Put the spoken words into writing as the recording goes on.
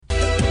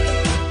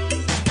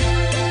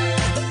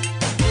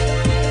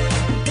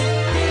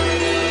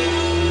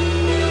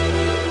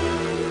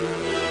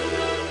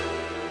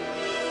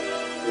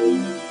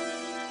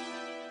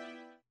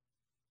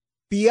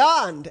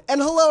Beyond.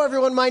 And hello,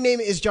 everyone. My name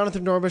is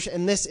Jonathan Dornbush,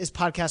 and this is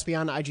Podcast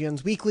Beyond,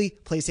 IGN's weekly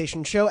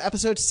PlayStation show,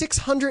 episode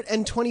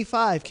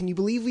 625. Can you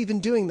believe we've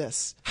been doing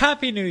this?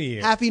 Happy New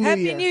Year. Happy New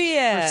Year. New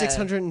Year. For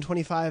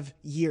 625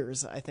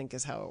 years, I think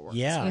is how it works.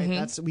 Yeah.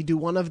 Right? We do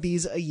one of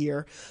these a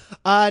year.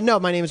 No,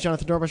 my name is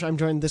Jonathan Dornbush. I'm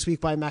joined this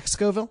week by Max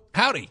Scoville,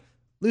 Howdy.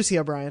 Lucy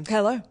O'Brien,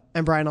 Hello.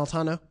 and Brian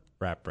Altano.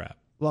 Rap, rap.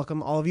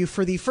 Welcome, all of you,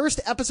 for the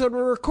first episode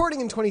we're recording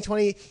in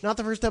 2020. Not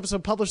the first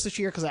episode published this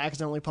year, because I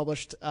accidentally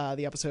published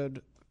the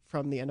episode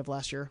from the end of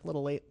last year. A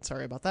little late.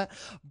 Sorry about that.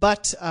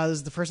 But this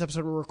is the first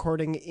episode we're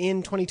recording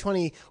in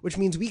 2020, which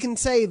means we can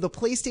say the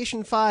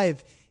PlayStation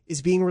 5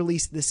 is being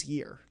released this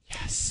year.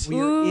 Yes. We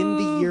are in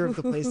the year of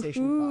the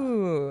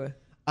PlayStation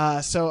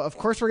 5. So, of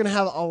course, we're going to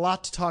have a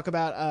lot to talk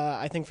about.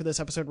 I think for this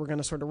episode, we're going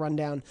to sort of run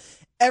down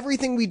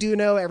everything we do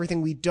know,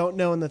 everything we don't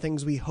know, and the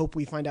things we hope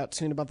we find out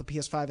soon about the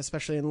PS5,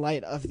 especially in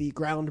light of the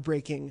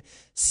groundbreaking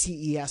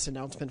CES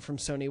announcement from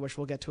Sony, which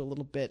we'll get to a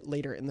little bit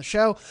later in the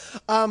show.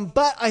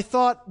 But I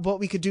thought what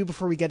we could do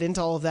before we get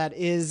into all of that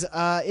is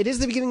it is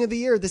the beginning of the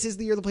year. This is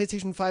the year the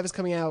PlayStation 5 is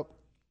coming out.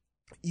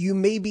 You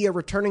may be a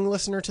returning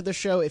listener to the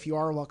show. If you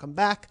are, welcome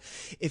back.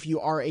 If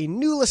you are a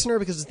new listener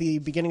because it's the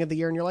beginning of the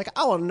year and you're like,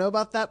 I want to know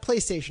about that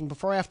PlayStation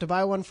before I have to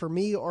buy one for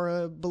me or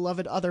a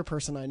beloved other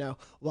person I know,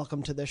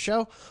 welcome to this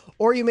show.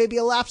 Or you may be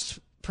a lapsed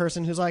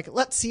person who's like,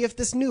 let's see if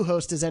this new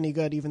host is any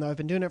good, even though I've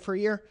been doing it for a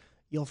year.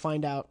 You'll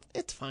find out.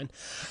 It's fine.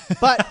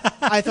 But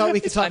I thought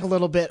we could talk a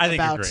little bit about...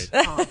 I think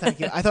you're great. Oh, thank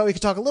you. I thought we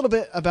could talk a little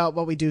bit about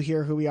what we do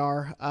here, who we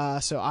are.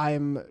 So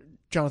I'm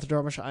Jonathan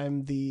Dornbush.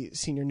 I'm the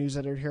senior news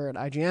editor here at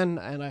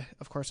IGN, and I,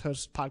 of course,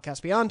 host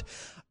Podcast Beyond.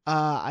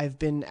 I've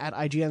been at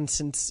IGN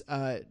since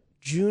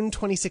June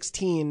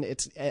 2016.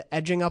 It's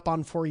edging up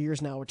on 4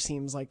 years now, which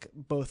seems like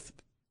both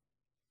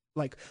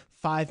like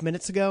 5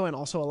 minutes ago and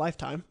also a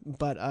lifetime,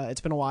 but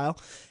it's been a while.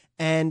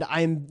 And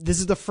this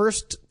is the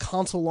first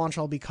console launch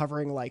I'll be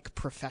covering like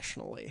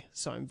professionally,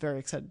 so I'm very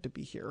excited to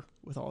be here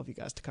with all of you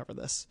guys to cover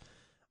this.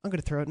 I'm going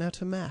to throw it now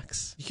to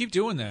Max. You keep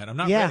doing that. I'm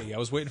not ready. I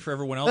was waiting for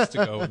everyone else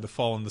to go and to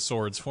fall on the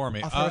swords for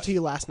me. I'll throw it to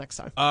you next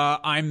time.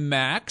 I'm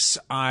Max.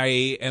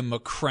 I am a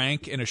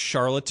crank and a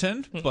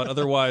charlatan, but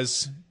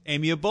otherwise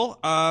amiable.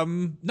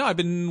 No, I've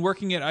been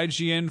working at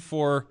IGN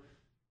for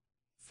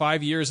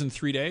 5 years and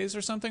 3 days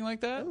or something like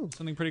that. Ooh.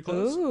 Something pretty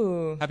close.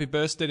 Ooh. Happy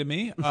birthday to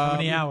me. How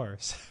many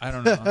hours? I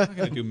don't know. I'm not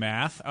going to do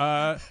math.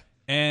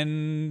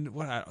 And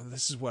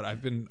this is what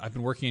I've been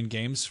working in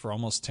games for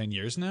almost 10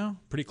 years now.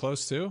 Pretty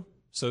close too.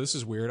 So this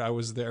is weird. I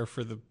was there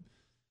for the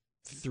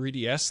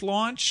 3DS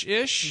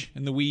launch-ish,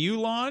 and the Wii U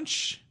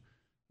launch,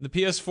 the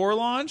PS4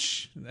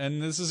 launch,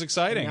 and this is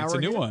exciting. It's a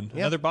new one,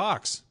 another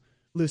box.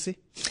 Lucy?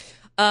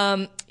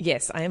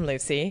 Yes, I am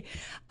Lucy.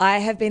 I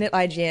have been at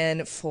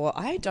IGN for,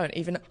 I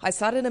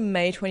started in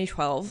May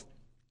 2012.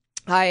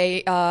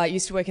 I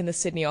used to work in the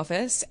Sydney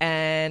office,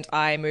 and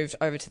I moved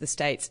over to the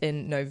States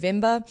in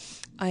November.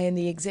 I am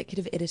the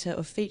executive editor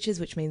of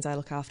features, which means I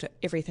look after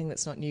everything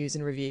that's not news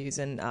and reviews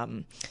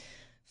and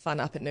fun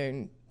up at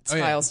noon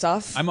style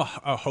stuff. I'm a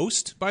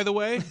host, by the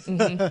way,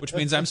 which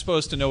means I'm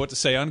supposed to know what to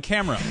say on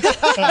camera.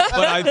 But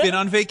I've been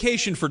on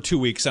vacation for 2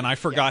 weeks and I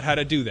forgot how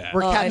to do that.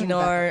 I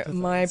know,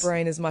 my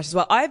brain is much as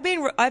well. I've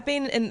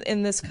been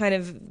in this kind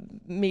of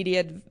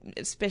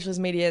specialist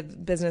media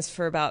business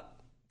for about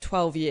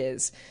 12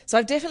 years. So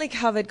I've definitely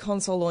covered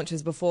console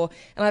launches before,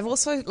 and I've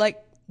also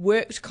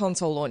worked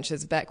console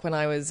launches back when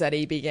I was at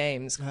EB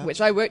Games,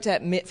 which I worked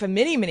at for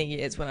many, many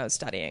years when I was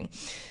studying.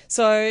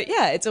 So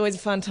yeah, it's always a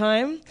fun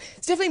time.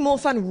 It's definitely more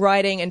fun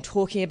writing and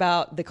talking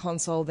about the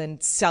console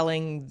than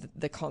selling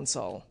the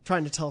console.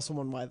 Trying to tell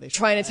someone why they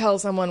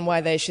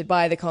should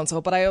buy the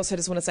console. But I also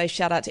just want to say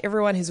shout out to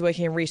everyone who's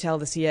working in retail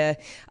this year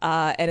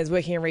and is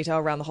working in retail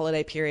around the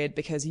holiday period,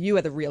 because you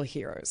are the real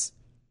heroes.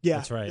 Yeah,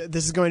 that's right.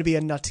 This is going to be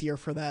a nuts year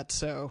for that,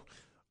 so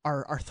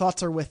our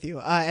thoughts are with you.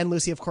 And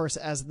Lucy, of course,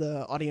 as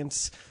the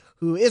audience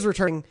who is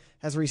returning,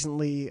 has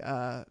recently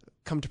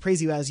come to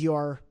praise you as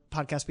your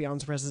Podcast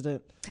Beyond's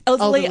resident.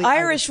 Elderly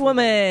Irish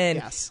woman.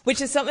 Yes.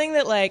 Which is something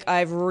that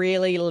I've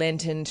really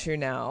lent into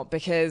now,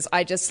 because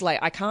I just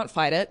I can't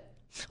fight it.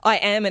 I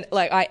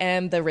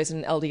am the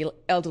resident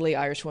elderly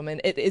Irish woman.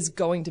 It is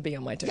going to be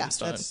on my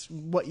tombstone. Yeah, that's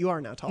what you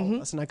are now to all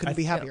of us, and I couldn't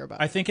be happier about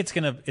it. I think it's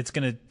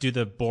gonna do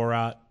the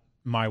Borat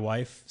My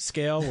Wife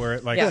scale, where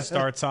it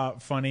starts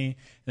out funny, and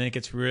then it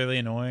gets really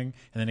annoying,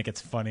 and then it gets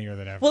funnier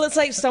than ever. Well,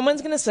 it's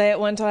someone's gonna say it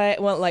one time,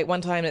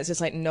 and it's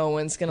just no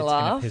one's gonna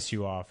laugh. Gonna piss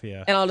you off,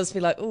 yeah. And I'll just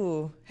be like,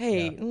 ooh,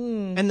 hey. Yeah.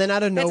 And then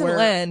out of nowhere,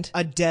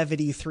 a dev at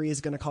E3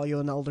 is gonna call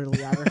you an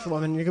elderly Irish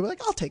woman, and you're gonna be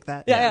like, I'll take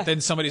that. Yeah.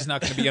 Then somebody's not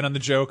going to be in on the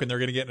joke, and they're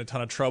going to get in a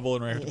ton of trouble,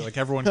 and we're going to be like,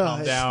 everyone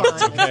calm down. Fine,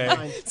 it's okay. it's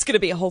fine. It's gonna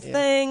be a whole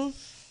thing.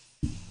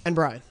 And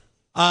Brian?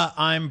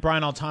 I'm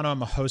Brian Altano.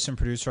 I'm a host and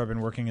producer. I've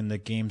been working in the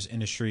games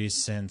industry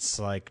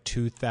since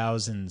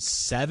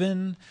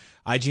 2007.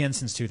 IGN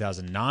since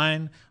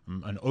 2009.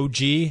 I'm an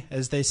OG,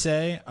 as they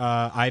say.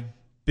 I've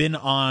been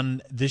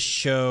on this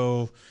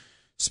show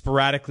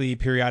sporadically,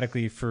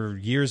 periodically for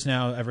years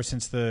now, ever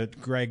since the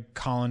Greg,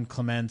 Colin,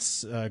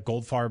 Clements,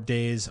 Goldfarb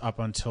days up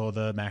until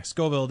the Max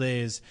Scoville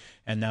days,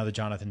 and now the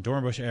Jonathan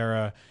Dornbush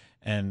era.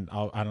 And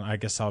I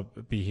guess I'll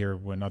be here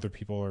when other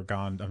people are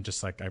gone.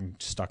 I'm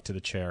stuck to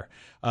the chair.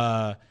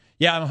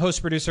 Yeah, I'm a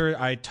host producer.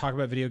 I talk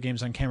about video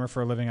games on camera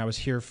for a living. I was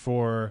here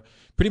for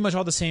pretty much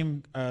all the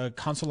same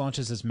console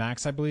launches as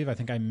Max, I believe. I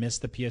think I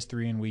missed the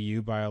PS3 and Wii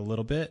U by a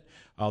little bit,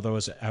 although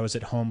I was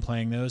at home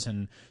playing those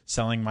and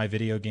selling my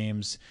video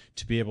games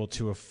to be able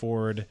to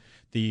afford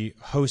the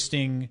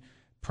hosting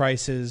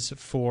prices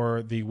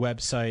for the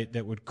website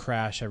that would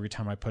crash every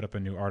time I put up a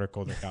new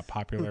article that got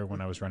popular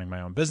when I was running my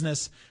own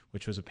business,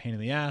 which was a pain in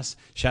the ass.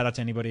 Shout out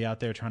to anybody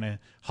out there trying to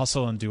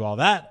hustle and do all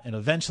that. It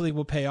eventually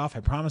will pay off, I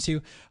promise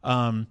you.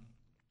 And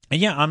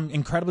yeah, I'm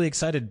incredibly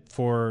excited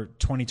for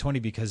 2020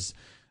 because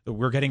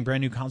we're getting brand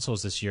new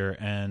consoles this year.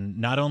 And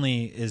not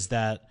only is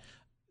that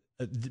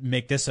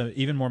make this an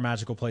even more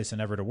magical place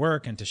than ever to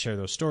work and to share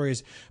those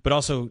stories, but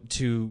also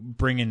to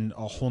bring in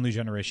a whole new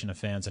generation of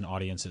fans and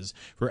audiences.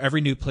 For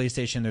every new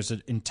PlayStation, there's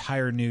an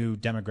entire new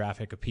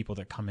demographic of people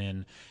that come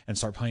in and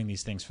start playing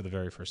these things for the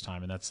very first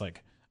time. And that's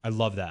like, I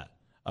love that.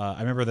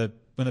 I remember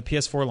when the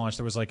PS4 launched,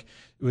 it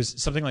was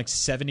something like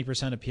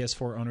 70% of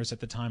PS4 owners at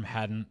the time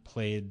hadn't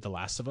played The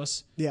Last of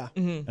Us. Yeah.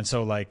 Mm-hmm. And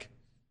so like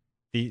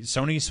the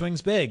Sony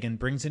swings big and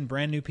brings in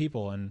brand new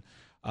people, and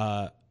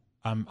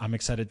I'm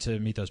excited to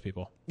meet those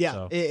people. Yeah,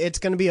 so. It's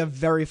going to be a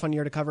very fun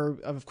year to cover.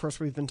 Of course,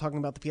 we've been talking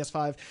about the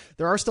PS5.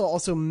 There are still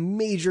also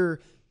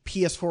major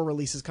PS4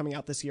 releases coming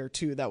out this year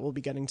too that we'll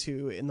be getting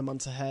to in the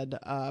months ahead.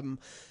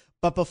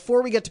 But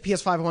before we get to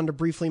PS5, I wanted to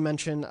briefly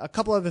mention a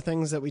couple other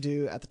things that we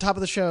do at the top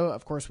of the show.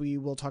 Of course, we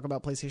will talk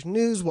about PlayStation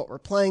news, what we're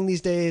playing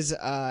these days,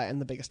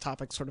 and the biggest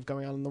topics sort of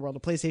going on in the world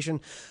of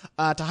PlayStation.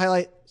 To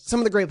highlight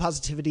some of the great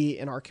positivity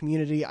in our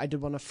community, I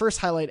did want to first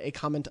highlight a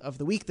comment of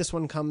the week. This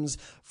one comes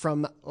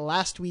from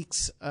last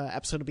week's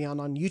episode of Beyond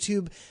on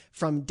YouTube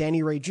from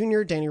Danny Ray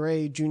Jr. Danny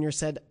Ray Jr.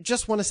 said,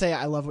 "Just want to say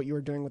I love what you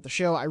are doing with the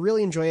show. I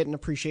really enjoy it and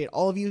appreciate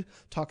all of you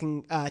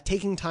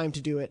taking time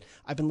to do it.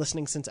 I've been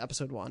listening since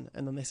episode 1.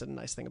 And then they said a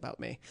nice thing about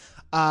me.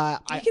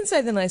 You can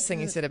say the nice thing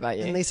he said about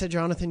you. And they said,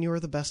 "Jonathan, you were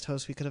the best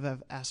host we could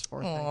have asked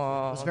for." Thank you. It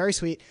was very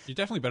sweet. You're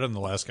definitely better than the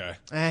last guy.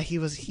 He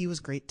was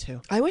great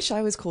too. I wish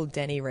I was called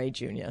Denny Ray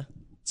Jr.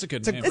 It's a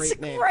good a name. great It's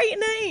a name. great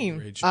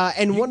name.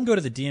 And You one can go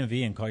to the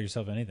DMV and call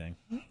yourself anything.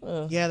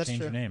 yeah, that's Change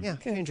true. your name. Yeah,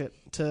 change it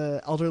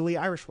to elderly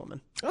Irish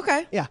woman.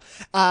 Okay. Yeah.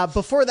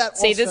 Before that,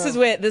 See, also,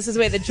 this is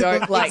where the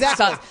joke Exactly.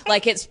 starts.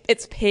 Like it's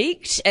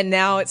peaked and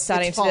now it's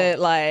starting It's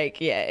falling.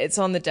 to it's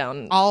on the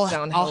downhill.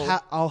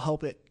 I'll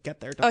help it get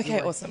there. Don't you Okay,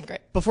 worry. awesome, great.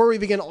 Before we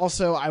begin,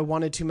 also, I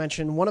wanted to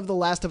mention one of the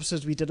last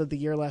episodes we did of the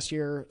year last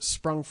year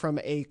sprung from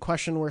a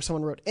question where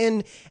someone wrote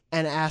in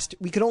and asked,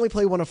 we could only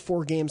play one of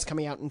 4 games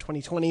coming out in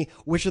 2020.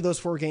 Which of those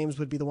 4 games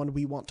would be the one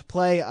we want to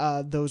play?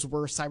 Those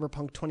were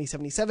Cyberpunk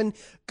 2077,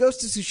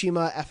 Ghost of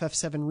Tsushima,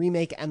 FF7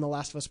 Remake, and The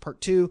Last of Us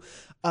Part 2.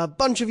 A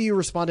bunch of you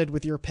responded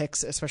with your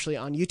picks, especially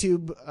on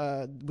YouTube,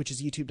 which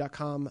is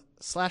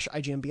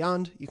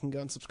youtube.com/IGNBeyond. You can go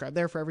and subscribe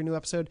there for every new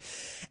episode.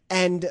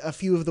 And a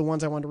few of the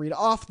ones I wanted to read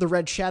off. The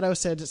Red Shadow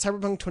said,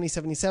 Cyberpunk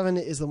 2077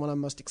 is the one I'm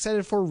most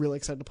excited for. Really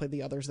excited to play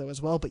the others, though,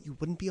 as well, but you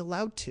wouldn't be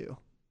allowed to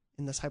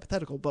in this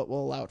hypothetical, but we'll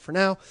allow it for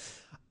now.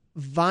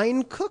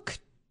 Vine Cook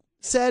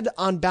said,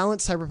 on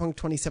balance, Cyberpunk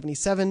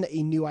 2077,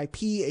 a new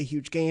IP, a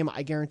huge game.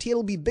 I guarantee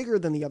it'll be bigger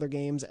than the other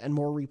games and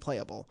more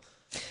replayable.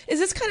 Is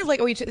this kind of like,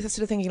 are you sort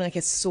of thinking like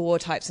a Saw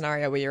type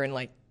scenario where you're in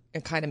like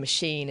a kind of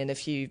machine and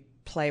if you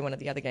play one of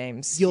the other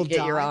games, You'll you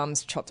get your die.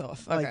 arms chopped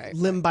off? Like Okay.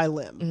 limb by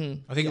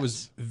limb. I think it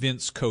was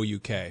Vince Co.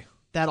 UK,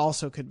 That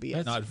also could be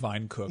it. not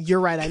Vine Cook. You're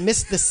right. I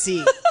missed the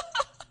C.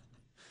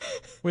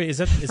 Wait,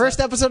 is First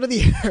episode of the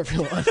year,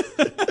 everyone.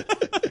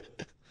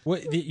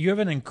 you have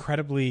an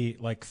incredibly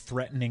like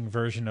threatening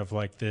version of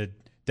like the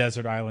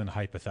desert island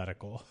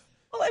hypothetical.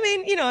 Well, I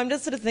mean, I'm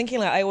just sort of thinking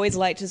like I always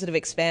like to sort of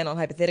expand on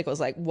hypotheticals.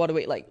 Like, what do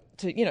we like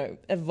to,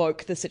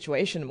 evoke the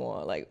situation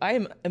more? Like, I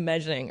am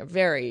imagining a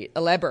very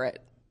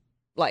elaborate,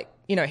 like,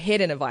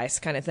 head in a vice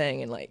kind of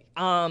thing, and like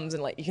arms,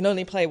 and like you can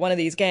only play one of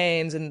these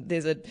games, and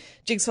there's a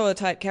Jigsaw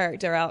type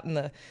character out in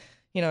the,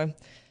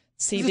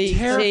 It's a CVG.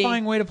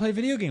 terrifying way to play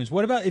video games.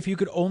 What about if you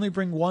could only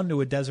bring one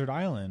to a desert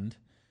island,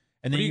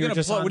 and then What are you you're gonna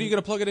just plug? on- What are you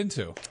gonna plug it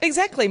into?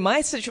 Exactly,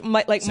 my Sand?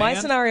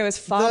 scenario is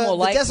far more The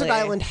likely. desert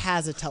island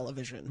has a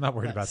television. I'm not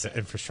worried about the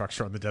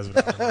infrastructure on the desert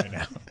island right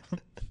now.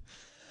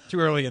 Too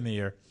early in the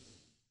year.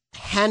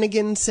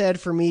 Hannigan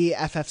said, for me,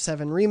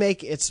 FF7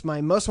 Remake, it's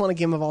my most wanted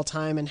game of all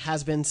time and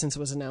has been since it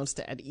was announced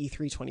at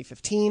E3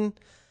 2015.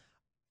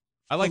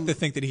 I like to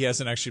think that he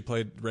hasn't actually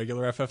played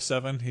regular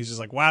FF7. He's just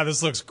like, wow,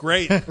 this looks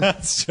great.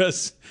 That's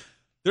just.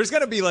 There's got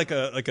to be like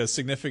a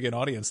significant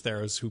audience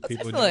there as who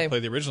people who definitely. didn't play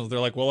the originals. They're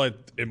like, well,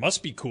 it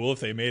must be cool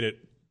if they made it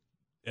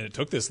and it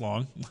took this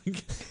long.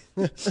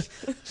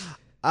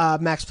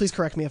 Max, please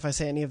correct me if I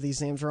say any of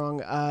these names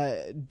wrong.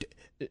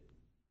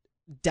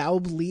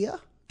 Daublia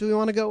do we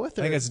want to go with?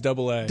 I think it's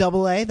AA.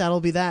 Double A,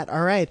 that'll be that.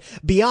 All right.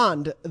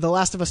 Beyond The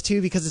Last of Us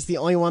 2, because it's the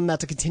only one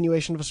that's a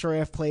continuation of a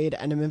story I've played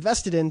and am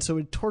invested in, so it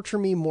would torture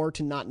me more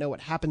to not know what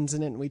happens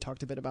in it, and we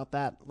talked a bit about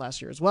that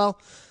last year as well.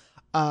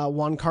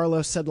 Juan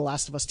Carlos said The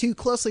Last of Us 2,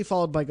 closely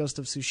followed by Ghost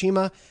of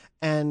Tsushima,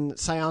 and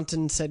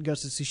Syanton said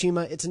Ghost of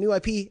Tsushima. It's a new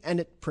IP, and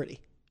it's pretty.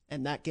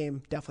 And that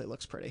game definitely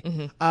looks pretty.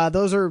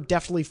 Those are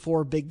definitely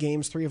 4 big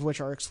games, 3 of which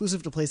are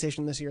exclusive to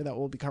PlayStation this year that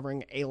we'll be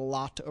covering a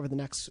lot over the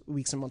next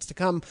weeks and months to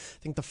come. I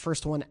think the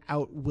first one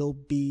out will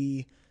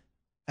be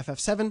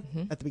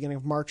FF7 at the beginning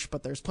of March,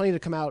 but there's plenty to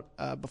come out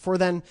before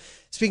then.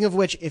 Speaking of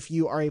which, if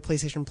you are a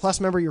PlayStation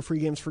Plus member, your free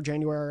games for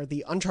January are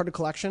the Uncharted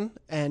Collection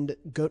and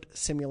Goat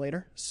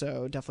Simulator.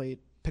 So definitely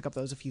pick up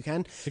those if you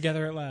can.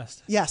 Together at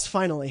last. Yes,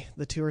 finally.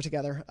 The 2 are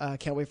together.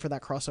 Can't wait for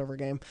that crossover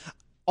game.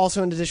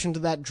 Also, in addition to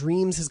that,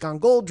 Dreams has gone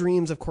gold.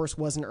 Dreams, of course,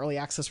 was in early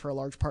access for a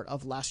large part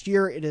of last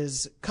year. It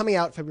is coming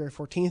out February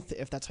 14th,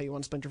 if that's how you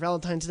want to spend your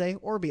Valentine's Day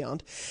or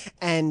beyond.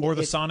 Or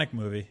the Sonic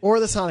movie. Or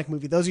the Sonic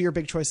movie. Those are your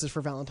big choices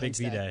for Valentine's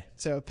Big Day. V-Day.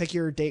 So pick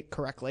your date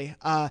correctly.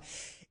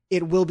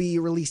 It will be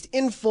released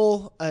in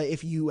full.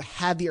 If you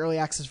had the early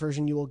access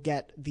version, you will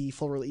get the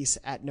full release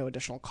at no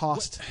additional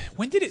cost.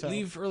 When did it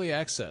leave early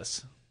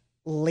access?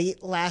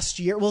 Late last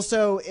year. Well,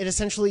 so it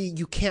essentially,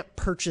 you can't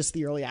purchase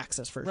the early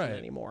access version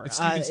anymore. You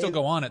can still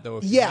go on it though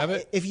if you Yeah, have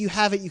it. if you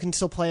have it, you can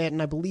still play it,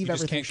 and I believe You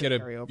just everything can't should get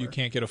carry over. you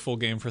can't get a full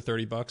game for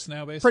 $30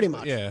 now, basically. Pretty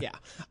much, Yeah.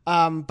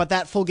 yeah. But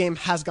that full game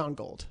has gone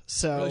gold.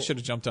 So I really should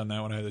have jumped on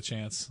that when I had the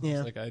chance.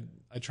 Yeah. It's like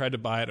I tried to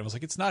buy it. I was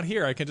like, it's not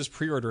here. I can just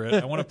pre-order it.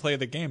 I want to play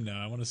the game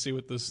now. I want to see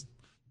what this.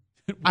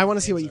 I want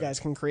to see what you guys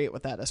can create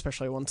with that,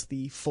 especially once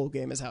the full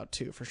game is out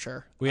too, for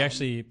sure. We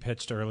actually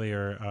pitched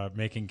earlier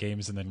making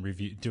games and then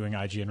doing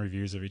IGN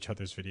reviews of each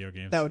other's video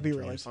games. That would be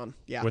really fun.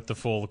 Yeah. With the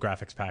full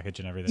graphics package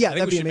and everything. Yeah, I think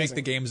that'd we be should amazing.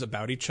 make the games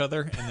about each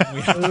other, and then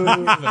we have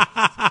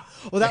to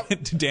Well,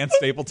 that Dan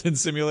Stapleton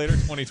Simulator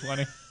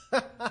 2020.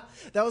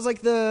 that was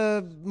like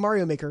the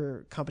Mario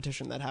Maker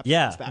competition that happened.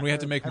 Yeah. years back, And we had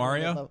to where make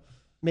everyone Mario?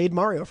 made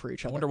Mario for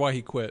each I other. wonder why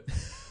he quit.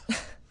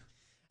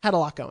 Had a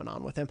lot going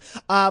on with him.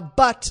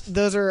 But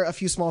those are a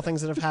few small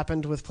things that have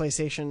happened with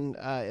PlayStation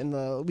in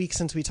the week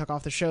since we took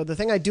off the show. The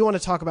thing I do want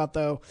to talk about,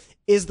 though,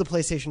 is the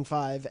PlayStation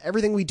 5.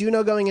 Everything we do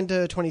know going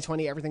into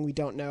 2020, everything we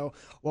don't know,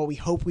 what we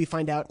hope we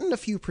find out, and a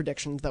few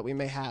predictions that we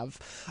may have.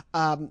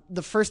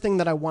 The first thing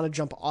that I want to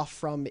jump off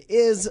from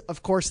is,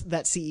 of course,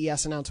 that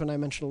CES announcement I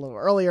mentioned a little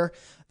earlier.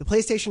 The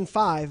PlayStation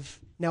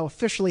 5 now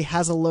officially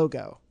has a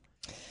logo.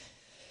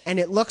 And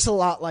it looks a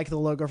lot like the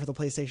logo for the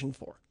PlayStation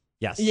 4.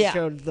 Yes. Yeah.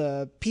 Showed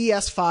the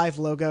PS5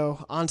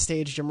 logo on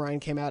stage. Jim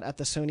Ryan came out at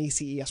the Sony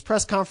CES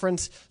press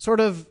conference, sort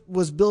of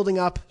was building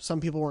up.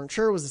 Some people weren't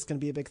sure, was this going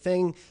to be a big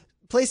thing?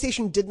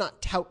 PlayStation did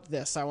not tout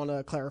this. I want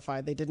to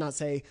clarify. They did not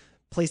say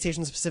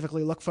PlayStation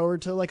specifically look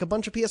forward to like a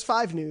bunch of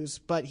PS5 news,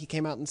 but he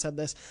came out and said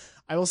this.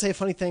 I will say a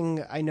funny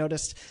thing I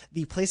noticed.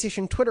 The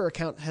PlayStation Twitter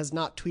account has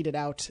not tweeted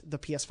out the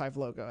PS5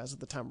 logo as of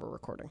the time we're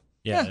recording.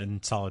 Yeah,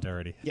 in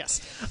solidarity.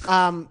 Yes.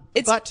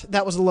 But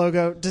that was the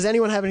logo. Does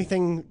anyone have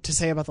anything to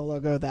say about the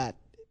logo that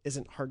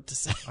isn't hard to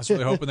say? I was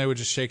really hoping they would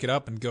just shake it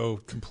up and go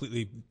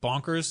completely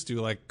bonkers, do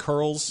like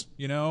curls,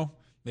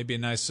 maybe a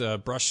nice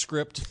brush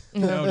script,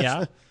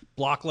 Yeah.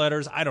 block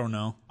letters. I don't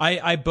know.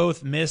 I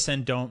both miss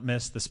and don't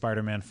miss the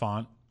Spider-Man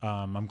font.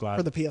 I'm glad.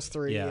 For the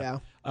PS3,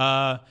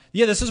 yeah.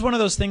 Yeah, this is one of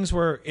those things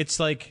where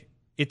it's like,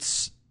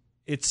 it's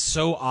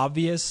so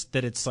obvious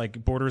that it's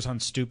like borders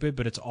on stupid,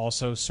 but it's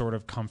also sort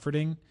of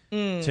comforting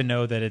to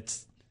know that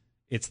it's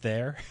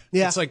there.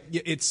 Yeah. It's like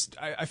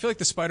I feel like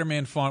the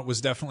Spider-Man font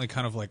was definitely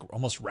kind of like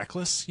almost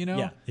reckless,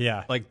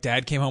 Yeah. Like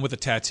dad came home with a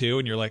tattoo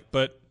and you're like,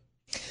 but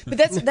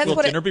that's will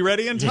what dinner it, be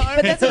ready in time?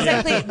 but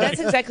that's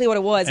exactly what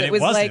it was. And It it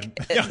was wasn't.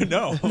 like Yeah,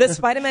 no. the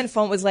Spider-Man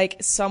font was like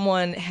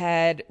someone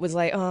was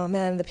like, oh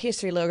man, the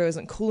PS3 logo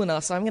isn't cool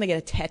enough, so I'm gonna get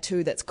a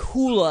tattoo that's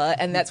cooler,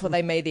 and that's what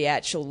they made the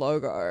actual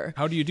logo.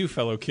 How do you do,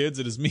 fellow kids?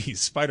 It is me,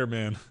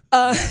 Spider-Man.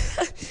 I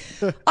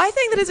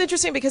think that is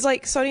interesting because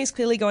like Sony's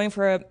clearly going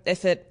for a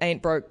if it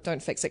ain't broke,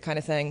 don't fix it kind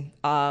of thing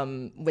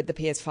with the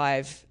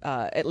PS5,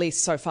 at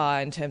least so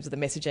far in terms of the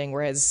messaging,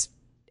 whereas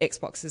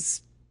Xbox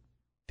is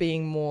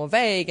being more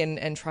vague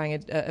and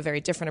trying a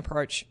very different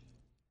approach.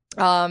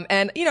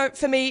 And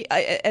for me,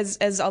 as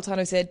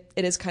Altano said,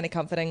 it is kind of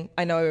comforting.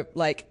 I know,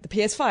 like the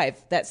PS5,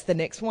 that's the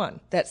next one.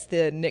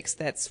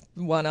 That's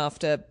one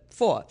after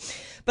 4.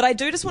 But I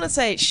do just want to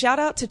say, shout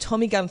out to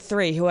Tommy Gun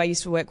 3, who I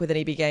used to work with at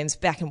EB Games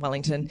back in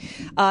Wellington.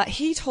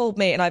 He told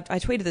me, and I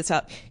tweeted this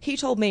out. He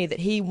told me that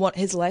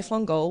his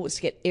lifelong goal was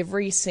to get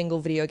every single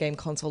video game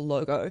console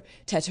logo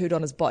tattooed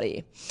on his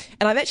body.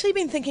 And I've actually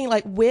been thinking,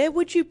 like, where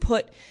would you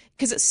put?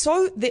 Because it's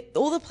all the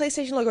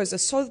PlayStation logos are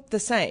so the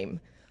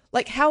same.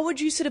 Like, how would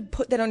you sort of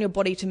put that on your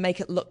body to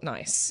make it look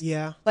nice?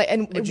 Yeah. Like,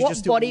 and Would you what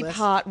just do a body list?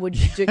 part would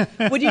you do?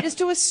 Would you just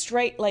do a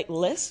straight, like,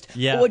 list?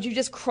 Yeah. Or would you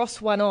just cross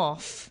one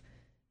off?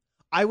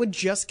 I would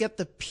just get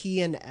the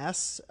P and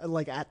S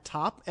like at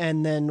top,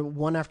 and then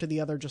one after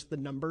the other, just the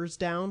numbers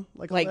down,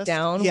 like a Like list.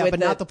 down Yeah, with but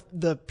the- not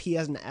the P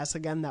and S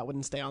again. That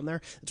wouldn't stay on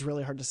there. It's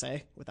really hard to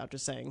say without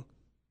just saying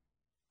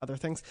other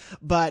things.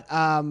 But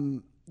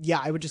yeah,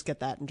 I would just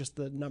get that and just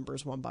the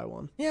numbers one by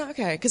one. Yeah,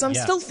 okay. Because I'm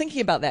still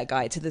thinking about that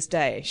guy to this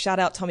day. Shout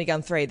out Tommy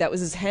Gun 3. That was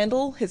his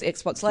handle, his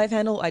Xbox Live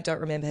handle. I don't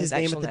remember his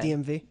Name actual at the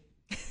DMV.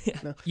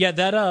 Yeah,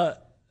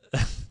 that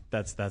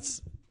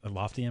that's a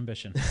lofty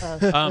ambition.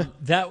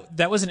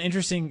 That was an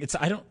interesting.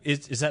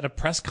 Is that a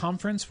press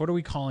conference? What are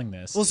we calling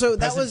this? Well, so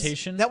that was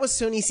presentation.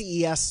 Sony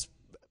CES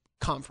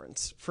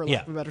conference, for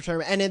lack of a better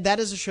term, and that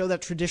is a show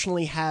that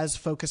traditionally has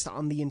focused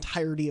on the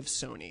entirety of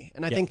Sony,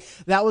 and I think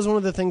that was one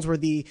of the things where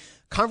the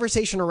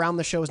conversation around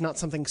the show is not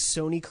something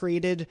Sony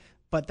created,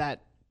 but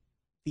that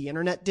the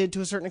internet did to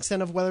a certain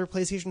extent of whether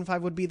PlayStation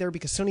 5 would be there,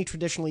 because Sony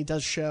traditionally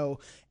does show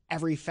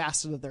every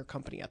facet of their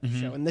company at the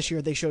show, and this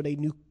year they showed a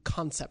new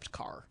concept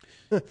car.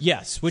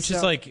 Yes, which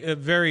is like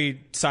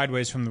very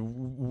sideways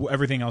from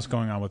everything else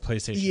going on with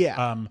PlayStation.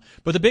 Yeah.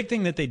 But the big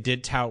thing that they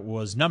did tout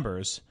was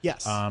numbers.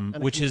 Yes, and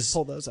which is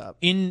pull those up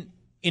in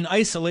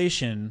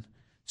isolation.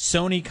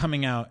 Sony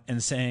coming out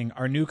and saying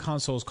our new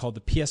console is called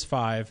the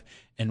PS5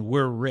 and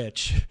we're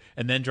rich,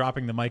 and then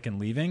dropping the mic and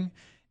leaving.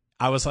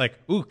 I was like,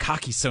 "Ooh,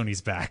 cocky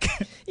Sony's back."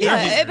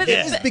 Yeah, but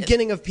It's the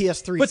beginning of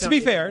PS3. But to be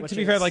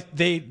Sony, fair, like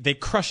they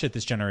crushed it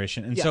this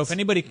generation. And so Yes. if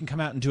anybody can come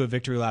out and do a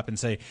victory lap and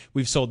say,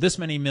 we've sold this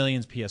many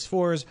millions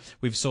PS4s,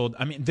 we've sold,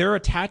 I mean, their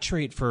attach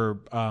rate for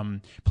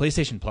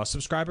PlayStation Plus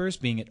subscribers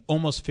being at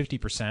almost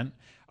 50%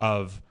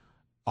 of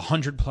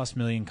 100 plus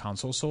million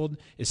consoles sold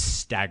is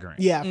staggering.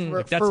 Yeah,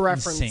 Like, that's for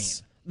reference,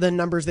 insane. the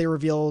numbers they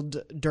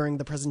revealed during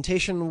the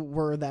presentation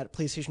were that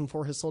PlayStation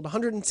 4 has sold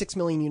 106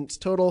 million units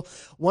total,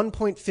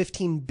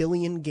 1.15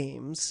 billion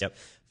games, Yep.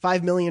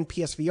 5 million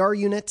PSVR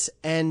units,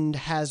 and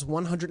has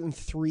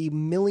 103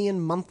 million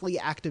monthly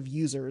active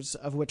users,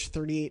 of which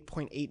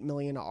 38.8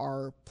 million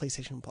are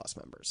PlayStation Plus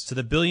members. So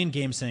the billion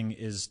games thing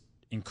is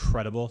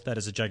incredible. That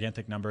is a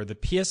gigantic number. The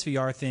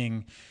PSVR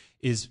thing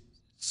is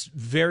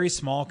very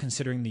small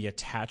considering the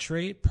attach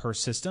rate per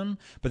system,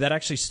 but that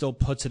actually still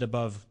puts it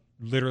above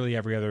literally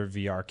every other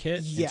VR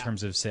kit in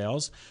terms of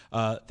sales.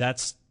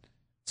 That's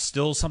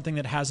still something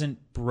that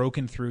hasn't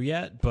broken through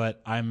yet,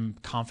 but I'm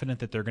confident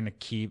that they're going to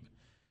keep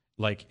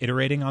like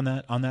iterating on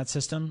that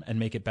system and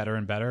make it better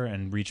and better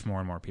and reach more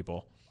and more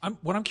people.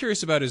 What I'm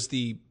curious about is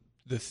the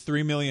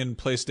 3 million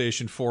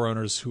PlayStation 4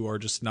 owners who are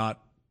just not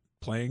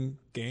playing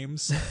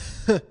games.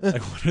 Like,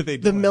 what are they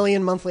doing? The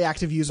million monthly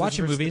active users.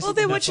 Watching versus- movies. well,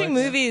 they're Netflix. watching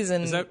movies,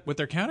 and Is that what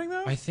they're counting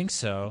though? I think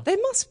so. they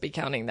must be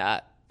counting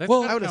that. That's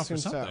Well, gotta I would count for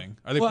assume so. something.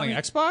 Are they Well, playing I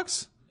mean-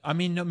 Xbox? I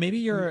mean, no,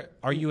 maybe are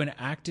you an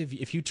active?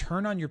 If you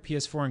turn on your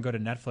PS4 and go to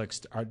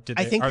Netflix, are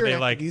think are you're they an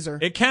like active user.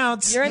 it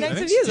counts? You're an I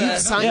active think so. user.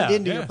 You've signed Yeah.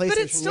 into your Yeah. PlayStation. But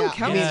it still yeah.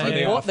 counts Yeah. when Are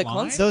you they bought the offline?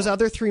 console. Those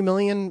other 3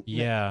 million,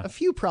 Yeah. a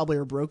few probably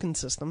are broken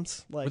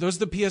systems. Like Were those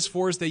the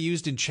PS4s they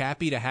used in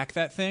Chappie to hack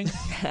that thing?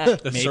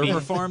 The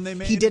server farm they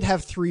made? he did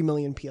have 3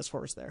 million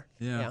PS4s there.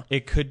 Yeah.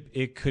 It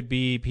could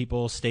be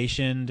people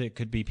stationed. It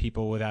could be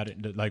people without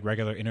like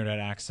regular internet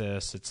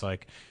access. It's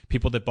like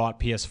people that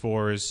bought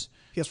PS4s,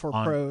 PS4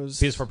 on- Pros.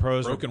 PS4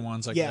 Pros, Broken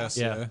ones, I Yeah. guess.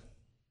 Yeah.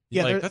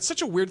 Yeah, like- they're- That's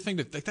such a weird thing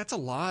to like. That's a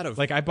lot of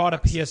Like I bought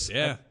a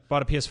Yeah.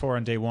 bought a PS4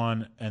 on day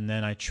one, and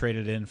then I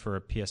traded in for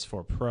a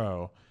PS4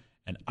 Pro,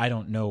 and I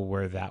don't know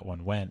where that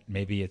one went.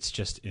 Maybe it's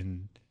just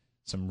in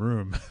some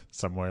room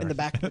somewhere in the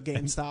back of the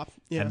GameStop.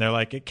 Yeah. and they're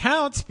like, it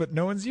counts, but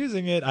no one's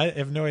using it. I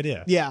have no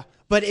idea. Yeah,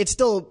 but it's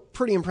still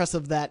pretty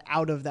impressive that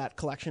out of that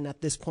collection at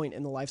this point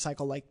in the life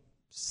cycle, like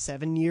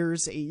 7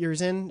 years, 8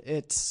 years in,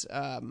 it's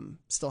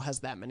still has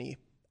that many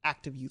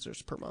active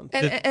users per month.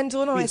 And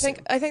Dorno, I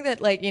think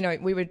that, like, you know,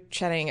 we were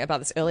chatting about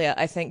this earlier.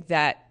 I think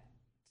that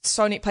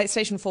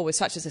PlayStation 4 was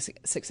such a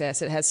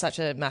success. It has such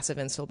a massive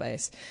install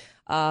base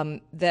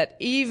that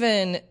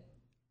even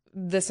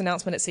this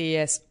announcement at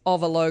CES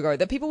of a logo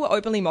that people were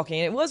openly mocking,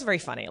 and it was very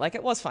funny. Like,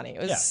 it was funny.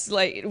 It was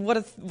like what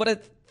a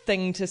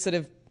thing to sort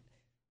of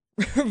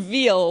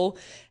reveal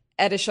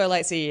at a show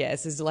like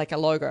CES is like a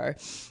logo.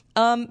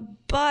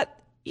 But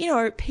you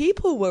know,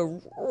 people were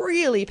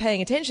really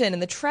paying attention,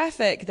 and the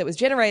traffic that was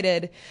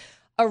generated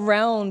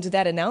around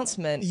that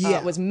announcement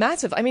was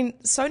massive. I mean,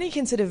 Sony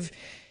can sort of,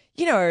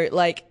 you know,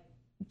 like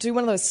do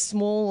one of those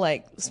small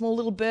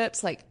little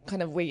burps, like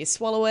kind of where you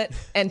swallow it,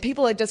 and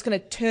people are just going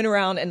to turn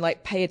around and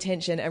like pay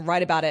attention and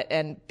write about it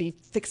and be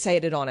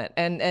fixated on it.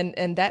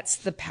 And that's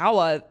the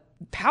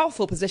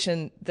powerful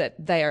position that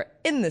they are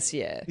in this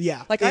year.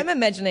 Yeah. Like I'm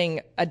imagining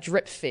a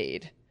drip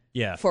feed.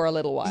 Yeah. For a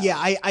little while. Yeah,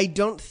 I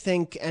don't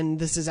think, and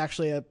this is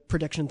actually a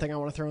prediction thing I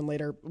want to throw in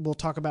later. We'll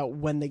talk about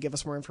when they give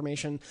us more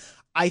information.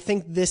 I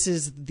think this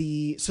is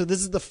the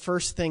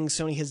first thing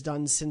Sony has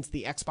done since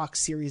the Xbox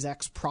Series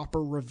X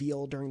proper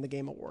reveal during the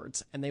Game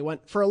Awards. And they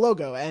went for a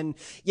logo. And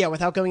yeah,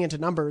 without going into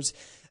numbers,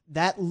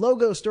 that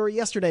logo story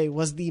yesterday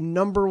was the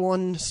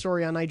 #1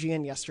 story on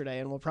IGN yesterday,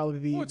 and will probably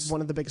be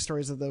one of the biggest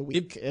stories of the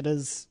week. It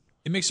is.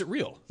 It makes it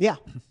real. Yeah.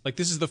 Like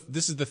this is the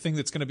thing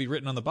that's going to be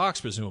written on the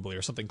box presumably,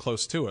 or something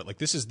close to it. Like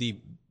this is the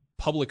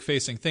public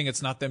facing thing.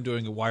 It's not them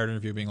doing a Wired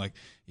interview being like,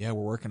 yeah,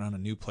 we're working on a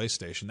new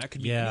PlayStation. That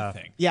could be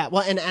anything. Yeah,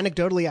 well, and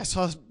anecdotally, I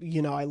saw,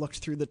 I looked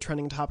through the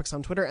trending topics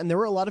on Twitter, and there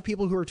were a lot of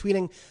people who were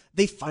tweeting,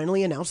 they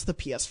finally announced the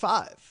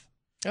PS5.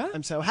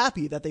 I'm so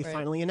happy that they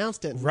finally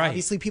announced it. Right.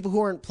 Obviously, people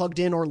who aren't plugged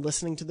in or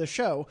listening to the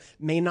show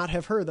may not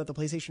have heard that the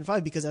PlayStation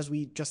 5, because as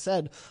we just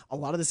said, a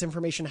lot of this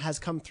information has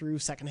come through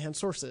secondhand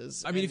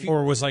sources. I mean, if you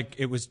Or was like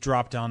it was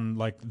dropped on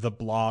like the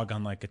blog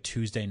on like a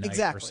Tuesday night or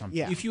Exactly, something.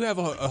 yeah. if you have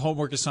a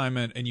homework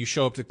assignment and you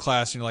show up to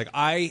class and you're like,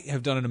 I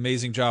have done an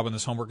amazing job on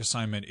this homework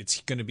assignment,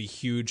 it's going to be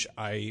huge.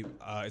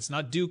 It's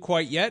not due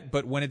quite yet,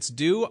 but when it's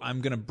due,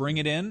 I'm going to bring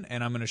it in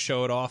and I'm going to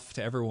show it off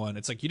to everyone.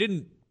 It's like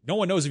no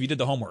one knows if you did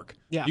the homework.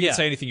 Yeah. You can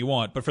say anything you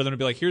want, but for them to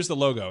be like, here's the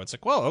logo, it's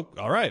like, well,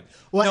 all right.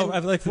 Well, No,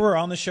 like if we're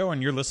on the show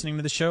and you're listening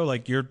to the show,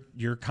 like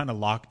you're kind of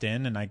locked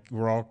in, and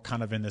we're all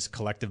kind of in this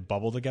collective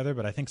bubble together.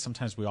 But I think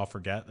sometimes we all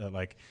forget that,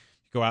 like,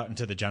 you go out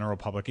into the general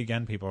public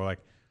again, people are like,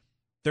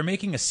 they're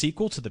making a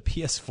sequel to the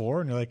PS4,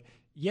 and you're like,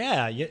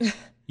 yeah, you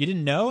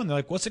didn't know, and they're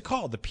like, what's it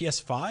called? The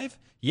PS5?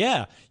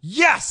 Yeah,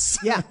 yes,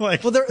 Yeah.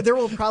 like, well, there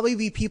will probably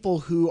be people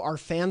who are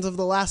fans of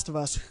The Last of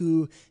Us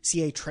who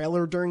see a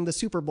trailer during the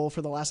Super Bowl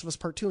for The Last of Us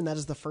Part 2, and that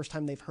is the first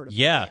time they've heard of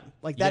Yeah. the game.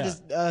 Like, that Yeah.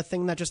 is a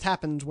thing that just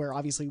happened where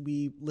obviously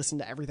we listen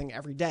to everything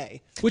every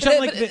day. which But I'm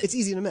like, It's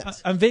easy to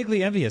miss. I'm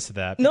vaguely envious of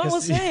that. No, because-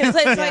 we'll say. It's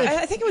like,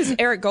 I think it was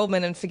Eric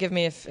Goldman, and forgive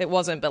me if it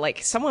wasn't, but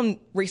like someone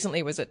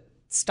recently was at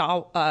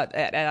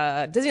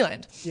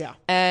Disneyland. Yeah.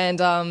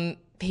 And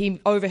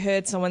he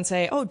overheard someone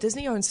say, "Oh,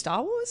 Disney owns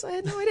Star Wars." I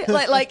had no idea.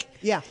 Like,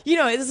 Yeah. you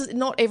know,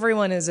 not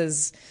everyone is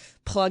as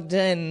plugged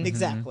in.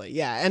 Exactly.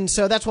 Yeah. And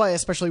so that's why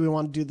especially we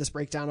want to do this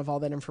breakdown of all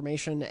that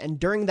information. And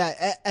during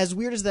that, as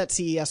weird as that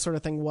CES sort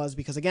of thing was,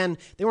 because again,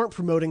 they weren't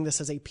promoting this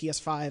as a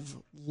PS5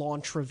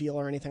 launch reveal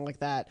or anything like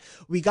that.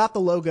 We got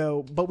the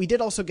logo, but we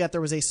did also get,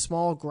 there was a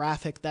small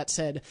graphic that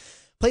said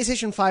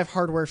PlayStation 5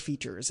 hardware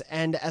features.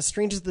 And as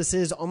strange as this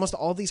is, almost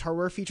all these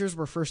hardware features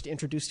were first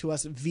introduced to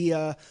us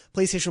via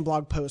PlayStation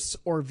blog posts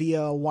or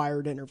via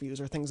Wired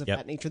interviews or things of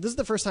that nature. This is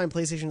the first time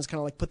PlayStation has kind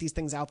of like put these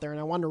things out there, and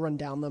I wanted to run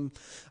down them,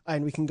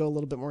 and we can go a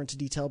little bit more into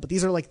detail. But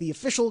these are like the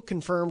official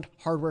confirmed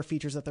hardware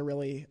features that they're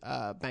really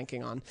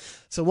banking on.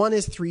 So one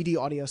is 3D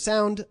audio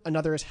sound.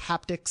 Another is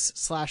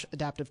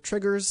haptics/adaptive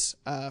triggers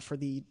for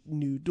the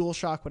new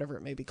DualShock, whatever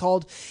it may be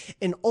called.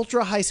 An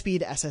ultra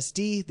high-speed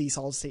SSD, the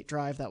solid-state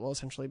drive that will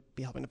essentially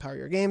be helping to power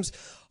your games,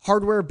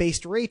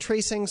 hardware-based ray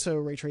tracing, so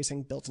ray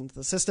tracing built into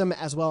the system,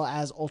 as well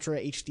as Ultra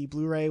HD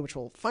Blu-ray, which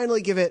will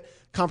finally give it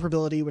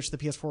comparability, which the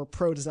PS4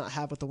 Pro does not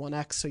have with the One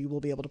X, so you will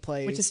be able to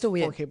play Which is still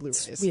weird. 4K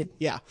Blu-rays. It's weird.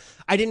 Yeah.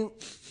 I didn't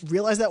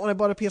realize that when I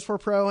bought a PS4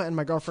 Pro, and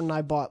my girlfriend and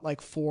I bought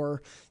like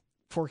 4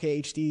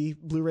 4K HD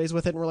Blu-rays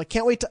with it, and we're like,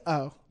 can't wait to,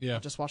 I'll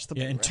just watch the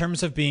Yeah, Blu-ray. in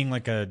terms of being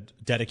like a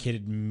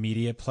dedicated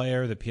media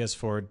player, the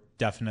PS4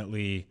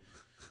 definitely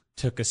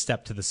took a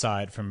step to the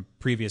side from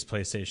previous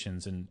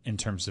PlayStations in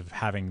terms of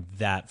having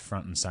that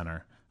front and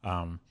center.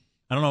 I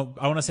don't know.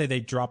 I want to say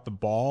they dropped the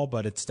ball,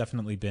 but it's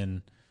definitely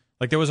been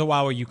like there was a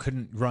while where you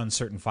couldn't run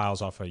certain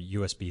files off a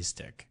USB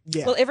stick.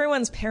 Yeah. Well,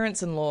 everyone's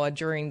parents-in-law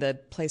during the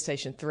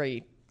PlayStation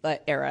 3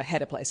 era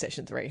had a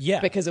PlayStation 3. Yeah.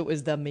 Because it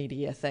was the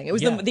media thing. It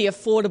was Yeah. the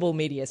affordable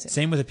media thing.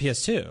 Same with the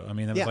PS2. I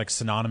mean, it was Yeah. like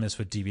synonymous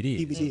with DVDs.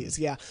 DVDs,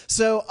 yeah.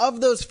 So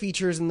of those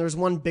features, and there's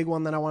one big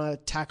one that I want to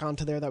tack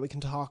onto there that we can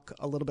talk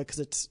a little bit because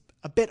it's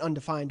a bit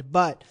undefined,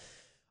 but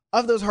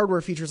of those hardware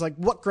features, like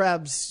what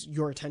grabs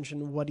your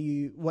attention?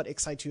 What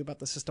excites you about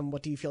the system?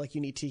 What do you feel like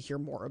you need to hear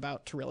more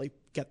about to really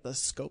get the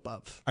scope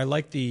of? I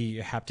like the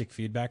haptic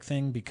feedback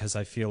thing because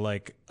I feel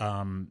like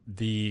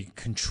the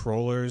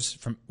controllers,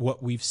 from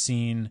what we've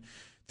seen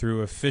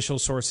through official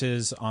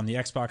sources on the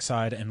Xbox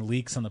side and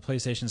leaks on the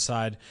PlayStation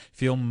side,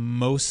 feel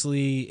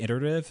mostly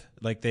iterative.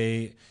 Like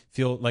they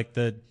feel like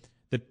the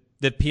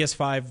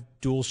PS5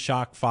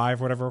 DualShock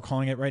 5, whatever we're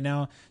calling it right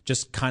now,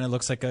 just kind of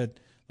looks like a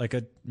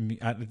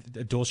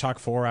DualShock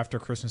 4 after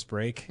Christmas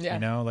break. Yeah. You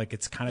know, like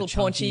it's kind of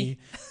Little paunchy. chunky.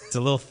 It's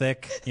a little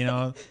thick, you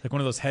know, like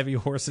one of those heavy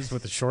horses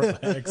with the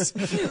short legs.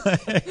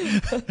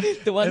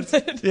 The one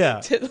that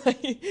yeah.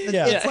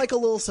 yeah. It's like a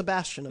little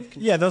Sebastian of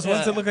control. Yeah, those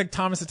ones that look like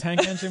Thomas the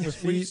Tank Engine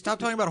with Will you feet. stop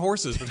talking about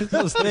horses?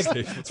 Those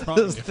thick, What's wrong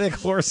those with you? thick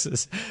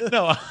horses.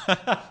 No,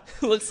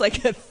 Looks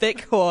like a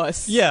thick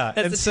horse. Yeah,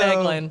 That's and the so-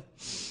 tagline.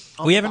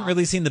 we haven't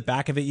really seen the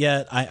back of it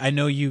yet. I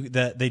know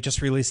that they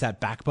just released that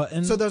back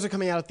button. So those are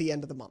coming out at the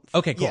end of the month.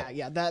 Okay, cool.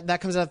 Yeah,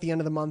 that comes out at the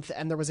end of the month,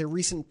 and there was a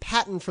recent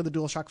patent for the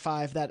DualShock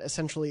 5 that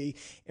essentially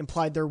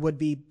implied there would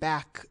be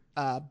back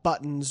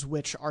buttons,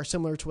 which are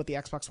similar to what the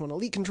Xbox One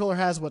Elite controller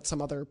has, what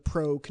some other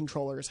Pro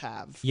controllers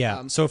have.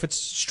 Yeah. So if it's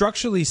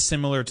structurally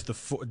similar to the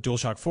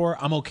DualShock 4,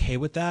 I'm okay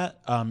with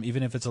that,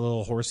 even if it's a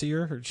little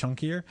horsier or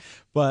chunkier.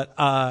 But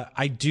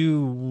I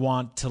do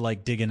want to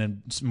like dig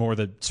in more of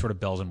the sort of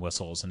bells and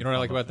whistles. And You know what I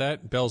like about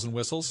that? Bells and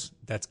whistles.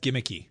 That's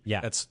gimmicky.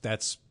 Yeah.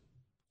 That's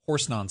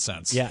horse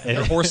nonsense. Yeah.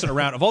 They're horsing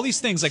around. Of all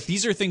these things, like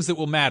these are things that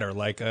will matter.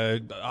 Like a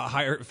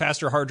higher,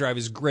 faster hard drive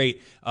is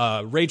great.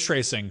 Ray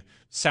tracing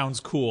sounds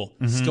cool.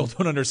 Still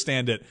don't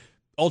understand it.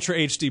 Ultra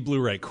HD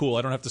Blu-ray, cool.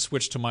 I don't have to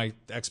switch to my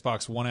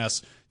Xbox One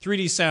S.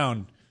 3D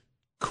sound,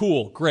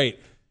 cool, great.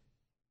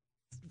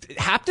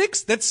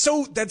 Haptics? That's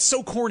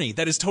so corny.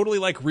 That is totally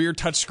like rear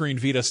touchscreen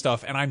Vita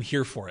stuff, and I'm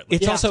here for it.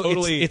 Like, It's also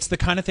totally. it's the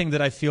kind of thing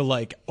that I feel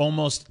like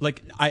almost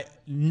like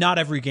not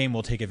every game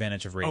will take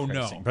advantage of ray Oh,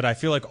 tracing, no. but I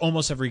feel like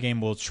almost every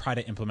game will try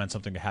to implement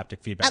something to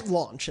haptic feedback. At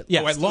launch.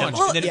 Yeah. At launch,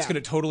 Well, and then yeah. it's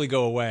going to totally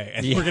go away,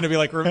 and we're going to be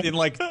like in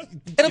like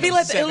It'll be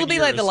like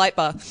the light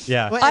bar.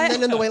 Yeah. Well, and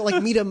then in the way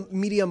like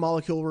Media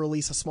Molecule will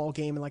release a small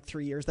game in like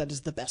 3 years that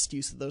is the best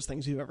use of those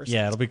things you've ever seen.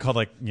 Yeah, it'll be called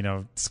like,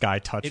 Sky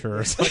Toucher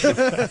or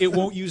something. it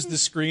won't use the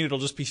screen. It'll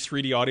just be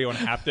 3D audio and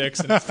haptics.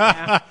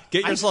 And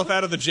get yourself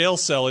out of the jail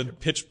cell in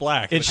pitch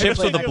black. It ships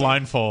with a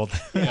blindfold.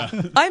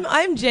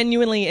 I'm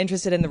genuinely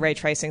interested in the ray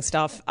tracing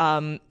stuff,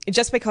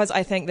 just because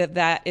I think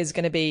that is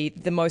going to be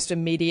the most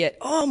immediate.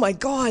 Oh my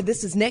god,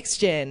 this is next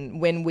gen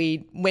when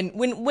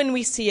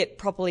we see it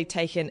properly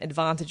taken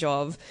advantage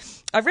of.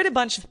 I've read a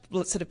bunch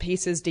of sort of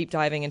pieces deep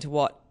diving into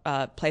what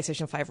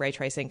PlayStation 5 ray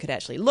tracing could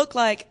actually look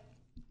like,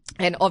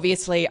 and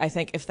obviously, I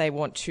think if they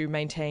want to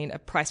maintain a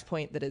price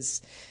point that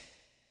is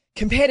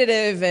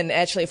competitive and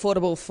actually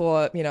affordable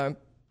for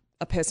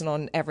a person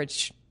on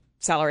average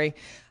salary.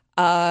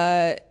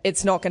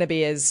 It's not going to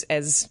be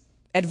as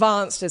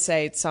advanced as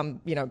say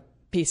some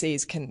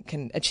PCs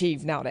can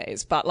achieve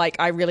nowadays. But like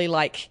I really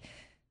like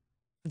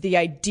the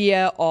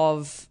idea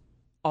of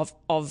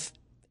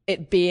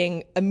it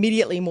being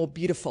immediately more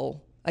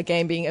beautiful. A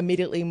game being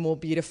immediately more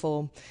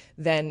beautiful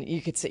than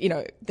you could see,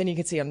 on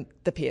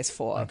the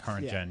PS4. On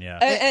current gen, yeah.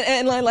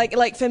 And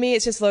like for me,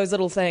 it's just those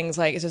little things.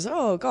 Like it's just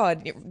oh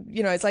god,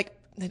 it's like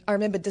I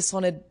remember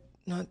Dishonored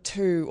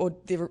 2 or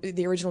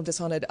the original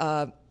Dishonored.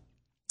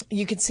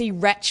 You could see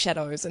rat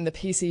shadows in the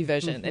PC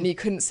version, and you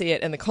couldn't see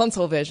it in the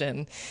console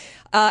version.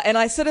 And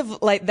I sort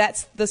of like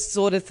that's the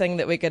sort of thing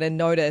that we're going to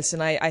notice,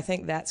 and I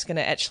think that's going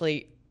to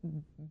actually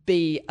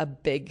be a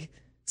big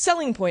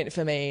selling point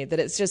for me, that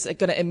it's just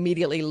going to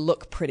immediately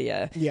look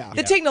prettier. Yeah.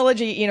 The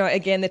technology,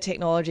 again, the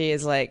technology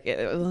is like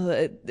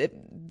the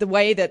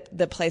way that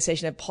the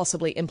PlayStation are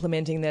possibly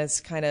implementing this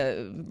kind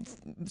of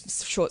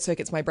short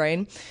circuits my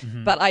brain.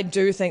 Mm-hmm. But I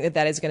do think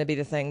that is going to be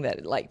the thing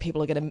that like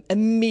people are going to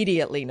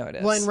immediately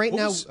notice. Well, and right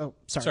now,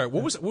 sorry.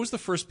 What was the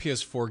first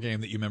PS4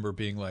 game that you remember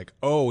being like,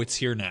 oh, it's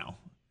here now?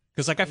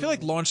 Because like I feel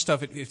like launch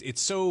stuff,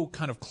 it's so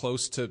kind of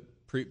close to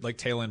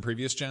tail end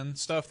previous gen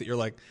stuff that you're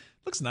like,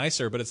 looks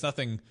nicer, but it's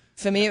nothing.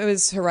 For me, it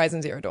was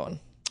Horizon Zero Dawn.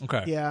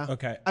 Okay. Yeah.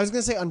 Okay. I was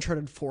gonna say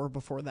Uncharted 4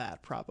 before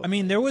that, probably. I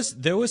mean, there was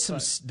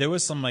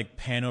some like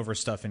pan over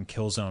stuff in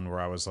Killzone where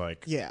I was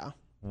like, yeah,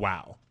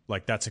 wow,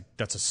 like that's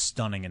a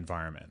stunning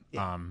environment.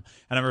 Yeah. And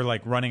I remember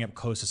like running up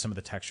close to some of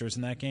the textures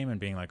in that game and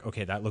being like,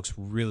 okay, that looks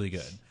really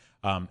good.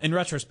 In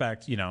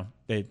retrospect,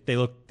 they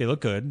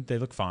look good, they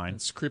look fine.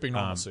 It's creeping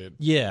normalcy.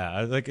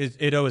 Yeah, like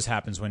it always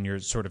happens when you're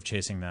sort of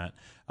chasing that.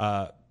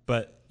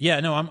 But yeah,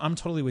 no, I'm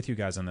totally with you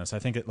guys on this. I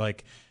think that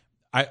like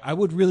I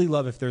would really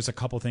love if there's a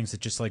couple things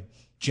that just like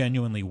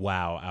genuinely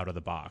wow out of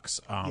the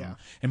box.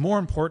 And more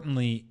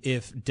importantly,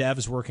 if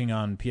devs working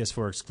on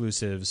PS4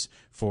 exclusives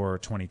for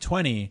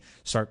 2020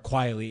 start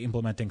quietly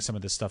implementing some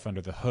of this stuff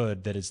under the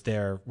hood that is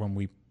there when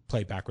we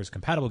play backwards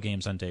compatible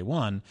games on day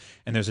one,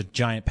 and there's a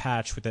giant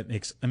patch that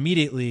makes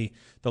immediately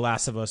The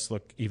Last of Us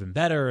look even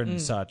better and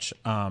such.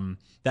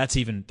 That's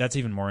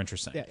even more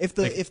interesting. Yeah, if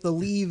the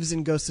leaves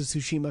in Ghost of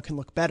Tsushima can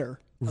look better.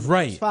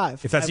 Right.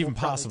 PS5, if that's I will even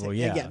probably possible, take it.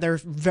 yeah. Yeah, they're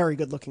very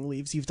good looking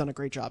leaves. You've done a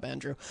great job,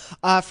 Andrew.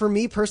 For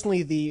me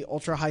personally, the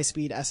ultra high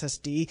speed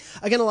SSD,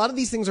 again, a lot of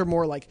these things are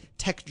more like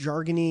tech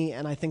jargony,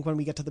 and I think when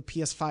we get to the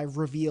PS5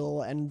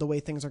 reveal and the way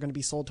things are going to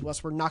be sold to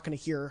us, we're not going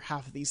to hear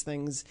half of these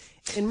things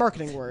in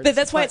marketing words. But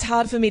that's why it's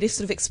hard for me to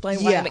sort of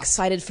explain why I'm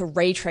excited for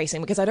ray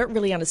tracing, because I don't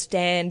really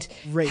understand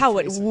how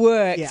it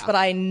works, but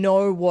I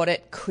know what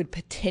it could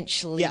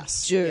potentially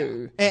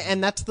do. Yeah.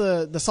 And that's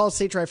the solid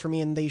state drive for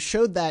me, and they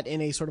showed that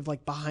in a sort of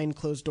like behind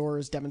closed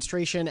doors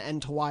demonstration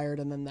and to Wired,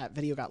 and then that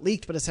video got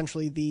leaked. But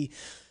essentially the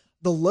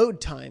load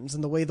times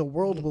and the way the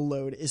world will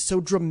load is so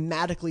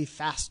dramatically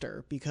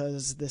faster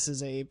because this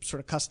is a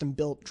sort of custom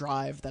built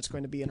drive that's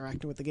going to be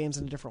interacting with the games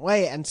in a different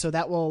way. And so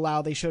that will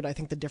allow, they showed, I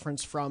think, the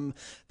difference from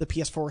the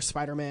PS4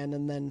 Spider-Man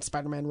and then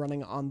Spider-Man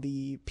running on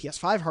the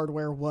PS5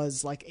 hardware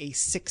was like a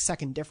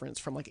 6-second difference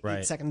from like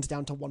 8 seconds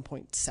down to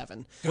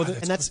 1.7. Well,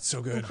 and that's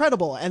so good.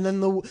 Incredible. And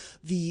then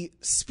the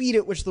speed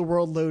at which the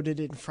world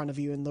loaded in front of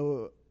you and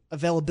the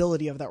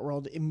availability of that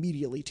world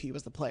immediately to you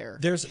as the player.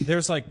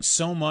 There's like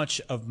so much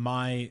of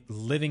my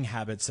living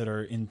habits that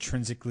are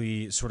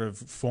intrinsically sort of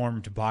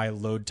formed by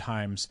load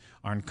times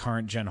on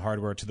current gen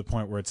hardware, to the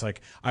point where it's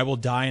like I will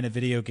die in a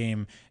video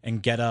game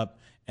and get up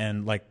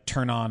and like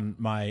turn on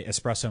my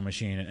espresso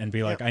machine and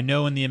be like, I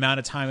know in the amount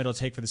of time it'll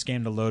take for this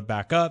game to load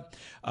back up,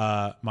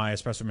 my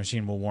espresso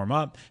machine will warm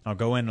up, and I'll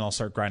go in and I'll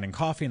start grinding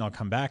coffee, and I'll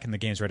come back and the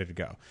game's ready to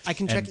go. I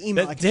can check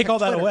email. I can take check all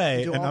that Twitter,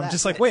 away, and I'm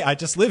just like, wait, I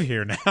just live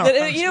here now.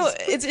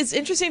 It's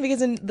interesting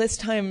because in this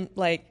time,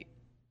 like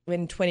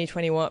in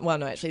 2021, well,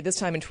 no, actually, this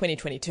time in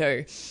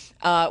 2022,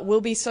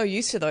 we'll be so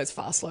used to those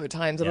fast load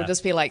times. It'll Yeah.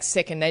 just be like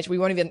second nature. We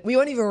won't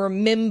even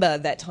remember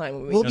that time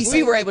when We'll be we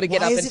saying, were able to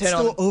get why up is and it turn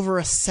still on. over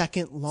a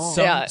second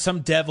long?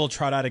 Some dev will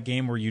trot out a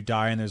game where you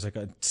die and there's like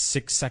a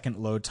 6-second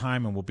load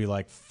time, and we'll be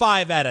like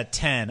 5 out of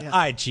 10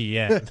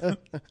 IGN.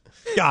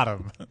 Got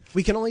him.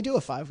 We can only do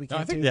a 5. We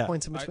can't do yeah.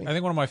 points in I between.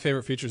 think one of my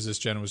favorite features this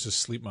gen was just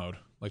sleep mode,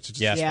 like to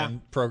just Yes. Yeah.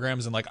 suspend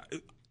programs and like.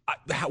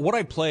 What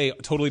I play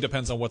totally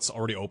depends on what's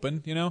already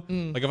open, you know?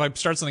 Like if I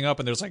start something up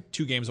and there's like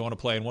 2 games I want to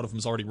play and one of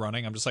them's already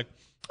running, I'm just like,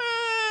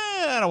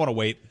 I don't want to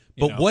wait.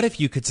 you But know? what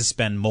if you could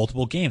suspend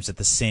multiple games at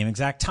the same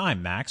exact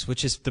time, Max,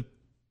 which is the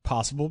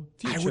possible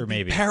I future, would be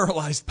maybe?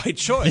 paralyzed by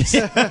choice.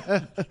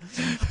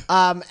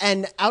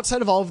 And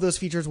outside of all of those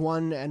features,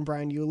 one, and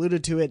Brian, you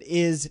alluded to it,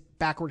 is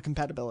backward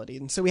compatibility.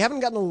 And so we haven't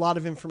gotten a lot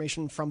of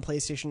information from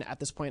PlayStation at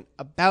this point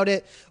about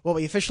it. What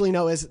we officially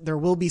know is there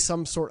will be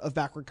some sort of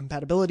backward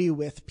compatibility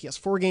with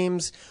PS4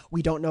 games.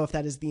 We don't know if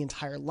that is the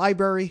entire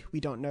library. We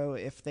don't know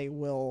if they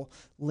will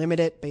limit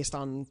it based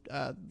on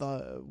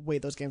the way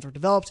those games are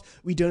developed.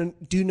 We do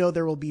know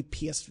there will be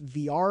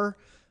PSVR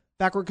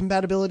backward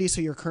compatibility, so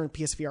your current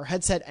PSVR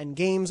headset and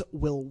games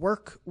will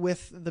work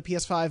with the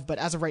PS5, but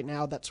as of right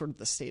now, that's sort of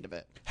the state of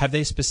it. Have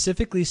they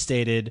specifically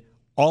stated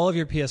all of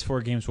your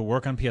PS4 games will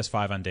work on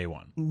PS5 on day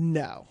one?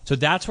 No. So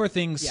that's where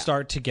things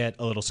start to get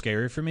a little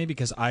scary for me,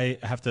 because I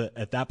have to,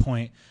 at that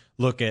point,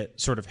 look at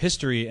sort of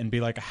history and be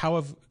like, how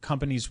have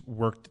companies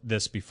worked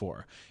this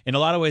before? In a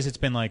lot of ways, it's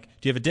been like,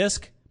 do you have a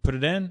disc? Put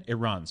it in, it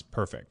runs.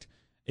 Perfect.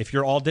 If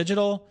you're all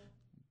digital,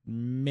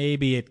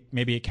 maybe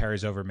it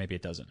carries over, maybe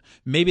it doesn't.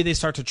 Maybe they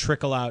start to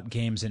trickle out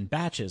games in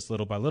batches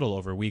little by little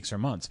over weeks or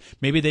months.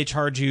 Maybe they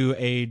charge you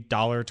a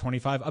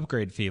 $1.25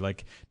 upgrade fee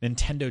like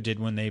Nintendo did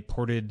when they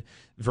ported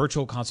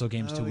virtual console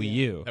games to Wii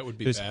U. That would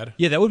be There's- bad.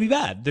 Yeah, that would be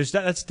bad. There's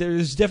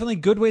definitely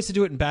good ways to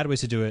do it and bad ways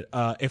to do it.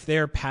 If they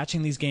are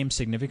patching these games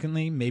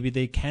significantly, maybe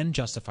they can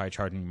justify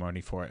charging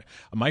money for it.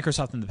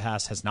 Microsoft in the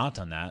past has not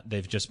done that.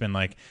 They've just been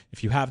like,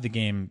 if you have the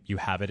game, you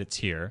have it. It's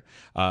here.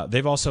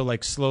 They've also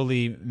like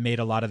slowly made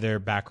a lot of their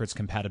backwards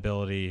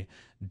compatibility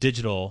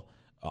digital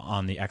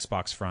on the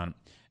Xbox front,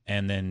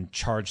 and then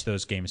charge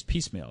those games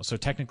piecemeal. So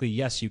technically,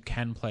 yes, you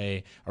can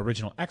play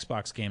original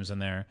Xbox games in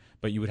there,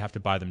 but you would have to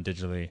buy them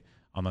digitally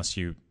unless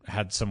you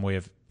had some way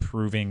of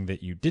proving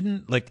that you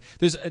didn't. Like,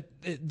 there's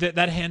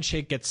that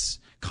handshake gets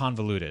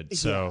convoluted.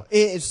 So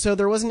So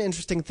there was an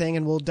interesting thing,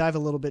 and we'll dive a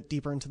little bit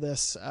deeper into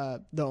this,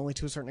 though only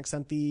to a certain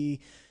extent. The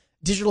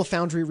Digital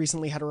Foundry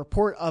recently had a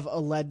report of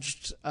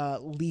alleged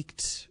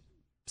leaked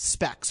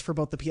specs for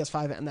both the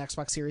PS5 and the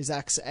Xbox Series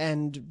X,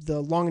 and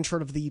the long and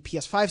short of the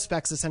PS5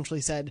 specs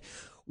essentially said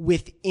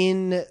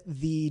within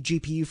the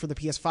GPU for the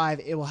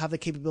PS5, it will have the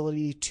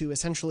capability to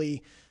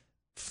essentially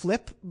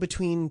flip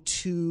between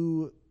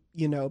two,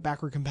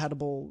 backward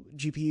compatible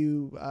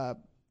GPU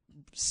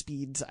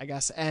speeds, I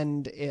guess.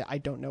 And I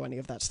don't know any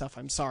of that stuff.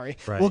 I'm sorry.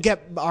 Right. We'll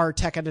get our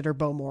tech editor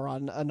Bo Moore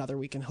on another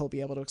week, and he'll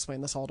be able to explain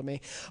this all to me.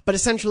 But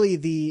essentially,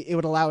 it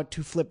would allow it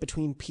to flip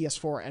between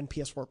PS4 and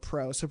PS4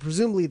 Pro. So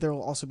presumably there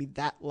will also be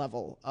that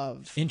level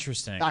of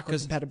interesting. backward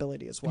 'Cause,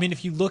 compatibility as well. I mean,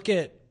 if you look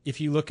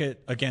at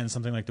again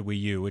something like the Wii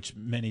U, which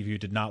many of you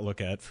did not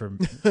look at for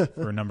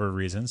a number of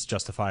reasons,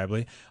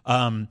 justifiably,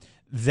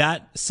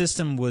 that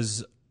system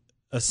was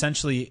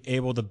essentially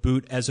able to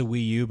boot as a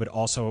Wii U, but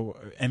also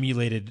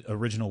emulated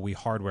original Wii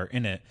hardware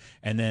in it,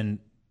 and then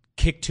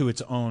kicked to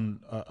its own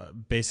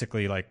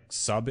basically like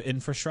sub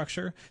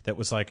infrastructure that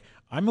was like,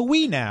 I'm a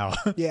Wii now.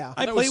 Yeah.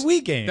 I That play was-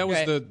 Wii games. That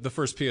was Right. the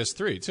first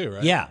PS3 too,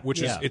 right? Yeah, Which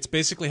yeah. is it's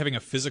basically having a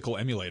physical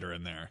emulator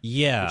in there.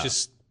 Yeah. Which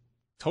is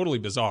totally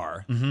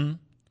bizarre. And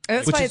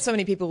that's Which why is- so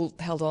many people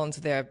held on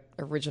to their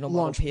original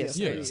model Launch PS3s.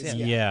 PS3s,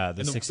 Yeah. yeah, the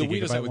And the 60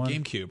 Wii does that gigabyte with one.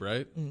 GameCube,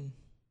 right?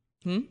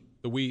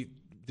 The Wii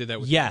did that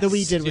with Yes. the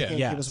Wii did with Yeah. GameCube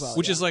Yes. as well.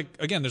 Which yeah. is like,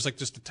 again, there's like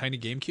just a tiny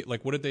GameCube.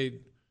 Like, what did they?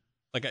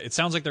 Like, it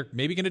sounds like they're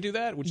maybe going to do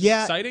that, which is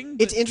exciting.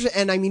 It's but- interesting,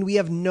 and I mean, we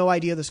have no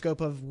idea the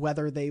scope of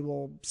whether they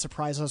will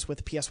surprise us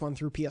with PS1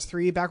 through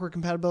PS3 backward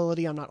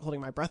compatibility. I'm not holding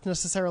my breath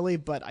necessarily,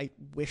 but I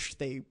wish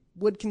they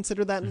would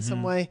consider that in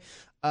some way.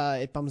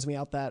 It bums me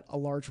out that a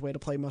large way to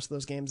play most of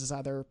those games is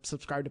either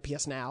subscribe to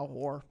PS Now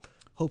or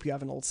hope you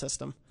have an old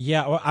system.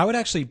 Yeah, well, I would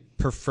actually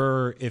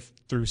prefer if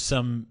through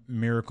some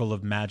miracle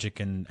of magic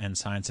and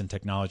science and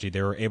technology,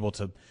 they were able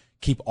to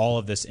keep all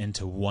of this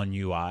into one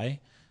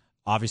UI.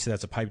 Obviously,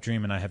 that's a pipe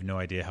dream, and I have no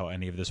idea how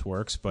any of this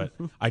works, but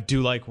I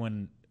do like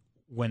when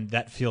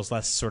that feels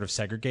less sort of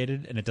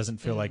segregated, and it doesn't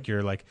feel like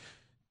you're like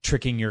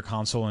tricking your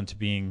console into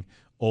being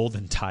old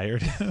and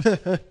tired.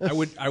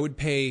 I would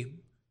pay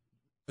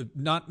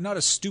not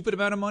a stupid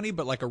amount of money,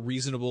 but like a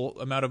reasonable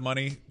amount of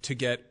money to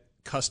get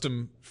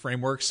custom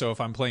frameworks. So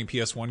if I'm playing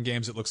PS1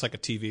 games, it looks like a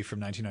TV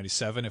from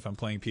 1997. If I'm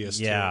playing PS2,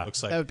 Yeah. it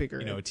looks like That would be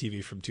great. a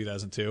TV from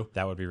 2002.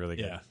 That would be really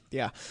good. Yeah.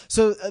 Yeah.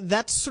 So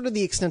that's sort of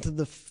the extent of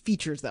the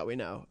features that we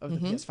know of the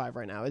PS5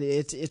 right now.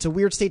 It's a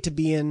weird state to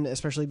be in,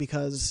 especially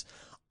because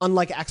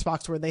unlike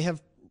Xbox, where they have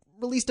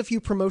released a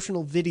few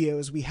promotional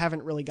videos, we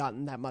haven't really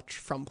gotten that much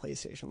from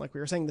PlayStation. Like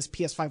we were saying, this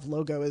PS5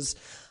 logo is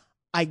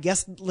I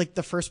guess like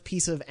the first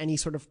piece of any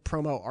sort of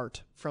promo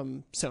art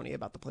from Sony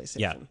about the PlayStation.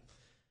 Yeah.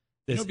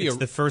 It's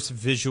the first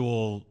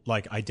visual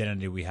like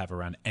identity we have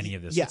around any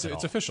of this. Yeah.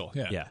 It's official.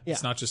 Yeah. Yeah.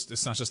 It's not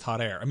just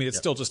hot air. I mean, it's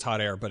still just hot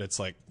air, but it's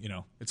like,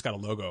 it's got a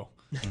logo.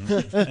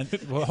 And,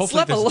 well, hopefully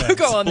Slap a this-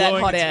 logo on that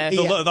hot air.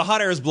 The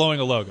hot air is blowing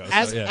a logo.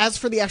 As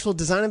for the actual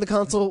design of the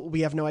console,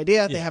 we have no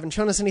idea. They haven't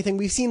shown us anything.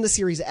 We've seen the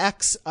Series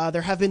X.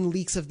 There have been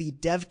leaks of the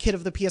dev kit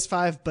of the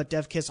PS5, but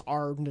dev kits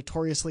are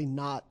notoriously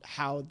not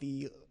how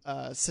the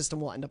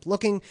system will end up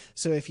looking.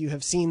 So if you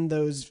have seen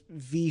those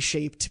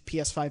V-shaped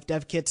PS5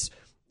 dev kits,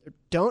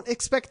 don't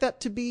expect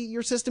that to be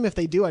your system. If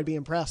they do, I'd be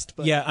impressed.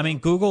 But Yeah, I mean,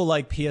 Google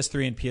like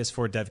PS3 and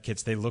PS4 dev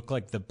kits, they look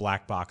like the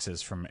black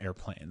boxes from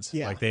airplanes.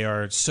 Yeah. Like they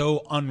are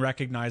so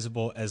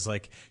unrecognizable as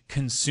like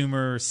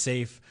consumer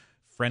safe,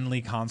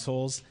 friendly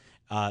consoles.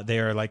 They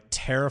are like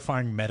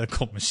terrifying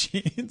medical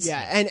machines.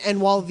 yeah, and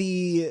while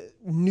the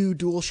new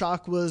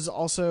DualShock was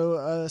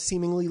also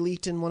seemingly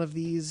leaked in one of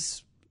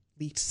these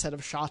leaked set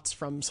of shots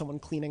from someone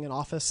cleaning an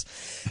office,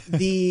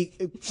 we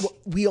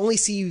only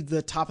see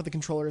the top of the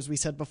controller, as we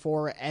said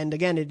before, and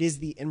again, it is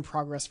the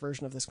in-progress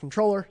version of this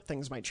controller.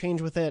 Things might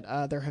change with it.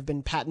 There have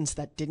been patents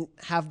that didn't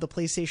have the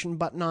PlayStation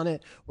button on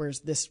it, whereas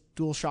this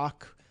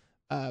DualShock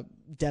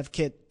dev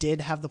kit did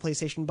have the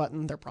PlayStation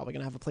button. They're probably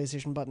going to have a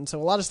PlayStation button,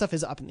 so a lot of stuff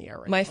is up in the air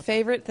right now. My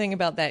favorite thing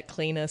about that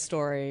cleaner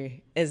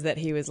story is that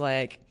he was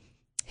like,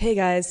 hey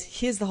guys,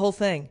 here's the whole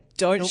thing.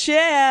 Don't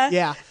share.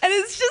 Yeah. And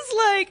it's just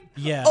like,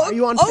 Yeah. oh, Are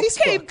you on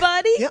okay, Facebook?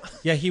 buddy. Yeah.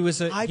 Yeah, he was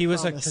a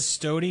promise.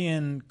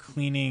 custodian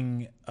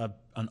cleaning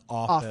an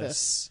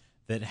office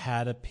that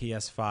had a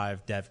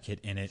PS5 dev kit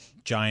in it,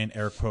 giant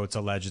air quotes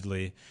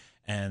allegedly,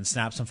 and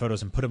snapped some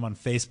photos and put them on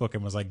Facebook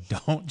and was like,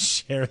 "Don't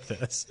share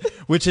this,"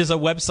 which is a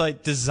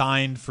website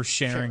designed for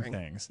sharing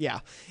things.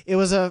 Yeah, it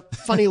was a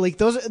funny leak.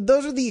 Those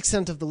are the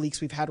extent of the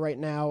leaks we've had right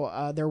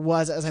now. There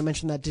was, as I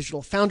mentioned, that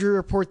Digital Foundry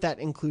report that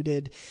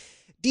included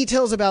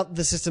details about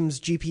the system's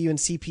GPU and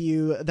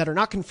CPU that are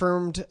not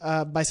confirmed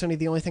by Sony.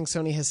 The only thing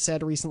Sony has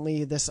said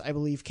recently, this I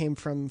believe came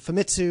from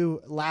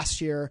Famitsu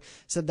last year,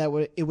 said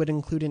that it would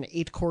include an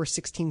 8-core,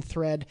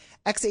 16-thread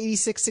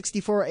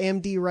x86-64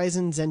 AMD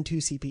Ryzen Zen 2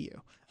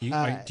 CPU. Do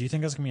you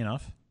think that's gonna be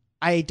enough?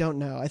 I don't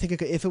know. I think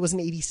if it was an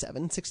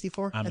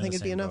 87-64, I think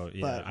it'd be enough. Boat.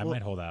 Yeah, but I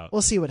might hold out.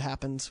 We'll see what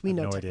happens. We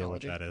know no idea what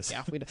technology. that is.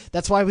 Yeah,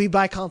 that's why we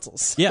buy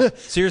consoles. Yeah,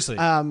 seriously.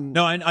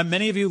 No, and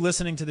many of you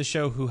listening to the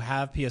show who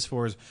have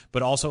PS4s,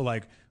 but also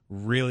like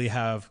really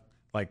have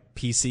like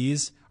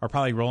PCs, are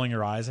probably rolling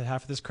your eyes at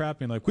half of this crap,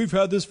 being like, "We've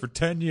had this for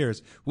 10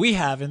 years. We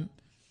haven't."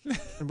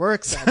 And we're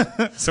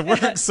excited. So we're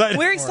excited.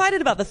 We're for it.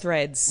 excited about the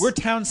threads. We're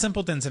town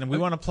simpletons, and we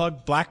want to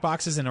plug black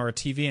boxes into our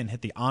TV and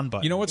hit the on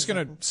button. You know what's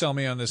going to sell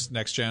me on this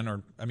next gen,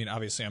 or I mean,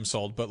 obviously I'm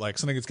sold, but like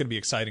something that's going to be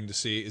exciting to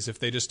see is if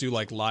they just do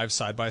like live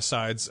side by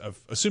sides of,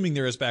 assuming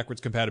there is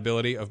backwards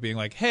compatibility, of being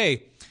like,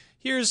 hey,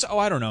 here's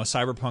I don't know,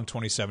 Cyberpunk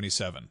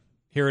 2077.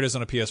 Here it is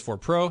on a PS4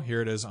 Pro.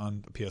 Here it is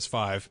on a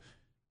PS5.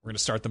 We're going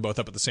to start them both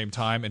up at the same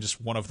time, and just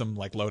one of them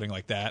like loading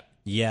like that.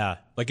 Yeah.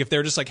 Like if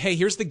they're just like, hey,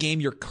 here's the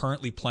game you're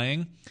currently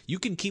playing. You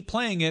can keep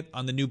playing it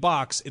on the new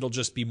box. It'll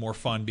just be more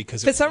fun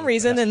because For some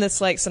reason, in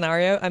this like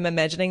scenario, I'm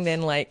imagining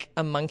then like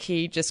a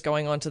monkey just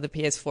going onto the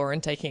PS4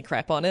 and taking a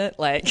crap on it.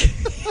 Like,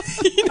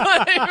 you know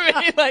what I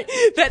mean? Like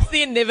that's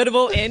the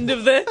inevitable end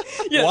of the.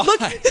 You know, Why?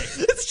 look,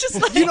 it's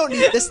just like You don't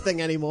need this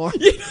thing anymore.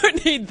 you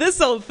don't need this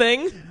old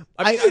thing.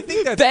 I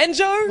think that's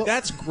Banjo.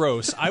 that's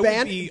gross. I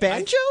would be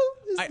Banjo?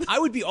 I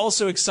would be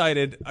also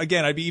excited.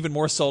 Again, I'd be even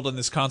more sold on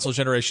this console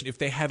generation if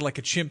they had like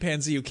a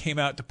chimpanzee who came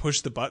out to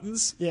push the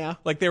buttons. Yeah.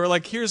 Like they were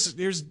like, here's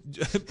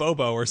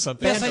Bobo or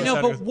something. Yes, I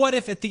know, but what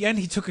if at the end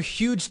he took a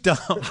huge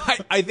dump?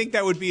 I think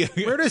that would be.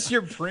 Where does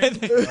your brain?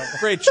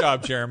 Great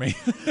job, Jeremy.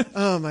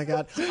 Oh my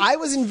god. I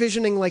was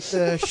envisioning like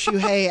the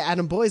Shuhei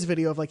Adam Boys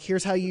video of like,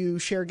 here's how you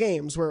share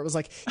games, where it was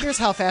like, here's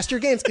how fast your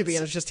games could be,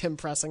 and it's just him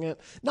pressing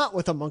it. Not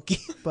with a monkey,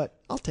 but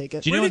I'll take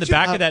it. Do you know in the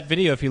back of that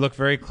video, if you look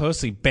very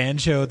closely,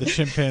 Banjo the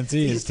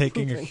chimpanzee is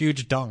taking a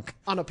huge dunk.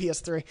 On a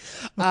PS3.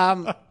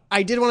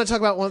 I did want to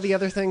talk about one of the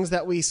other things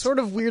that we sort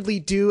of weirdly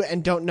do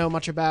and don't know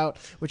much about,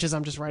 which is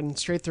I'm just riding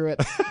straight through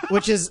it,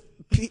 which is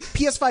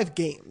PS5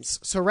 games.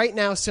 So right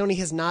now, Sony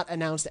has not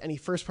announced any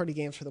first-party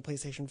games for the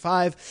PlayStation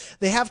 5.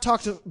 They have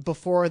talked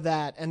before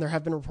that, and there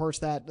have been reports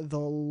that the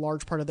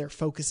large part of their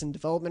focus in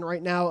development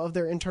right now of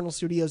their internal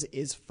studios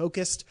is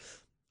focused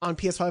on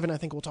PS5, and I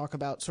think we'll talk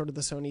about sort of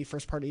the Sony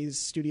first-party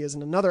studios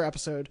in another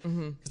episode,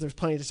 because there's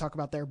plenty to talk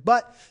about there.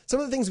 But some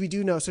of the things we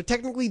do know, so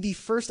technically the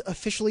first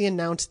officially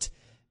announced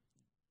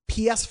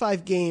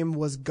PS5 game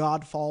was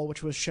Godfall,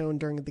 which was shown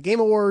during the Game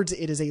Awards.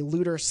 It is a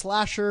looter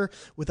slasher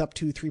with up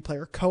to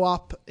 3-player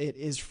co-op. It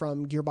is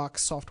from Gearbox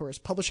Software is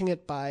publishing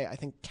it by, I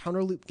think,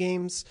 Counterloop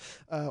Games,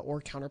 or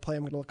Counterplay.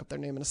 I'm going to look up their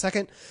name in a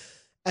second.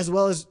 As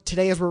well as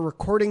today, as we're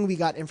recording, we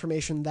got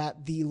information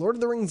that the Lord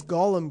of the Rings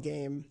Gollum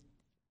game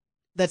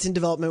that's in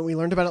development. We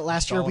learned about it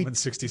last year. Gollum in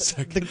 60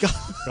 seconds. The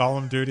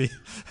Gollum duty.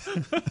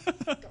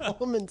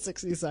 Gollum in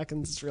 60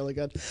 seconds. It's really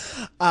good.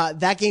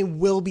 That game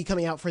will be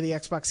coming out for the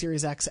Xbox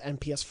Series X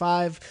and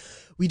PS5.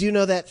 We do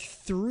know that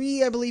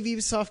 3, I believe,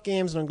 Ubisoft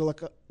games, and I'm going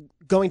to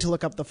going to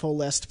look up the full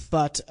list,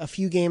 but a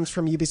few games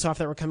from Ubisoft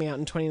that were coming out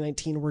in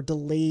 2019 were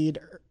delayed,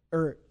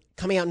 or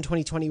coming out in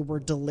 2020 were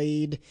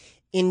delayed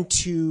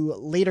into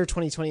later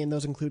 2020, and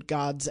those include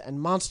Gods and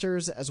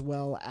Monsters, as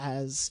well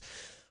as,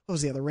 what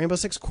was the other? Rainbow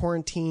Six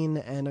Quarantine,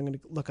 and I'm going to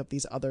look up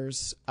these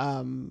others.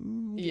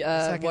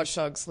 Watch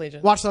Dogs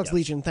Legion. Watch Dogs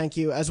Legion, thank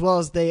you. As well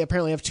as they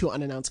apparently have 2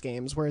 unannounced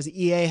games, whereas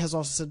EA has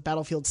also said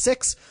Battlefield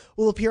 6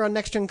 will appear on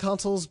next-gen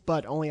consoles,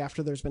 but only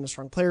after there's been a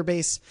strong player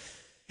base.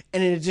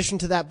 And in addition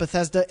to that,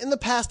 Bethesda in the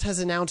past has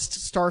announced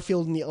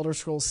Starfield and the Elder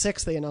Scrolls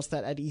 6. They announced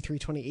that at E3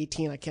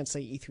 2018. I can't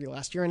say E3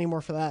 last year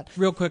anymore for that.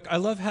 Real quick, I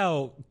love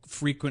how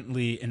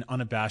frequently and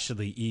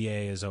unabashedly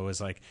EA is always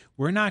like,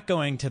 we're not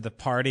going to the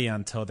party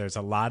until there's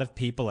a lot of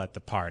people at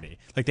the party.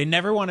 Like, they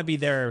never want to be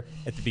there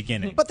at the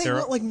beginning. But they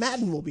won't, like,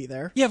 Madden will be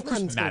there. Yeah, of course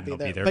Madden's Madden will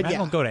be there. But Madden yeah.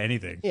 won't go to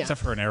anything Yeah. except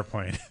for an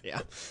airplane.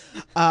 Yeah.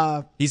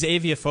 He's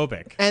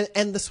aviophobic.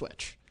 And the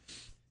Switch.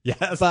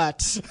 Yes.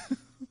 But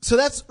so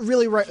that's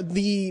really right.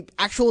 The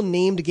actual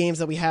named games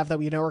that we have that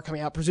we know are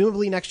coming out,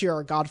 presumably next year,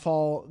 are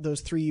Godfall,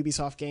 those 3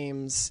 Ubisoft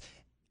games,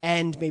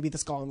 and maybe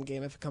this Gollum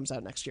game if it comes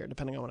out next year,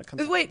 depending on when it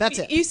comes out. Wait, that's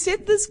it. You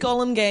said this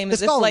Gollum game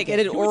as This if Gollum like game.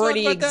 it had Can we talk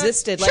already about that?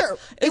 existed. Sure. Like,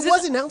 It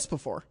was announced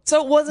before.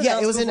 So it was announced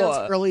Yeah, it was before.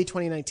 announced early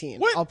 2019.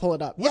 What? I'll pull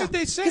it up. What Yeah. did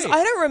they say? Because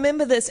I don't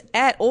remember this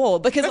at all.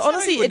 Because That's not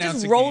honestly, how you it just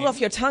announce a rolled game.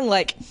 off your tongue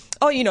like,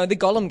 oh, you know, the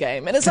Gollum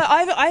game. And it's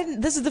like,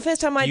 this is the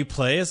first time Do you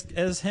play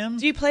as him?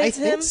 Do you play I as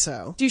him? think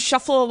so. Do you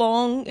shuffle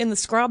along in the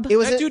scrub? It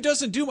was That a- dude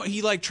doesn't do much.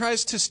 He like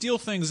tries to steal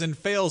things and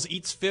fails,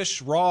 eats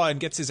fish raw,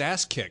 and gets his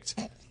ass kicked.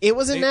 It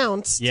was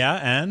announced Yeah,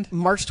 and?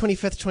 March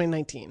 25th,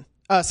 2019.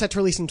 Set to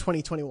release in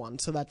 2021,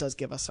 so that does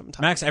give us some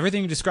time. Max,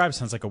 everything you describe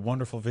sounds like a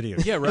wonderful video.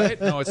 Yeah, right.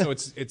 No,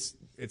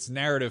 it's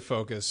narrative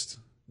focused,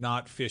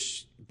 not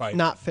fish bite.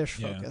 Not fish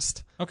Yeah.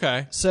 focused.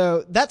 Okay.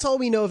 So that's all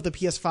we know of the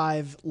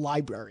PS5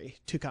 library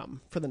to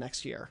come for the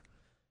next year.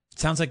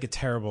 Sounds like a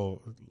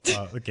terrible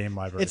game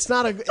library. It's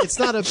not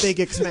a big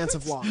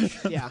expansive launch.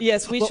 Yeah.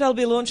 Yes, we shall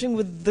be launching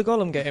with the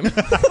Gollum game.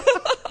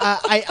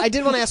 I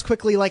did want to ask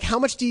quickly, like, how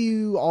much do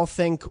you all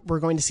think we're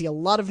going to see a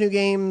lot of new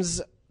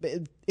games,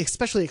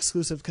 especially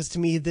exclusive? Because to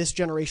me, this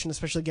generation,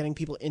 especially getting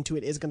people into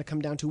it, is going to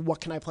come down to what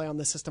can I play on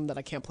this system that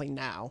I can't play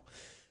now.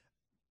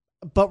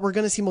 But we're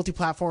going to see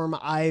multi-platform.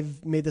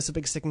 I've made this a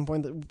big sticking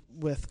point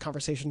with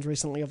conversations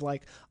recently of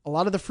like a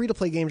lot of the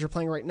free-to-play games you're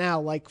playing right now,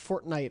 like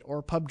Fortnite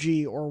or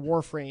PUBG or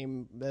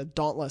Warframe,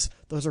 Dauntless.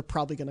 Those are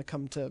probably going to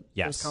come to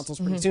Yes. those consoles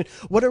pretty soon.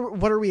 What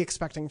are we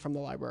expecting from the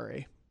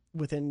library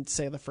within,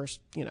 say, the first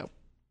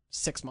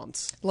 6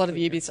 months? A lot of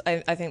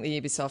Ubisoft. I think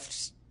the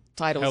Ubisoft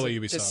titles Hella are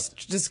Ubisoft.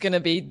 just going to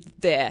be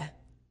there.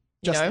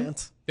 You Just know?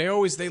 Dance. They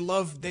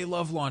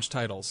love launch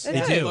titles. They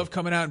They do. love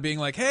coming out and being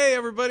like, "Hey,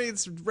 everybody,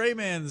 it's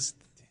Rayman's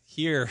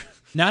here."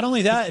 Not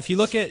only that, if you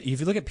look at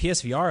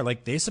PSVR,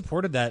 like they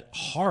supported that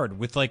hard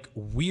with like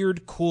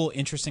weird, cool,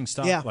 interesting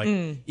stuff. Yeah.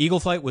 Like Eagle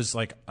Flight was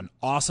like an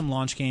awesome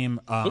launch game.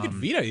 Look at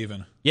Vita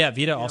even. Yeah,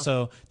 Vita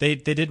also they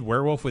did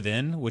Werewolf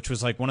Within, which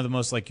was like one of the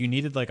most like you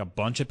needed like a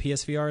bunch of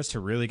PSVRs to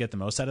really get the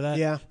most out of that.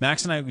 Yeah.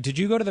 Max and I, did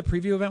you go to the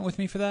preview event with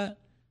me for that?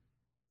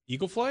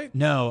 Eagle Flight?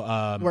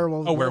 No,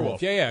 Werewolf. Oh,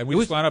 Werewolf. Yeah, yeah. And we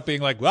just wound up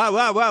being like, wow,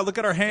 wow, wow, look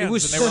at our hands. It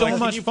was and they were so like,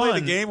 much Can you play the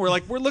fun. game? We're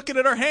like, we're looking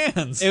at our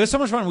hands. It was so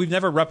much fun. We've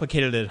never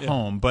replicated it at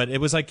home, but it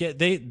was like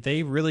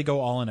they really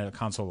go all in at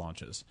console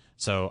launches.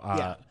 So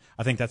Yeah.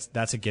 I think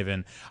that's a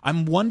given.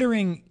 I'm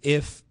wondering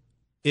if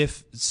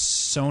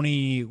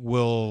Sony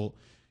will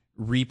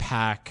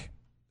repack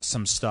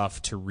some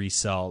stuff to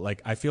resell.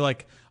 Like I feel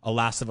like a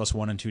Last of Us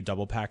 1 and 2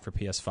 double pack for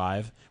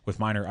PS5 with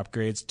minor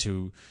upgrades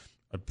to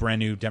a brand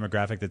new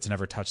demographic that's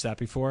never touched that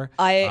before.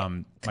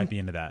 Might be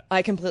into that.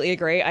 I completely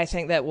agree. I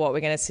think that what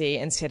we're going to see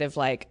instead of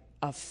like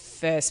a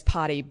first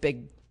party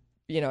big,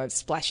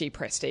 splashy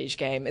prestige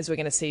game is we're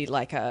going to see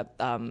like a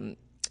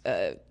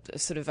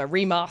sort of a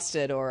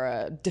remastered or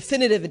a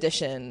definitive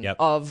edition Yep.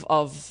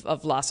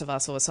 of Last of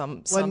Us or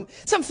some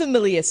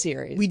familiar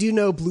series. We do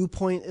know Blue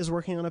Point is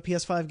working on a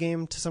PS5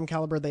 game to some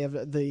caliber. They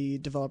have the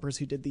developers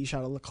who did the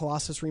Shadow of the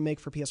Colossus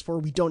remake for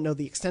PS4. We don't know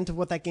the extent of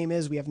what that game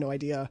is. We have no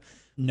idea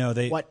No,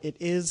 what it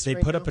is. They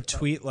right put now, up a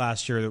tweet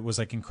last year that was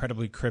like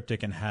incredibly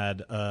cryptic and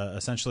had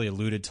essentially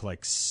alluded to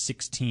like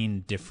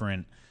 16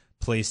 different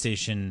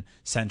PlayStation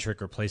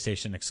centric or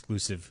PlayStation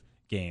exclusive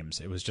games.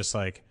 It was just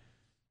like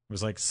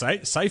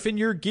siphon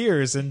your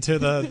gears into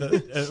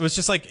the it was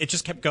just like it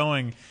just kept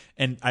going.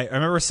 And I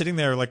remember sitting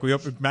there like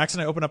Max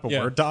and I opened up a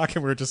Yeah. Word doc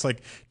and we were just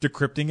like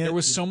decrypting it. There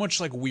was so much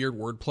like weird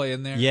wordplay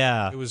in there.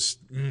 Yeah. It was.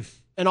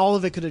 And all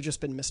of it could have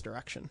just been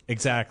misdirection.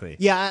 exactly.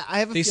 Yeah, I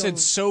have a They feeling. said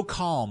so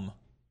calm.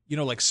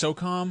 Like so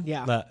calm.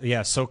 Yeah.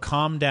 Yeah, so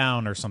calm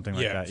down or something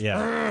like Yeah. that.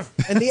 Yeah.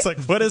 And It's like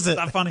what is it?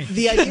 Not funny.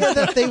 the idea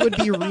that they would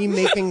be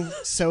remaking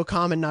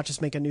SOCOM and not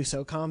just make a new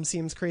SOCOM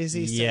seems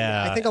crazy. So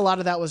Yeah. I think a lot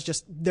of that was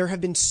just, there have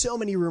been so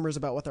many rumors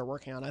about what they're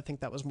working on. I think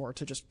that was more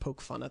to just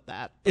poke fun at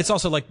that. It's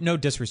also like no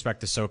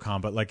disrespect to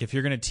SOCOM, but like if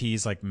you're gonna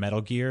tease like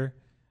Metal Gear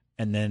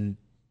and then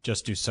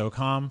just do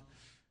SOCOM,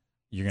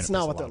 you're gonna It's piss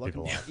not a what lot they're of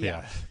looking people for.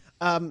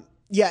 off.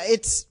 Yeah,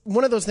 it's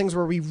one of those things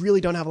where we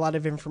really don't have a lot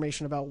of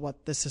information about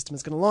what this system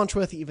is going to launch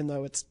with, even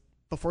though it's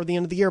before the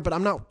end of the year, but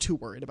I'm not too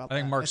worried about that. I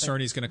think Mark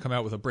Cerny's going to come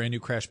out with a brand new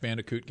Crash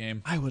Bandicoot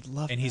game. I would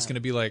love and he's going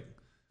to be like,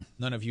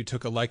 none of you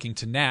took a liking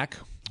to Knack.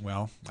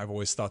 Well, I've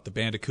always thought the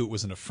Bandicoot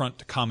was an affront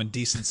to common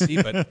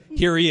decency, but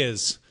here he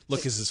is. Look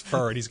at his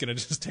fur, and he's going to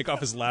just take off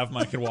his lav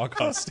mic and walk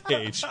off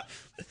stage.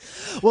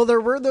 Well, there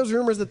were those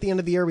rumors at the end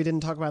of the year. We didn't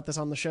talk about this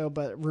on the show,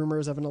 but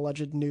rumors of an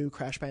alleged new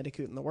Crash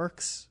Bandicoot in the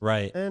works.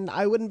 Right. And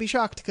I wouldn't be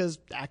shocked because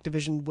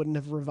Activision wouldn't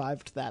have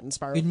revived that in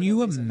Spyro. Can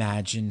you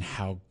imagine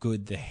how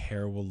good the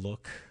hair will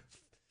look?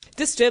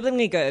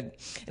 Disturbingly good.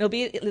 It'll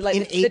be like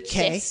In the 8K?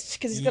 chest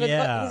because he's got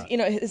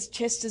Yeah. his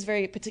chest is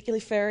very particularly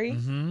furry.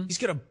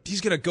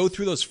 He's gonna go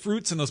through those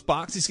fruits and those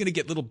boxes. He's gonna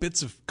get little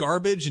bits of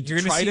garbage and You're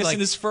going to see detritus like in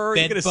his fur.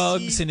 bed You're gonna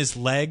bugs see... in his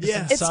legs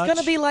Yeah. and It's such. going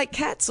to be like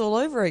Cats all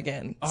over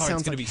again. Oh, it's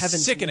Sounds gonna like be heaven to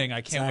me. sickening.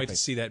 I can't wait to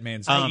see that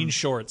man's jean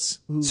shorts.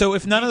 So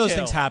if none of those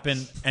Detail. things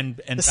happen and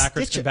backwards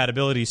stitching.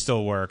 compatibility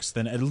still works,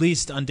 then at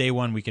least on day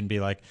one we can be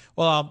like,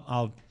 well,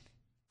 I'll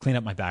clean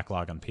up my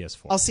backlog on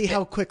PS4. I'll see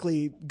how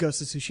quickly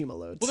Ghost of Tsushima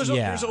loads. Well,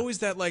 there's always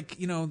that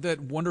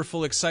that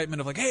wonderful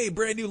excitement of like, hey,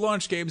 brand new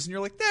launch games, and you're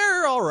like,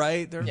 they're all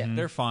right,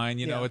 they're fine.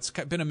 You know, it's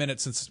been a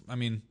minute since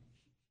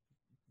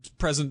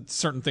present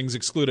certain things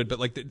excluded, but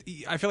like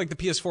I feel like the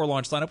PS4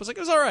 launch lineup was like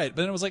it was all right,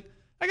 but then it was like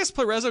I guess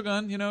play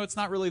Resogun. You know, it's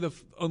not really the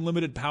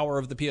unlimited power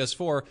of the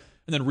PS4,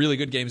 and then really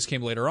good games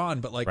came later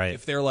on. But like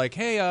if they're like,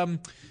 hey,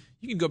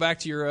 you can go back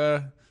to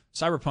your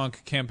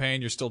Cyberpunk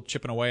campaign you're still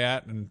chipping away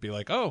at, and be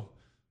like, oh,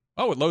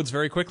 it loads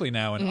very quickly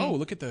now, and oh,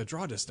 look at the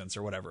draw distance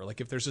or whatever.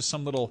 Like if there's just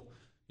some little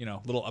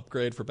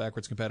upgrade for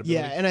backwards compatibility.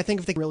 Yeah, and I think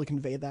if they really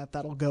convey that,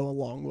 that'll go a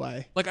long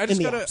way. Like I just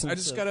got a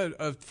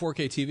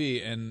 4K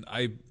TV, and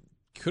I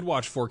could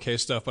watch 4K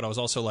stuff, but I was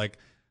also like,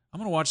 I'm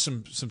gonna watch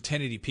some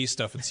 1080p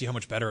stuff and see how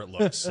much better it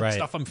looks. Right.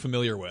 Stuff I'm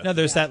familiar with. No,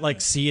 there's that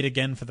like see it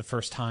again for the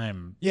first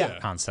time Yeah.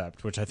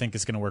 concept, which I think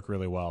is going to work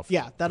really well. For,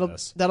 Yeah, for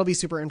this. that'll be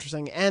super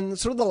interesting. And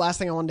sort of the last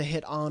thing I wanted to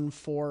hit on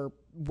for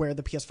where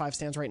the PS5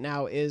 stands right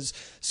now is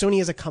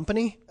Sony as a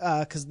company,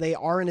 because they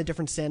are in a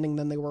different standing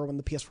than they were when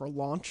the PS4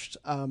 launched.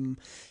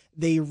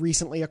 They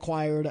recently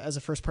acquired, as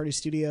a first-party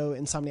studio,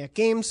 Insomniac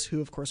Games,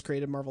 who, of course,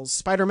 created Marvel's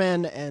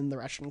Spider-Man and the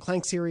Ratchet &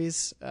 Clank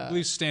series. I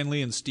believe Stan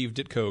Lee and Steve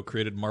Ditko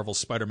created Marvel's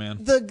Spider-Man.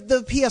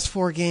 The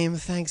PS4 game,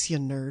 thanks, you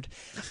nerd.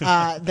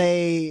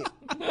 They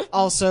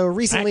also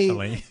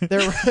recently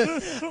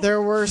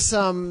there were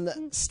some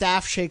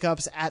staff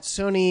shakeups at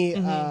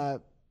Sony.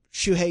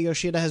 Shuhei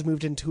Yoshida has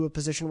moved into a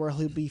position where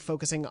he'll be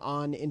focusing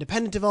on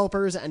independent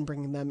developers and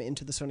bringing them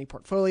into the Sony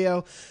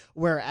portfolio,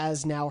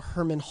 whereas now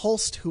Herman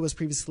Hulst, who was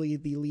previously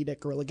the lead at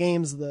Guerrilla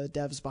Games, the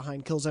devs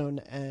behind Killzone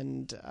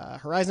and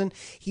Horizon,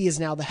 he is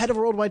now the head of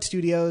Worldwide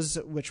Studios,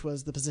 which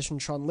was the position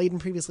Sean Layden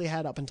previously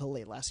had up until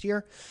late last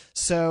year.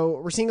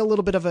 So we're seeing a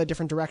little bit of a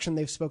different direction.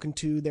 They've spoken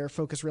to their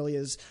focus really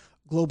is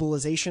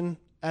globalization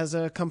as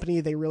a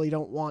company. They really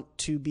don't want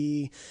to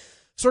be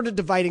sort of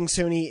dividing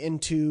Sony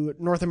into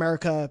North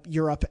America,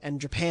 Europe, and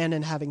Japan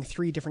and having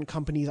three different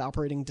companies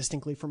operating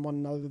distinctly from one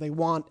another. They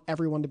want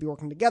everyone to be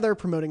working together,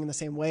 promoting in the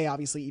same way.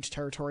 Obviously, each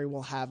territory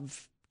will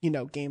have,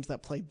 games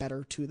that play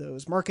better to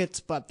those markets,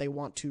 but they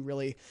want to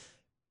really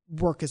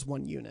work as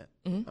one unit.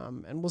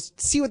 And we'll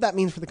see what that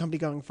means for the company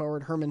going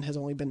forward. Herman has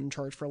only been in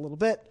charge for a little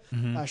bit.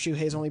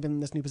 Shuhei's only been in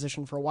this new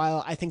position for a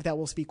while. I think that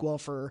will speak well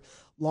for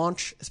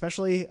launch,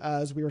 especially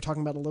as we were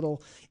talking about a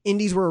little.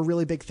 Indies were a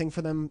really big thing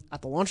for them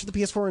at the launch of the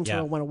PS4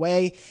 until it went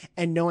away.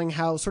 And knowing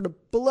how sort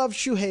of beloved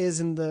Shuhei is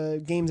in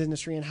the games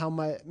industry and how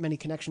many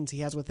connections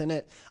he has within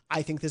it,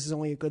 I think this is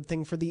only a good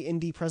thing for the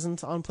indie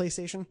presence on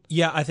PlayStation.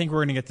 Yeah, I think we're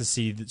going to get to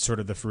see sort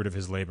of the fruit of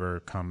his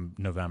labor come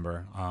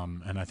November.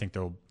 And I think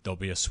there'll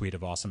be a suite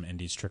of awesome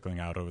indies trickling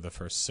out over the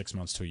first 6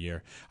 months to a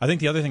year. I think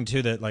the other thing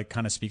too that like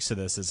kind of speaks to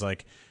this is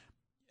like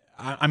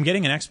I'm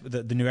getting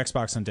the new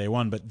Xbox on day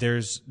one, but there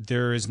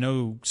is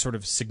no sort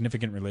of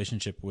significant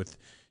relationship with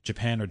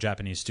Japan or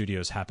Japanese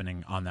studios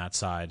happening on that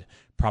side,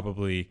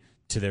 probably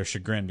to their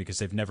chagrin, because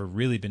they've never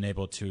really been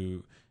able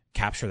to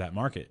capture that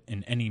market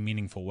in any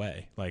meaningful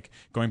way. Like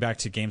going back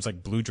to games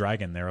like Blue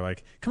Dragon, they were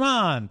like, "Come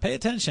on, pay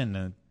attention,"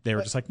 and they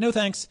were just like, "No,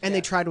 thanks." And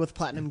they tried with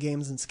Platinum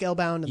Games and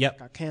Scalebound, and that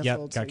got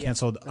canceled. Got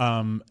canceled.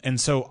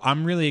 And so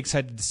I'm really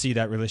excited to see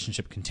that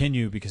relationship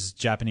continue because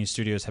Japanese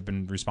studios have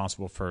been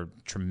responsible for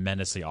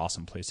tremendously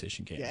awesome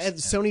PlayStation games. Yeah, and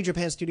Sony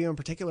Japan Studio in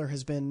particular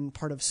has been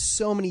part of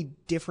so many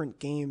different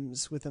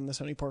games within the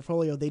Sony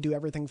portfolio. They do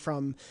everything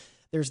from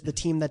there's the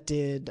team that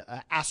did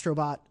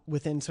Astrobot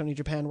within Sony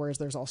Japan, whereas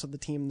there's also the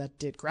team that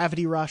did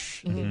Gravity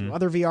Rush. They do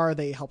other VR.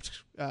 They helped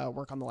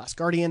work on The Last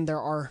Guardian.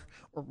 Developed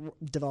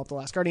The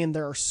Last Guardian.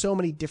 There are so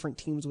many different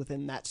teams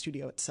within that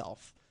studio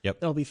itself. Yep.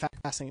 It'll be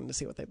fascinating to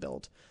see what they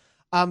build.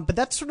 But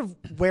that's sort of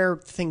where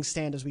things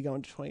stand as we go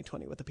into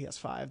 2020 with the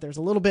PS5. There's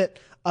a little bit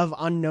of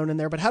unknown in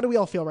there, but how do we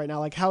all feel right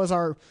now? Like, how is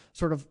our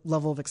sort of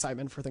level of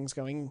excitement for things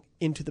going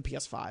into the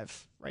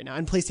PS5 right now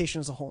and PlayStation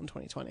as a whole in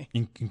 2020?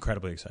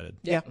 Incredibly excited.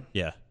 Yeah.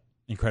 Yeah.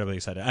 Incredibly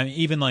excited. I mean,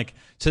 even like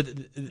to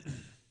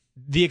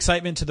the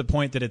excitement to the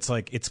point that it's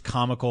like it's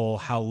comical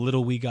how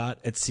little we got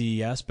at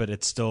CES, but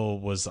it still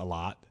was a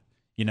lot.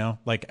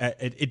 Like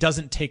it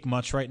doesn't take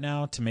much right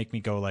now to make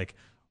me go like,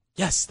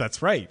 Yes,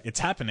 that's right. It's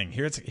happening.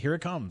 Here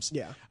it comes.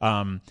 Yeah.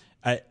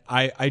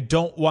 I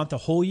don't want the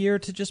whole year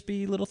to just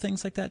be little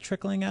things like that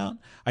trickling out.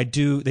 They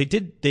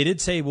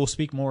did say we'll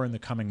speak more in the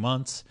coming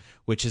months,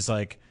 which is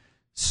like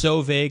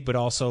so vague, but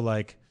also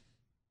like,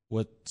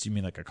 what do you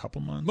mean, like a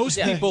couple months? Most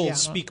people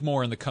speak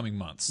more in the coming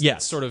months. Yes.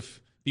 It's sort of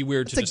be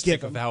weird to just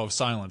take a vow of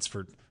silence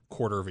for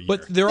quarter of a year.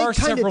 But there They are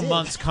kinda several did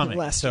months coming,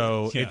 last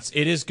so year.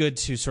 it is good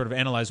to sort of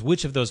analyze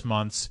which of those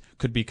months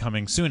could be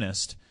coming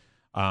soonest.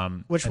 Which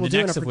and we'll the do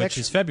in next a of which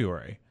is prediction.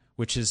 February,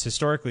 which has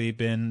historically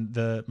been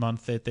the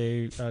month that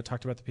they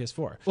talked about the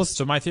PS4. Well,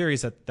 so my theory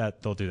is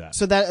that they'll do that.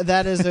 So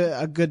that is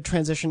a good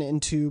transition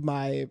into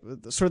my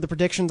sort of the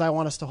predictions I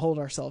want us to hold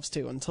ourselves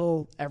to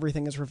until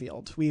everything is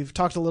revealed. We've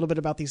talked a little bit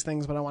about these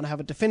things, but I want to have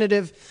a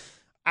definitive,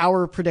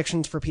 our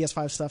predictions for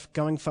PS5 stuff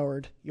going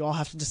forward. You all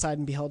have to decide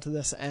and be held to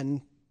this,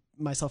 and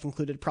myself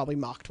included, probably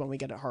mocked when we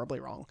get it horribly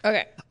wrong.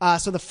 Okay.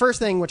 So the first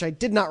thing, which I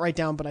did not write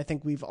down, but I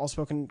think we've all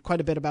spoken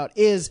quite a bit about,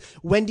 is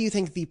when do you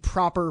think the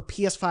proper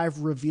PS5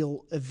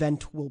 reveal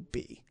event will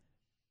be?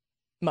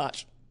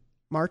 March.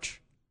 March?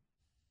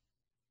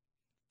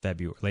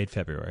 Late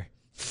February.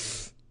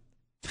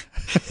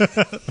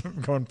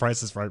 I'm going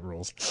Price is Right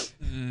rules.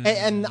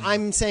 And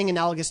I'm saying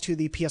analogous to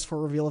the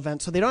PS4 reveal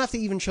event, so they don't have to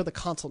even show the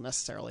console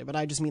necessarily, but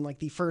I just mean like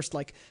the first,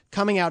 like,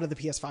 coming out of the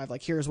PS5,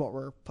 like, here's what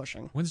we're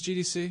pushing. When's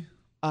GDC?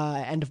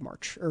 End of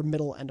March, or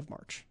middle end of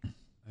March.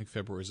 I think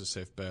February is a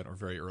safe bet, or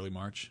very early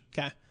March.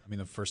 Okay. I mean,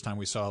 the first time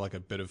we saw like a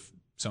bit of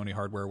Sony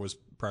hardware was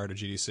prior to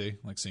GDC,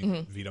 like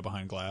seeing Vita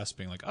behind glass,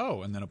 being like,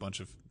 oh, and then a bunch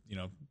of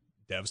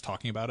devs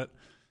talking about it.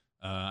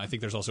 I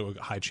think there's also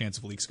a high chance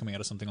of leaks coming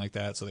out of something like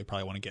that, so they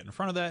probably want to get in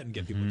front of that and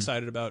get people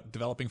excited about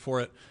developing for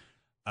it.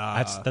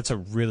 That's a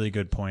really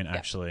good point,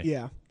 actually.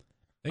 Yeah.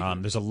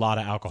 There's a lot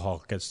of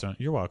alcohol gets thrown.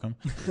 You're welcome.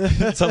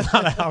 There's a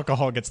lot of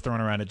alcohol gets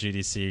thrown around at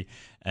GDC,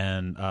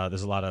 and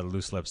there's a lot of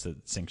loose lips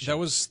that sink shit. That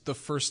was the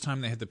first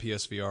time they had the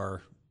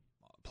PSVR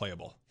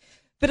playable.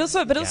 But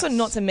also Yes.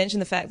 not to mention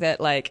the fact that,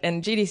 like,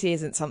 and GDC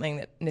isn't something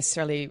that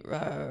necessarily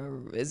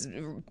is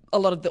a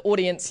lot of the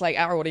audience, like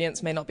our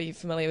audience, may not be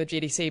familiar with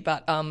GDC,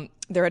 but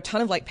there are a ton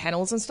of like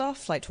panels and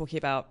stuff, like talking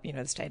about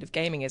the state of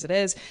gaming as it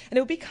is, and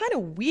it would be kind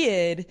of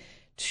weird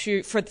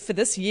for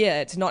this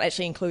year to not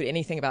actually include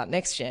anything about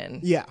next gen.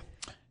 Yeah.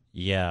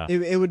 Yeah.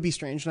 It would be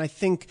strange. And I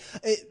think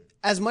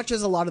as much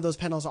as a lot of those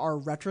panels are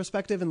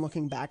retrospective and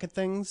looking back at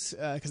things,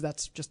 because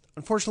that's just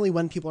unfortunately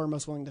when people are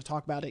most willing to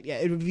talk about it. Yeah,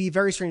 it would be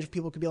very strange if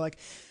people could be like,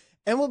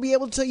 and we'll be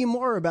able to tell you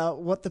more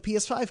about what the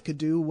PS5 could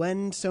do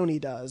when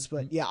Sony does.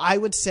 But yeah, I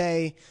would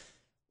say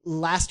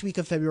last week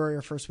of February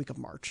or first week of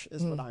March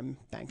is what I'm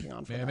banking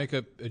on for May that. I make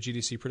a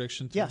GDC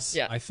prediction? Too? Yes.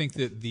 Yeah. I think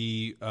that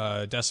the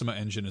Decima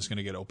engine is going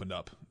to get opened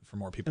up for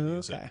more people to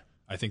use it. Okay.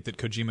 I think that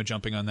Kojima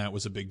jumping on that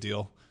was a big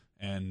deal.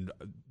 And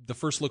the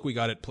first look we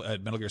got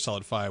at Metal Gear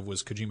Solid 5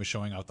 was Kojima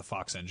showing out the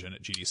Fox engine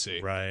at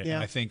GDC. Right. Yeah.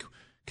 And I think,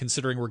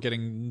 considering we're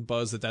getting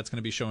buzz that that's going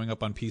to be showing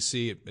up on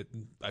PC,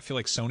 I feel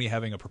like Sony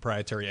having a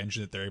proprietary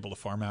engine that they're able to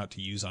farm out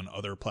to use on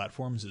other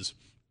platforms is,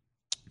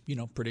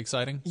 pretty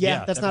exciting. Yeah,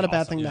 Yeah, that's that'd not be a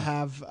bad awesome, thing to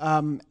have.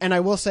 And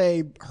I will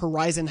say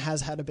Horizon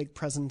has had a big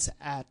presence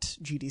at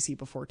GDC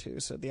before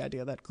too. So the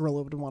idea that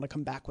Guerrilla would want to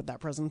come back with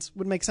that presence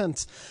would make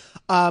sense.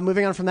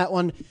 Moving on from that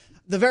one,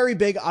 the very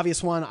big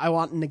obvious one, I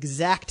want an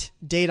exact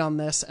date on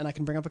this, and I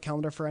can bring up a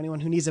calendar for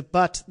anyone who needs it,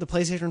 but the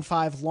PlayStation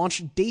 5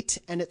 launch date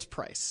and its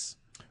price.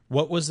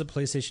 What was the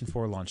PlayStation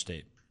 4 launch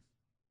date?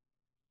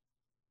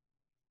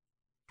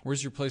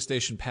 Where's your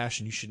PlayStation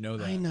passion? You should know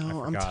that. I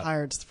know, I'm forgot.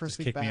 tired. It's the first Just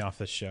week kick back. me off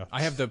this show.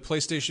 I have the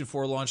PlayStation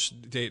 4 launch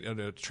date and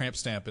a tramp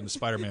stamp in the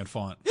Spider-Man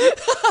font.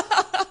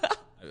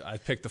 I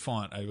picked the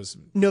font.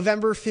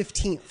 November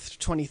 15th,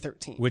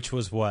 2013. Which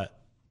was what?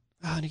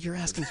 Oh, you're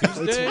asking for way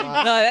too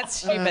much. No, that's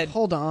stupid.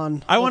 Hold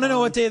on. I want to know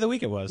what day of the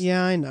week it was.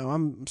 Yeah, I know.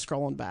 I'm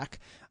scrolling back.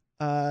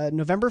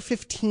 November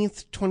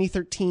 15th,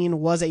 2013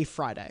 was a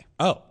Friday.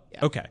 Oh,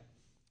 okay.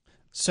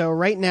 So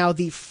right now,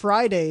 the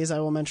Fridays I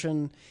will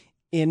mention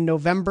in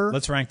November.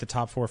 Let's rank the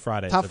top 4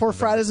 Fridays. Top of 4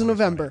 Fridays in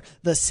 2020. November.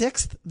 The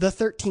 6th, the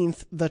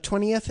 13th, the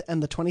 20th,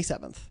 and the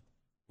 27th.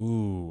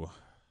 Ooh.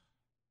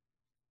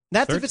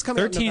 That's if it's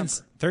coming out in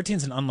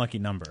 13's an unlucky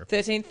number.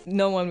 13th,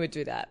 no one would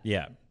do that.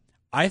 Yeah.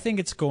 I think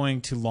it's going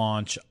to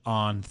launch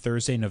on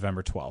Thursday,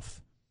 November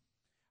 12th.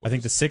 I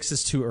think the 6th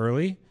is too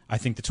early. I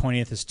think the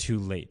 20th is too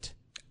late.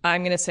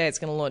 I'm going to say it's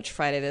going to launch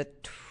Friday the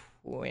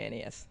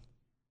 20th.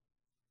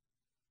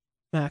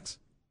 Max.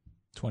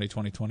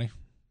 2020.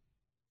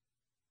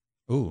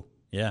 Ooh,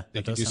 yeah. They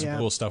That could does do sound some Yeah.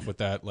 cool stuff with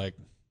that. Like,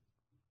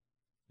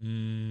 I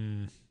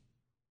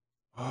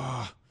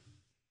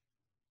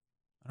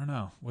don't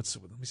know. Let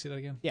me see that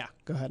again. Yeah,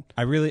 go ahead.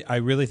 I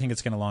really think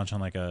it's going to launch on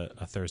like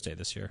a Thursday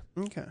this year.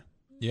 Okay.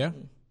 Yeah?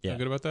 Yeah. Feel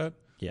good about that?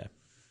 Yeah.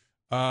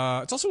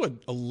 It's also an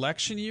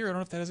election year. I don't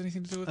know if that has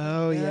anything to do with it.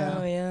 Oh, yeah.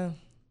 Oh, yeah.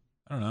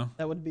 I don't know.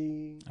 That would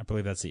be. I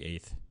believe that's the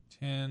 8th.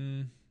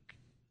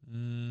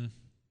 10.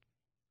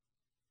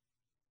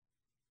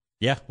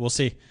 Yeah, we'll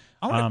see.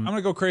 I'm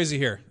gonna go crazy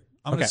here.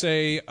 I'm gonna Okay.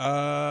 say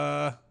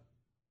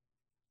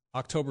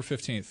October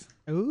 15th.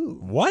 Ooh.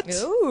 What?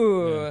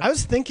 Ooh. I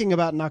was thinking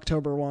about an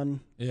October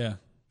one. Yeah.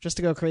 just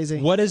to go crazy.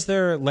 What is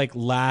their like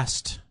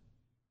last,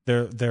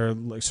 their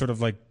like, sort of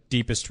like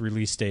deepest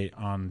release date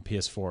on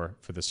PS4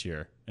 for this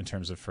year in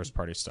terms of first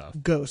party stuff?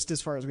 Ghost,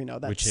 as far as we know,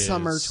 that's Which is-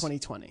 summer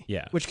 2020.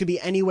 Yeah. which could be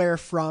anywhere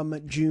from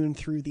June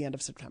through the end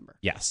of September.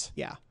 Yes.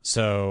 Yeah,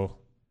 So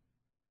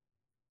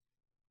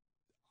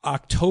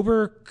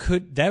October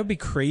that would be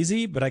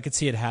crazy, but I could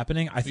see it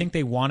happening. I think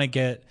they want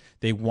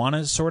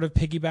to sort of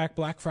piggyback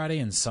Black Friday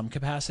in some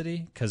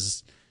capacity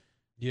because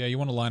Yeah, you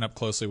want to line up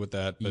closely with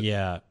that. But,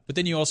 yeah. but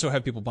then you also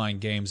have people buying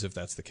games if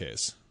that's the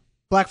case.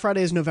 Black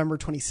Friday is November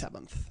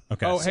 27th.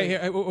 Okay. Oh, so-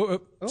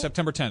 hey,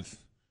 September 10th,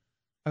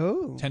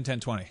 Oh,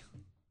 10/10/20,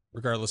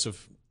 regardless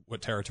of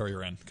what territory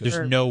you're in. 'Cause-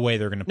 There's no way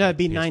they're going to put No, it'd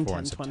be PS4 9, in 10,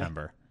 20.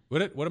 September.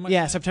 What am I?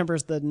 yeah, September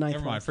is the 9th. Never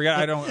mind. month. Forget.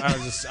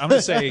 I'm going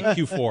to say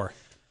Q4.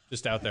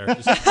 Just out there.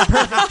 Just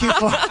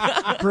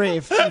Q4.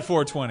 Brave.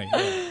 Q4/20.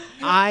 Yeah.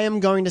 I am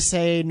going to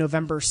say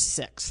November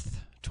 6th,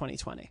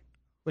 2020,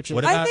 which is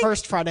What the about-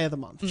 first Friday of the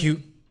month.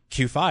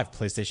 Q5,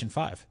 PlayStation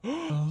 5.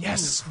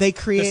 Yes. They The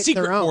create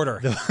secret their own.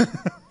 quarter.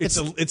 it's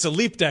a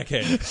leap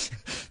decade.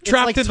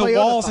 Trapped like in the Toyota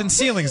walls phones. and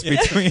ceilings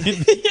between.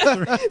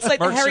 It's like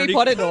the Mark Harry Cerny-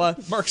 Potter door.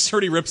 Mark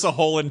Cerny rips a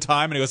hole in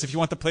time and he goes, "If you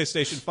want the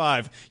PlayStation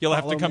 5, you'll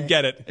have to Follow come me.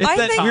 get it." It's I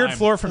that think- weird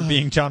floor from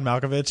being John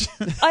Malkovich.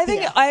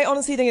 I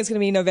honestly think it's going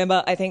to be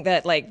November. I think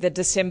that like the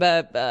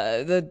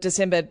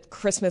December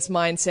Christmas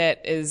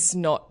mindset is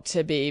not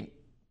to be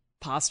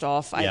passed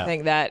off. Yeah. I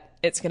think that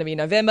it's going to be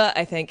November.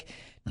 I think.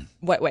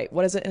 Wait,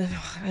 what is it?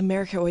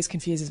 America always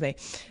confuses me.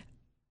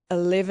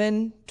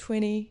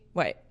 11/20.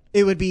 Wait,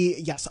 It would be,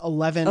 yes,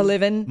 11.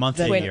 Month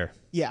of the 20. year.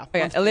 Yeah. Okay,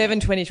 month-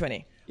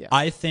 11/20/20.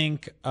 I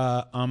think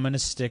I'm going to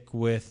stick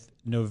with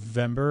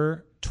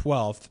November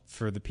 12th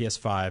for the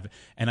PS5,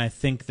 and I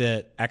think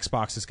that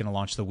Xbox is going to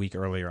launch the week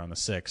earlier on the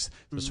 6th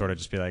to sort of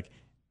just be like,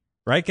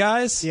 right,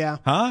 guys? Yeah.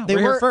 Huh? They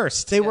We're were here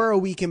first. They were a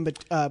week in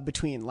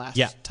between last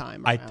yeah.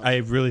 time. I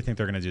around. really think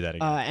they're going to do that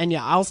again. And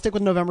yeah, I'll stick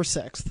with November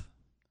 6th.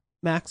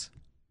 Max?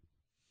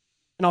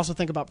 And also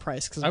think about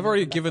price. Cause I've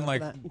already given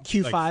like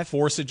Q5. like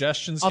 4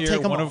 suggestions I'll here.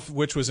 take 'em One all. of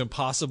which was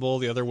impossible.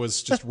 The other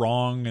was just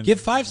wrong. And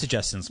Give 5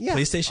 suggestions. Yeah.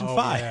 PlayStation Oh,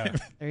 5. yeah.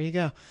 There you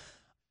go.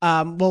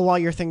 Well, while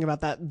you're thinking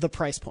about that, the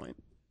price point.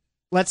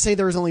 Let's say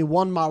there was only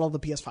one model of the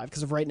PS5,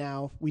 because of right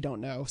now, we don't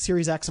know.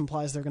 Series X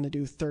implies they're going to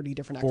do 30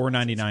 different Xboxes,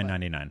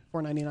 $499.99.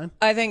 but $499.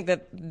 I think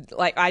that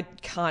like I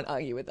can't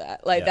argue with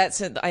that. Like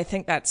I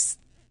think that's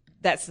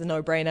the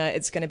no-brainer.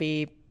 It's going to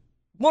be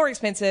more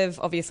expensive,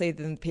 obviously,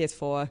 than the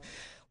PS4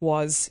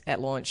 was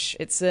at launch.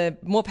 It's a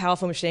more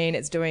powerful machine.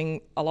 It's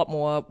doing a lot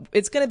more.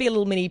 It's going to be a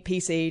little mini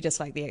PC, just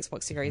like the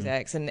Xbox Series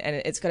X, and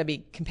it's going to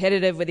be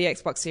competitive with the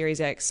Xbox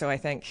Series X. So I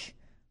think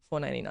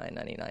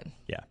 $499.99.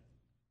 Yeah.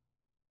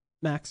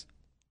 Max?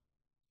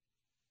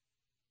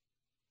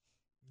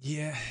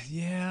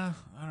 Yeah.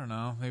 I don't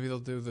know. Maybe they'll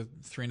do the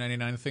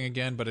 $399 thing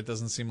again, but it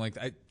doesn't seem like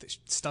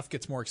stuff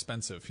gets more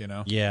expensive. You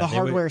know. Yeah. The they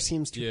hardware would,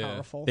 seems too Yeah.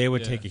 powerful. they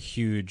would Yeah. take a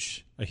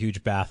huge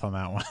bath on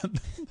that one.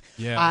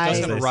 Yeah. I- It does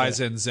have a As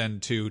they Ryzen Zen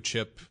 2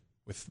 chip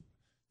with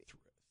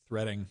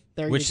threading.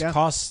 there Which you go.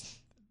 costs.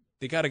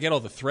 They got to get all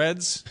the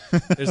threads.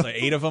 There's like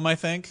 8 of them, I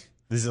think.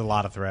 This is a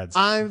lot of threads.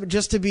 I'm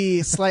just to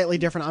be slightly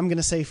different. I'm going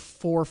to say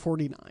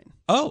 $449.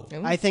 Oh.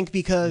 I think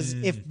because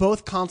if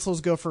both consoles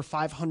go for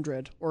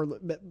 500, or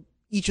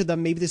each of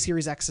them, maybe the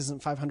Series X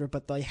isn't 500,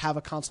 but they have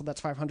a console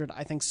that's 500,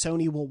 I think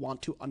Sony will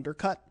want to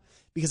undercut,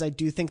 because I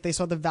do think they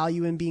saw the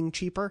value in being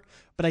cheaper,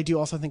 but I do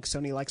also think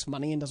Sony likes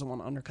money and doesn't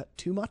want to undercut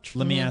too much.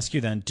 Let me ask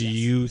you then, do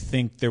you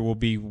think there will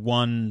be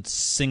one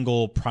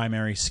single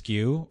primary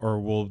SKU, or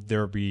will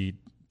there be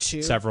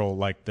Two. several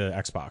like the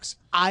Xbox?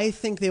 I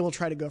think they will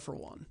try to go for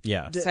one.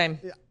 Yeah. Same.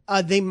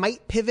 They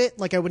might pivot.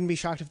 Like, I wouldn't be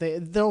shocked if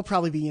there'll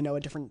probably be, a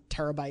different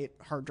terabyte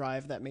hard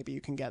drive that maybe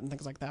you can get and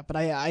things like that. But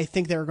I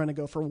think they're going to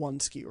go for one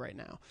SKU right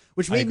now,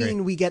 which may agree.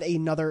 mean we get a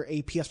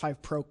PS5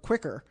 Pro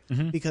quicker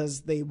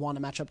because they want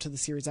to match up to the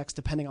Series X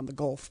depending on the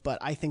Gulf. But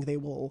I think they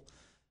will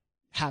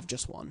have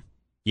just one.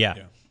 Yeah.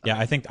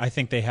 I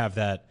think they have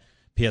that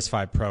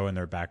PS5 Pro in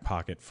their back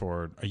pocket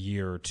for a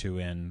year or two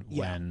in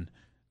when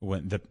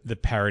the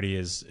parity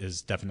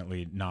is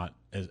definitely not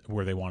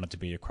where they want it to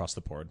be across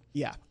the board.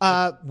 Yeah.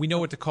 We know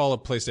what to call a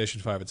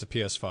PlayStation 5. It's a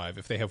PS5.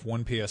 If they have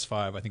one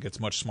PS5, I think it's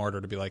much smarter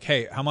to be like,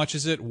 hey, how much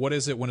is it? What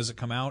is it? When does it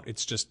come out?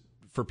 It's just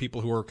for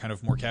people who are kind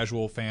of more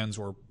casual fans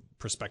or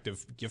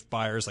prospective gift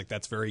buyers. Like,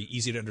 that's very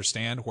easy to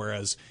understand.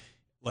 Whereas,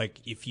 like,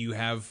 if you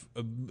have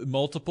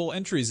multiple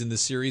entries in the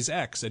Series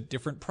X at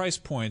different price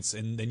points,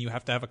 and then you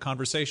have to have a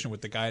conversation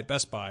with the guy at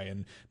Best Buy,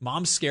 and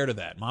Mom's scared of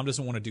that. Mom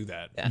doesn't want to do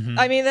that. Yeah.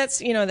 I mean,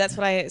 that's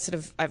what I sort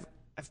of I've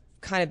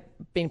kind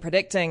of been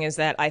predicting, is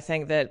that I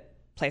think that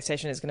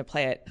PlayStation is going to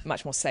play it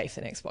much more safe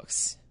than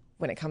Xbox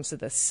when it comes to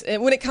this.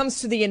 When it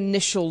comes to the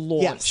initial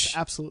launch. Yes,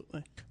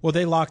 absolutely. Well,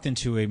 they locked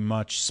into a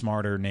much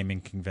smarter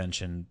naming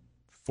convention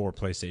 4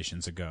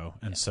 PlayStations ago,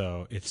 and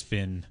so it's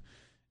been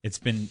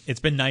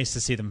nice to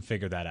see them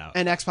figure that out.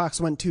 And Xbox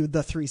went to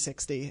the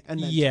 360 and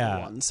then to the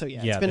one. So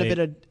it's been a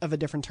bit of a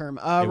different term.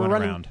 We're went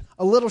running around.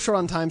 a little short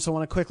on time, so I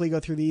want to quickly go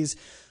through these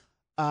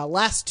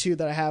last two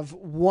that I have.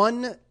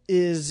 One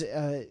is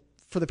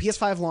for the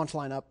PS5 launch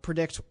lineup,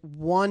 predict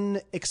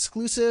one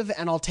exclusive,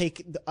 and I'll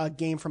take a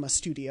game from a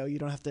studio. You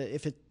don't have to,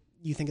 if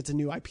you think it's a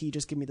new IP,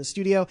 just give me the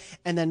studio,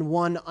 and then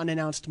one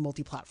unannounced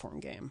multi-platform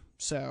game.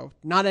 So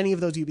not any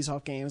of those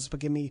Ubisoft games, but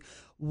give me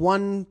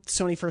one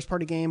Sony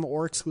first-party game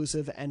or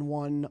exclusive and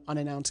one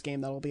unannounced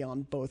game that'll be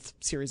on both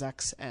Series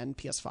X and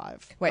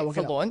PS5. Wait, We'll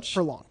for get launch?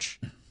 For launch.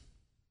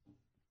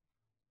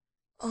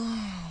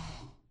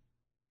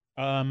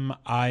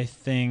 I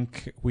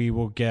think we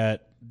will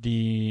get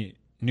the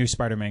new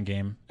Spider-Man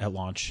game at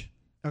launch.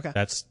 Okay.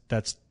 That's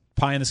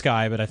pie in the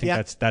sky, but I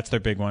think that's their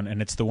big one,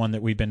 and it's the one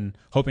that we've been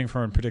hoping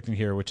for and predicting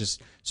here, which is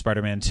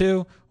Spider-Man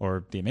 2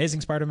 or The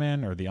Amazing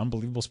Spider-Man or The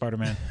Unbelievable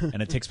Spider-Man,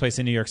 and it takes place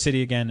in New York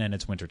City again, and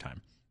it's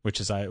wintertime, which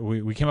is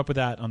we came up with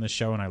that on this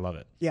show, and I love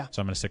it. Yeah.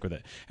 So I'm going to stick with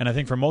it. And I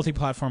think for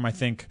multi-platform, I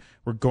think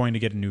we're going to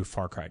get a new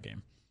Far Cry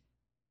game.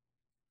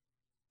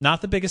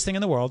 Not the biggest thing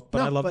in the world, but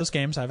No, I love but those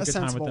games. I have a good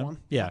time with sensible them. one.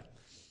 Yeah.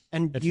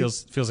 And It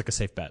feels like a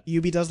safe bet.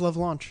 Ubi does love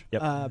launch.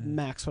 Yep.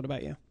 Max, what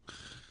about you?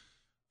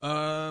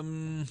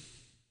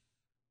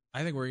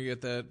 I think we're gonna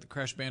get the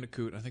Crash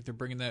Bandicoot. I think they're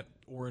bringing that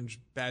orange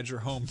badger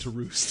home to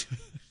roost.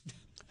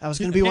 That was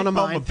going to be one of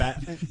mine.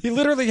 He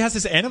literally has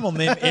his animal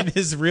name in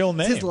his real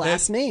name. It's his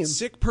last name.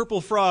 Sick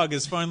purple frog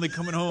is finally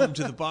coming home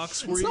to the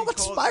box. It's not what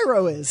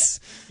Spyro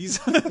is. He's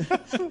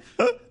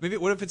maybe.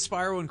 What if it's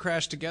Spyro and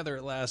Crash together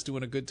at last,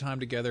 doing a good time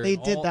together? They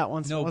and did that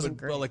once. No, It wasn't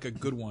but great. well, like a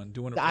good one,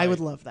 doing it. I would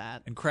right. love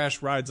that. And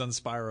Crash rides on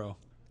Spyro.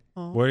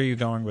 Where are you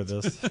going with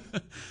this?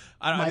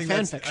 My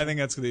fan fiction. I think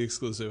that's the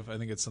exclusive. I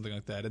think it's something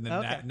like that. And then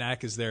Okay.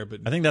 Knack is there,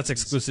 but I think that's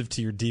exclusive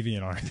to your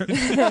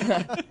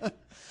DeviantArt.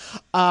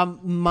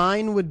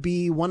 Mine would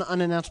be one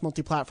unannounced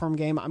multi-platform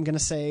game. I'm going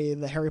to say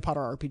the Harry Potter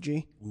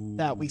RPG.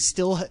 That we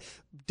still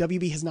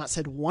WB has not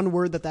said one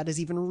word that is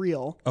even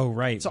real. Oh,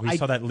 right. So We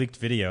saw that leaked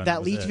video. And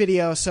That was leaked it.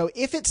 video. So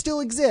if it still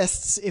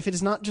exists, if it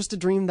is not just a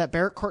dream that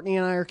Barrett, Courtney,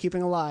 and I are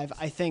keeping alive,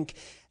 I think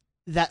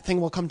that thing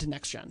will come to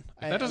next gen.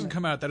 if that doesn't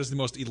come out, that is the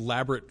most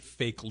elaborate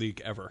fake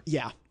leak ever.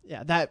 Yeah,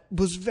 that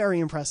was very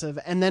impressive.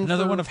 And then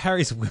Another one of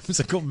Harry's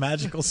whimsical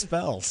magical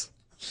spells.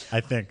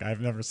 I think. I've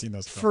never seen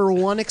those films. for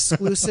one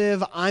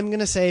exclusive, I'm going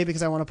to say,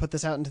 because I want to put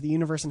this out into the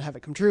universe and have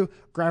it come true,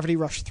 Gravity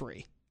Rush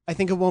 3. I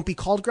think it won't be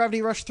called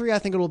Gravity Rush 3. I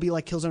think it'll be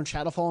like Killzone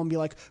Shadowfall and be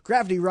like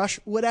Gravity Rush,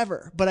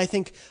 whatever. But I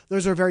think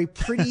those are very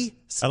pretty.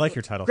 I like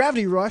your title.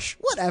 Gravity Rush,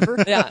 whatever.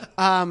 Yeah.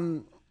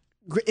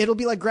 It'll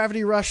be like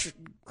Gravity Rush,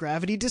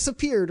 Gravity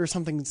Disappeared or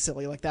something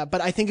silly like that.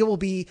 But I think it will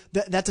be,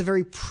 that's a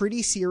very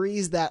pretty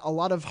series that a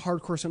lot of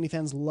hardcore Sony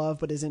fans love,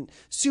 but isn't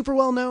super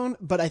well known,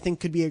 but I think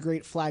could be a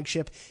great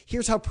flagship.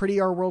 Here's how pretty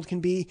our world can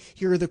be.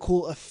 Here are the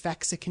cool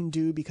effects it can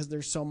do because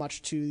there's so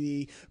much to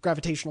the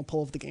gravitational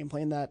pull of the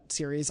gameplay in that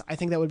series. I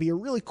think that would be a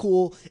really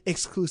cool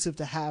exclusive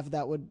to have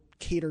that would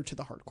cater to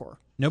the hardcore.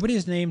 Nobody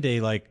has named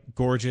a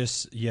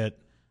gorgeous yet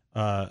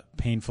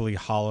painfully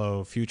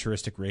hollow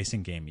futuristic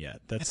racing game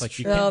yet. That's like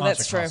you can't Oh, launch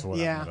that's a console true.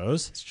 without Yeah. one of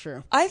those. It's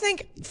true. I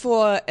think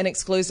for an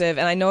exclusive,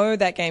 and I know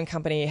that game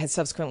company has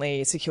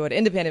subsequently secured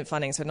independent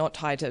funding, so not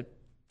tied to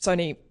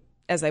Sony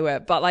as they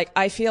were, but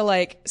I feel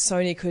like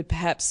Sony could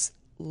perhaps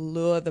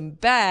lure them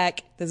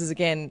back. This is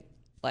again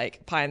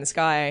like pie in the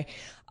sky.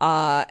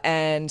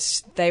 And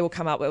they will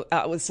come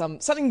out with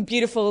something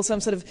beautiful,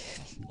 some sort of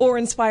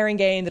awe-inspiring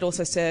game that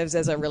also serves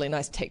as a really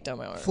nice tech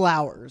demo.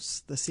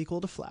 Flowers, the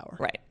sequel to Flower.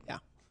 Right.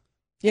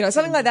 Yeah.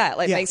 Something like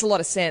that, Yeah. makes a lot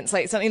of sense.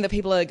 Something that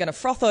people are going to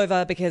froth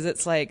over because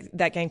it's like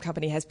that game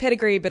company has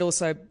pedigree, but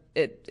also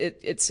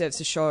it serves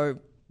to show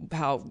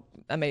how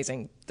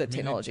amazing the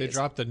technology They is.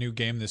 dropped a new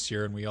game this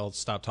year, and we all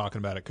stopped talking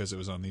about it because it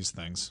was on these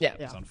things. Yeah.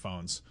 It's on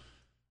phones.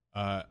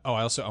 I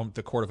also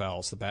the Court of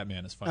Owls, the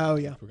Batman is finally. Oh,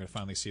 yeah. We're going to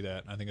finally see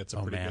that. I think it's a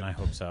Oh pretty man, good. I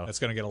hope so. That's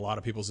going to get a lot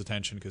of people's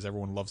attention because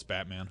everyone loves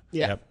Batman.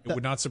 Yeah. Yep. It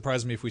would not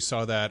surprise me if we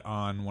saw that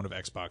on one of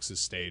Xbox's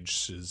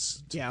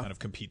stages to Yeah. kind of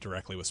compete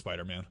directly with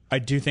Spider-Man. I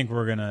do think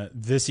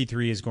this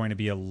E3 is going to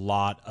be a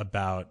lot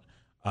about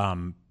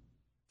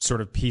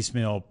sort of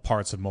piecemeal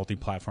parts of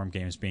multi-platform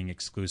games being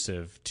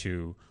exclusive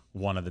to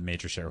one of the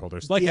major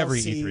shareholders, like every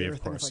DLC E3, or of things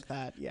course. like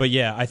that, yeah. But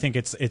yeah, I think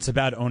it's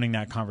about owning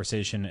that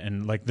conversation,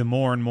 and the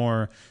more and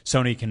more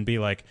Sony can be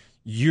like,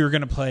 you're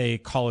going to play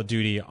Call of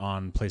Duty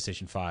on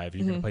PlayStation 5,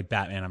 you're going to play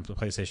Batman on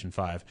PlayStation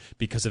 5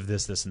 because of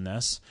this, this, and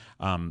this,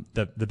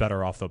 the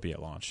better off they'll be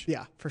at launch.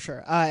 Yeah, for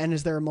sure. And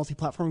is there a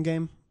multi-platform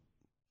game?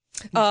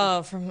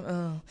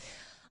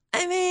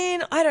 I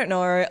mean, I don't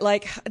know.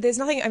 There's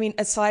nothing. I mean,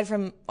 aside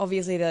from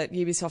obviously the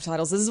Ubisoft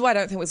titles, this is why I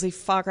don't think we'll see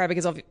Far Cry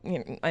because I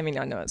mean,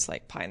 I know it's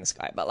like pie in the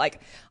sky, but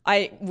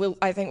I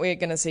think we're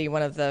going to see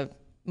one of the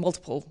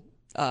multiple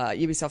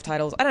Ubisoft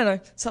titles. I don't know,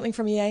 something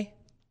from EA,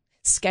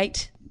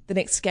 Skate, the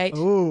next Skate.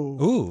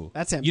 Ooh.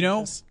 That's You know,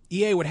 ambitious.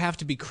 EA would have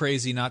to be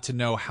crazy not to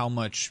know how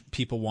much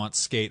people want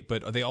Skate,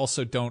 but they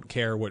also don't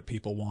care what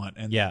people want.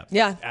 And Yeah.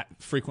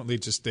 frequently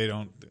just they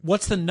don't.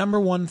 What's the number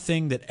one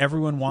thing that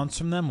everyone wants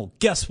from them? Well,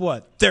 guess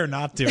what? They're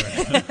not doing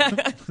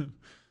it.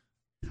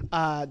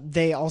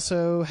 They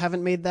also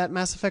haven't made that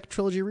Mass Effect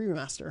trilogy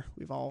remaster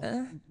we've all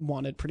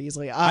wanted pretty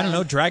easily. I don't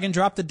know. Drag and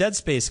drop the Dead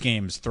Space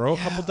games. Throw a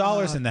couple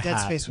dollars in the Dead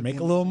hat. Space would Make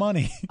be a little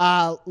money.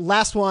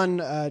 Last one,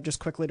 just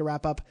quickly to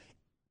wrap up.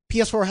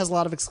 PS4 has a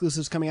lot of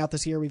exclusives coming out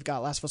this year. We've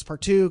got Last of Us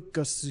Part 2,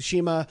 Ghost of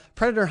Tsushima,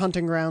 Predator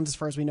Hunting Grounds, as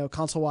far as we know,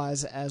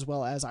 console-wise, as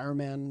well as Iron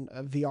Man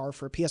VR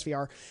for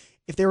PSVR.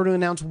 If they were to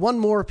announce one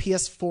more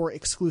PS4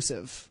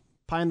 exclusive,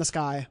 pie in the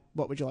sky,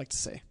 what would you like to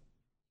see?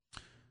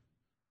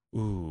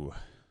 Ooh.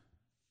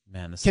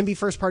 Man, this Can be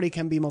first party,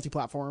 can be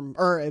multi-platform,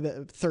 or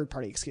third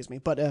party, excuse me,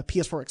 but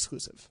PS4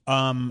 exclusive.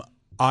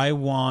 I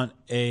want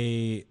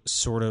a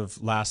sort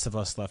of Last of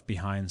Us Left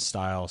Behind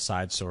style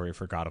side story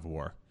for God of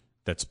War.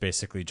 That's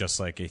basically just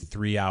like a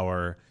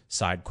 3-hour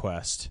side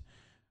quest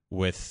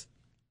with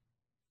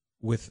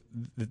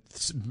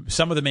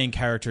some of the main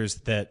characters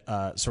that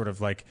sort of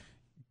like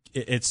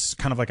it's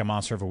kind of like a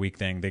Monster of a Week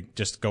thing. They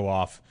just go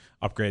off,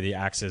 upgrade the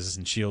axes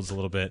and shields a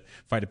little bit,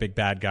 fight a big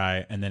bad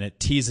guy, and then it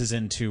teases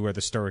into where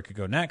the story could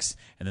go next,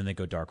 and then they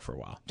go dark for a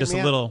while. Just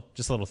a little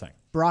thing.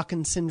 Brock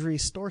and Sindri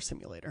store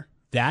simulator.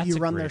 That's You a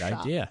run great their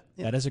shop. idea.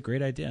 Yeah. That is a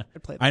great idea.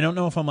 play that. I don't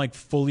know if I'm like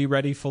fully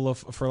ready for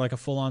like a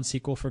full on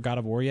sequel for God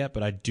of War yet,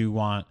 but I do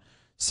want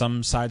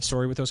some side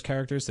story with those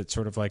characters that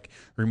sort of like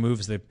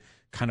removes the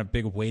kind of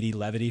big weighty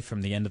levity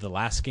from the end of the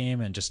last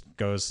game and just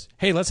goes,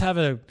 hey, let's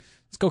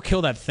go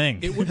kill that thing.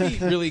 It would be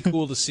really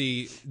cool to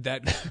see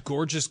that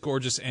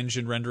gorgeous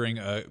engine rendering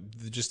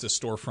just a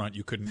storefront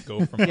you couldn't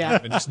go from. Yeah.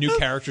 And just new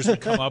characters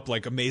would come up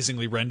like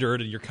amazingly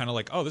rendered, and you're kind of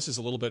like, oh, this is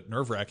a little bit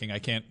nerve-wracking. I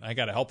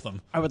got to help them.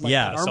 I would like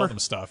Yeah, that Sell armor. them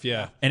stuff,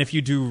 yeah. And if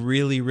you do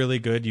really, really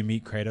good, you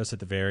meet Kratos at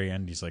the very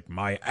end. He's like,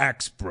 my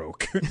axe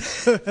broke.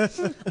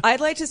 I'd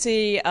like to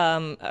see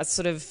a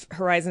sort of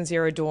Horizon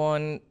Zero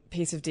Dawn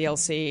piece of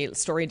DLC,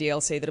 story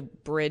DLC that'll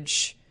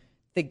bridge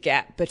the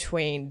gap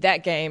between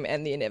that game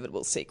and the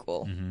inevitable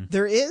sequel.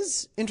 There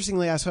is,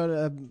 interestingly, I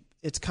saw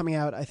it's coming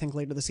out, I think,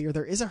 later this year.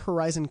 There is a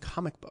Horizon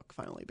comic book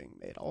finally being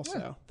made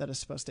also that is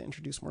supposed to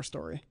introduce more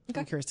story.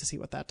 I'm curious to see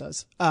what that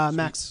does.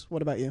 Max,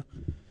 what about you?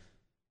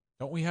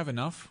 Don't we have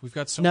enough? We've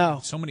got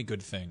so many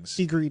good things.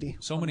 Be greedy.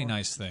 So many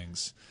nice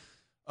things.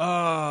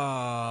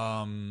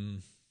 God,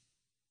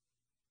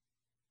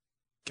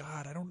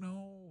 I don't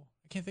know.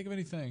 I can't think of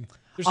anything.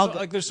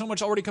 There's so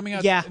much already coming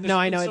out. Yeah, and no,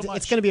 I know. so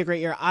It's going to be a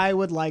great year. I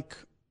would like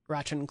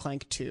Ratchet and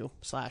Clank 2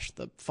 /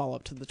 the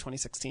follow-up to the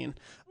 2016.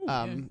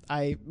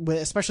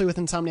 Especially with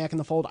Insomniac in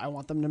the fold, I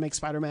want them to make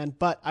Spider-Man,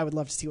 but I would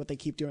love to see what they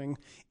keep doing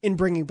in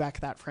bringing back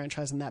that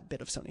franchise and that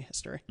bit of Sony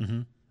history.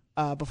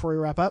 Before we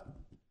wrap up,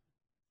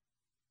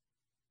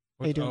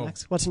 what are you doing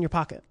next? What's in your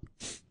pocket?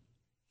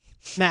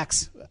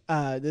 Max,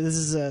 this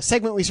is a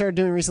segment we started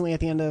doing recently at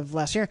the end of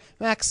last year.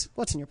 Max,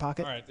 what's in your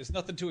pocket? All right, there's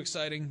nothing too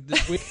exciting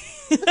this week.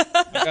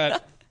 I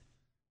got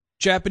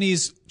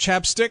Japanese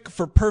chapstick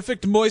for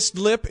perfect moist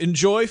lip.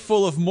 Enjoy,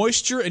 full of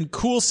moisture and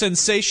cool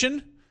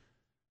sensation.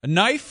 A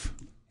knife.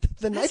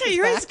 The knife So is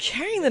you're back. always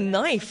carrying the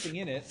knife.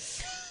 In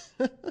it.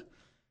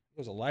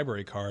 There's a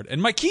library card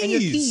and my keys. And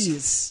your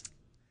keys.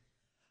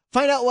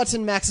 Find out what's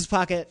in Max's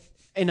pocket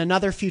in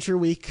another future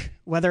week.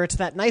 Whether it's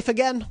that knife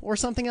again or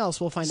something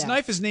else, we'll find This out.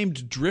 knife is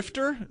named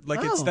Drifter.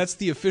 That's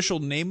the official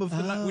name of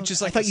the knife, which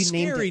is like a thought you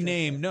named scary it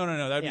name. No,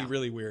 that'd Yeah. be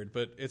really weird.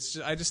 But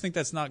I just think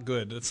that's not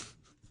good. It's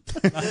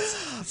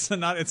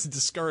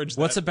discouraged.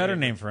 What's that a better way.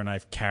 name for a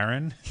knife?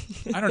 Karen?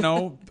 I don't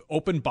know.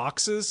 Open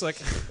boxes,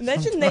 like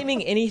Imagine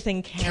naming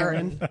anything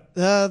Karen.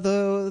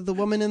 the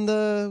woman in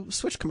the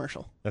Switch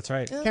commercial. That's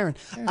right. Karen.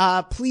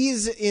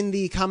 Please, in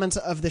the comments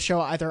of the show,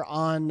 either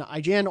on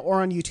IGN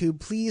or on YouTube,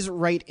 please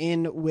write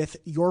in with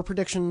your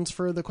predictions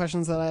for the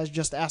questions that I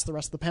just asked the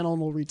rest of the panel,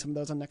 and we'll read some of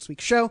those on next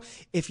week's show.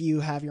 If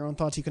you have your own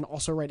thoughts, you can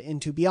also write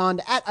into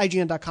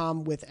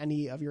beyond@ign.com with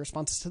any of your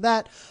responses to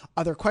that.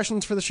 Other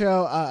questions for the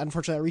show.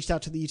 Unfortunately, I reached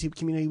out to the YouTube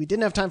community. We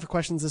didn't have time for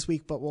questions this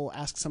week, but we'll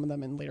ask some of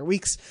them in later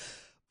weeks.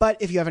 But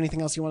if you have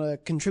anything else you want to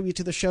contribute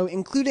to the show,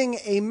 including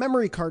a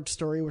memory card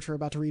story, which we're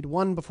about to read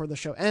one before the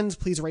show ends,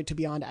 please write to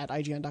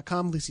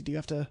beyond@ign.com. Lucy, do you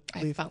have to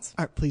leave? bounce.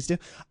 All right, please do.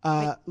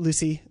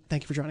 Lucy,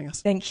 thank you for joining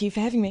us. Thank you for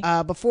having me.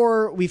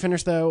 Before we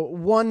finish, though,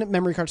 one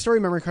memory card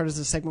story. Memory card is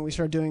a segment we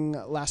started doing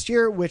last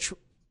year, which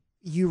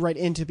you write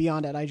into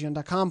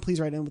beyond@ign.com. Please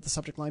write in with the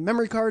subject line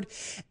memory card,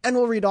 and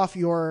we'll read off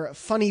your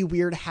funny,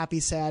 weird, happy,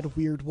 sad,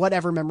 weird,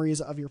 whatever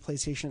memories of your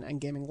PlayStation and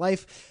gaming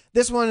life.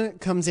 This one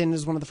comes in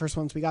as one of the first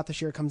ones we got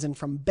this year. It comes in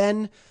from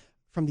Ben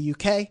from the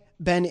UK.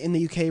 Ben in the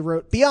UK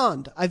wrote,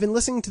 Beyond. I've been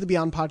listening to the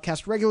Beyond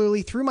podcast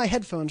regularly through my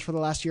headphones for the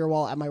last year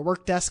while at my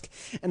work desk,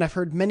 and I've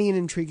heard many an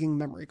intriguing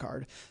memory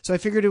card. So I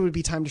figured it would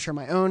be time to share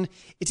my own.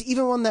 It's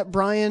even one that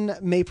Brian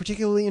may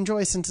particularly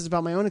enjoy since it's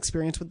about my own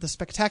experience with the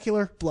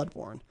spectacular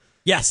Bloodborne.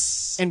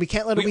 Yes. And we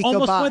can't let a we week go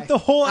almost by. went the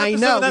whole episode I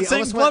know, without we saying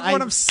almost went-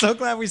 Bloodborne. I'm so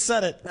glad we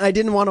said it. I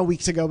didn't want a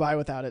week to go by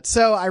without it.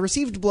 So I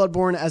received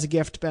Bloodborne as a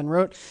gift, Ben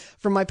wrote,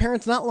 from my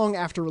parents not long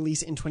after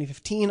release in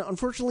 2015,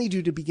 unfortunately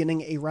due to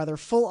beginning a rather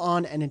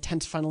full-on and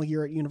intense final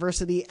year at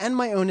university and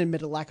my own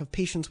admitted lack of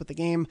patience with the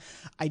game.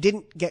 I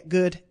didn't get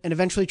good and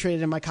eventually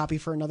traded in my copy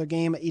for another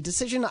game, a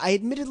decision I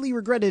admittedly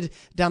regretted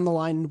down the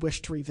line and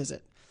wished to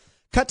revisit.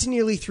 Cut to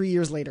nearly 3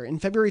 years later. In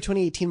February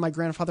 2018, my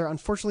grandfather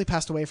unfortunately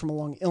passed away from a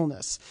long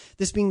illness.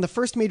 This being the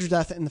first major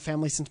death in the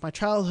family since my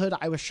childhood,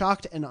 I was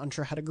shocked and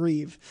unsure how to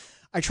grieve.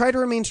 I tried to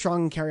remain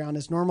strong and carry on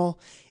as normal.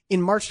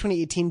 In March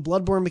 2018,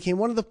 Bloodborne became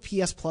one of the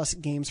PS Plus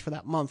games for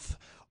that month.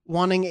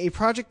 Wanting a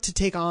project to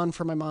take on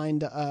for my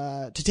mind,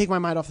 to take my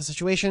mind off the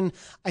situation,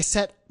 I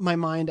set my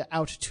mind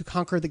out to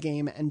conquer the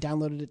game and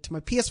downloaded it to my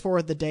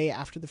PS4 the day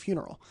after the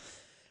funeral.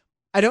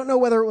 I don't know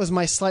whether it was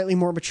my slightly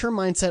more mature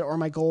mindset or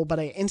my goal, but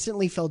I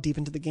instantly fell deep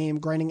into the game,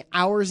 grinding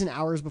hours and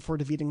hours before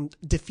defeating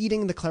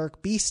the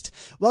cleric beast,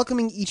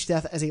 welcoming each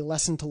death as a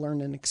lesson to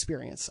learn and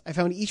experience. I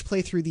found each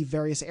play through the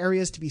various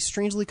areas to be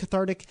strangely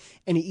cathartic,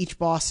 and each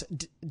boss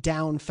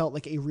down felt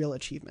like a real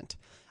achievement.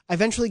 I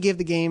eventually gave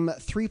the game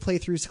 3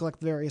 playthroughs to collect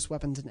the various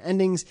weapons and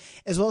endings,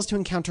 as well as to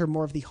encounter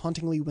more of the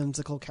hauntingly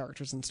whimsical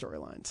characters and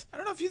storylines. I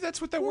don't know if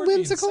that's what that word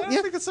Whimsical? means. I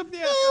Yeah. think it's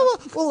something.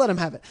 We'll let him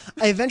have it.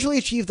 I eventually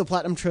achieved the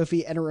Platinum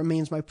Trophy, and it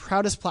remains my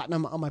proudest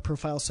platinum on my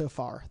profile so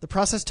far. The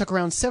process took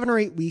around 7 or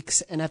 8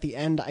 weeks, and at the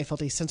end, I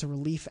felt a sense of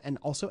relief and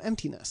also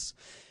emptiness.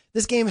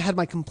 This game had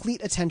my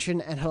complete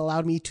attention and had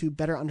allowed me to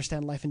better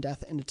understand life and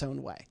death in its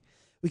own way.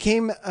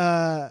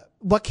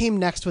 What came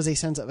next was a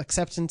sense of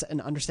acceptance and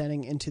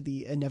understanding into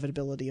the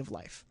inevitability of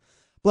life.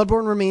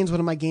 Bloodborne remains one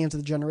of my games of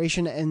the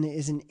generation and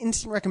is an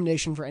instant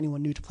recommendation for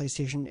anyone new to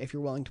PlayStation if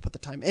you're willing to put the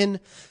time in.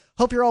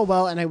 Hope you're all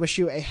well, and I wish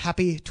you a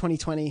happy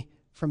 2020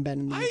 from Ben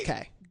in the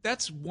UK.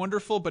 That's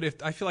wonderful, but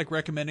if I feel like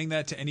recommending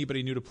that to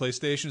anybody new to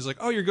PlayStation is like,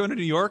 oh, you're going to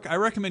New York? I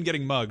recommend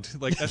getting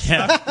mugged. Like that's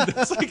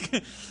that's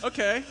like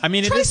okay. I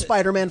mean, Try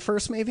Spider-Man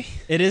first, maybe.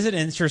 It is an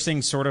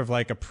interesting sort of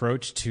like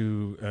approach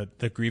to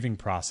the grieving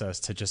process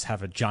to just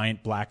have a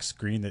giant black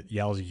screen that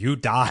yells, "You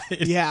died."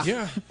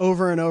 Yeah.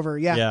 Over and over.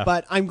 Yeah.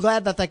 But I'm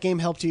glad that game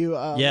helped you.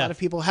 A lot of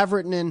people have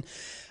written in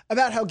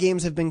about how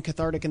games have been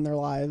cathartic in their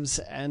lives,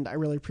 and I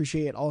really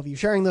appreciate all of you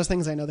sharing those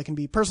things. I know they can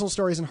be personal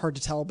stories and hard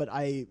to tell, but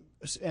I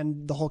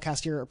and the whole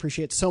cast here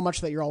appreciate so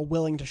much that you're all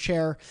willing to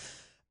share.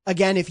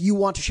 Again, if you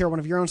want to share one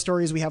of your own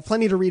stories, we have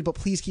plenty to read, but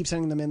please keep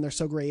sending them in. They're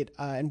so great,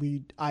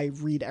 and I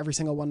read every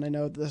single one. I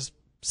know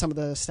some of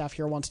the staff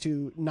here wants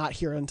to not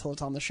hear it until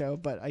it's on the show,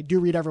 but I do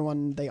read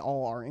everyone. They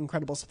all are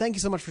incredible. So thank you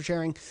so much for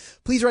sharing.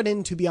 Please write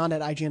in to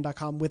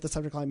beyond@ign.com with the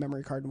subject line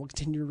memory card, and we'll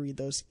continue to read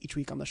those each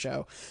week on the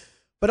show.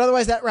 But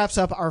otherwise, that wraps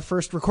up our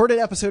first recorded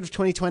episode of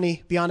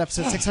 2020, Beyond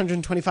episode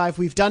 625.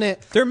 We've done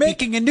it. They're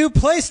making a new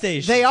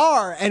PlayStation. They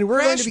are, and we're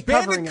going to be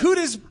covering Bandicoot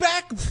it. is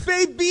back,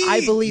 baby.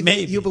 I believe it.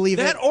 Maybe. You believe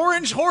that it.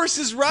 orange horse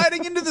is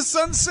riding into the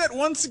sunset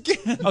once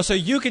again. Oh, so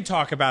you can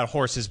talk about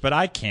horses, but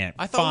I can't.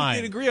 I thought Fine.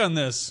 we could agree on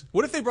this.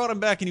 What if they brought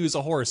him back and he was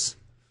a horse?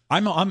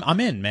 I'm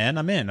in, man.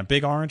 I'm in. A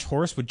big orange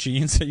horse with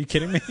jeans. Are you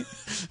kidding me?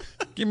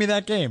 Give me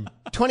that game.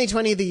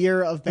 2020, the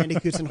year of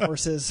bandicoots and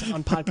horses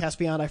on Podcast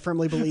Beyond. I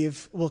firmly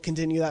believe we'll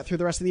continue that through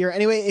the rest of the year.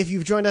 Anyway, if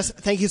you've joined us,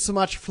 thank you so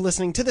much for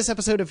listening to this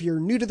episode. If you're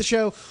new to the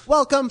show,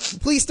 welcome.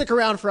 Please stick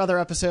around for other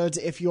episodes.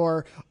 If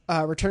you're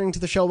returning to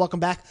the show, welcome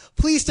back.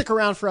 Please stick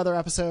around for other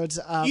episodes.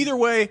 Either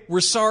way,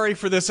 we're sorry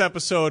for this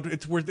episode.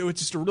 It's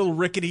just a little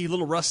rickety, a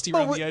little rusty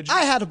around the edge.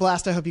 I had a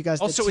blast. I hope you guys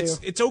Also, did too.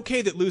 it's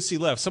okay that Lucy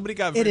left. Somebody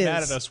got very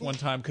mad at us one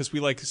time because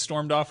we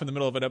stormed off in the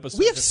middle of an episode.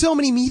 We have so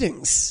many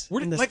meetings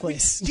in this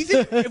place. Do you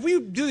think if we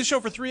do the show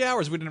for 3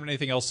 hours, we didn't have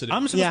anything else to do?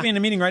 I'm supposed to be in a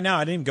meeting right now.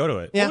 I didn't even go to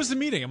it. Yeah. What was the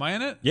meeting? Am I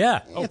in it?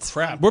 Yeah. Oh,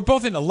 crap. We're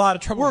both in a lot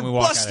of trouble when we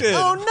walk busted.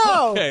 out of here. Oh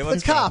no! Okay, the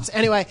let's go. cops.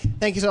 Anyway,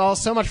 thank you all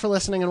so much for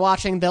listening and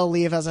watching. They'll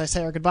leave as I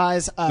say our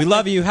goodbyes. We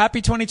love you.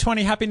 Happy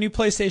 2020. Happy new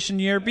PlayStation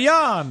year.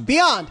 Beyond.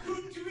 Beyond. To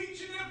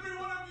each and every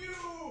one of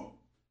you.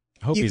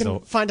 Hope You he's can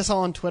find us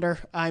all on Twitter.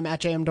 I'm at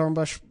JM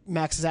Dornbush.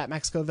 Max is at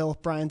Max Scoville.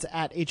 Brian's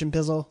at Agent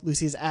Bizzle.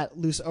 Lucy's at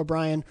Luce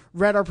O'Brien.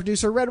 Red, our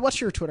producer. Red, what's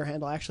your Twitter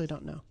handle? I actually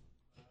don't know.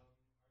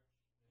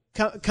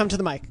 Come to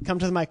the mic. Come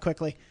to the mic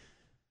quickly.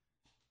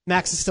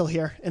 Max is still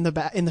here in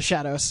the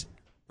shadows.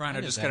 Brian,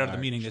 I just got out of the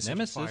meeting. This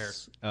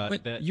Nemesis.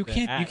 Wait, you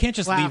can't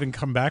just leave and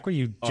come back. Will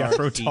you, Jeff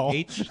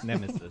Rotal? RTH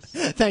Nemesis.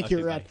 Thank you,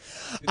 Okay, Red.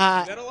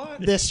 bye. that a lot?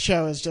 This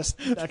show is just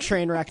a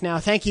train wreck now.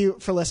 Thank you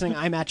for listening.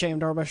 I'm at JM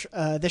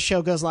Dorbush. This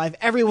show goes live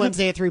every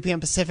Wednesday at 3 p.m.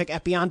 Pacific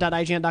at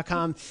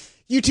beyond.ign.com,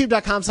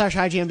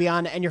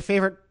 youtube.com/IGNBeyond, and your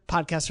favorite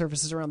podcast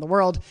services around the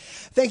world.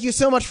 Thank you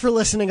so much for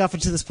listening up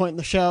until this point in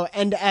the show.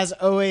 And as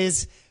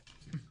always,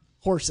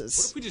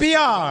 horses.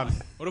 Beyond.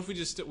 What if we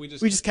just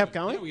kept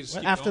going? Yeah, we just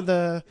keep after going.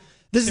 the.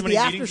 This is How many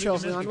the after meetings show. we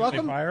can miss? Beyond. Because they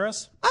Welcome. fire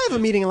us? I have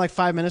a meeting in like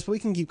 5 minutes, but we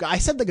can keep. I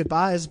said the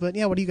goodbyes, but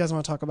yeah, what do you guys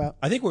want to talk about?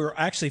 I think we're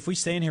actually, if we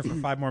stay in here for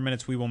 5 more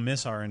minutes, we will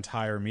miss our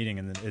entire meeting,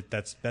 and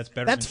that's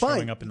better That's than fine.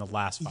 showing up in the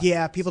last 5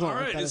 Yeah, people don't All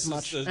like right, that this as is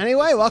much. the-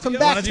 Anyway, welcome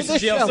back Wanna to do the some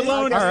GL show.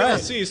 Simone? All All right. right.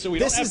 See, so we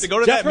This don't have is to go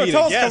to Jeff that meeting.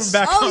 Rotal's Yes.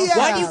 coming back Oh, on. yeah.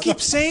 Why do you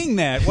keep saying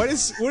that? What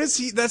is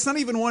he? That's not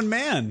even one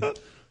man.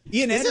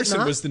 Ian Is it Anderson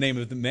not? was the name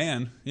of the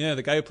man. Yeah,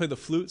 the guy who played the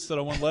flute stood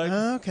on one leg.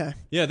 Okay.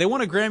 Yeah, they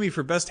won a Grammy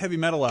for best heavy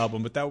metal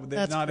album, but that's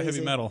That's not a crazy.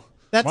 heavy metal.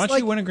 That's Why don't like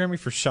you win a Grammy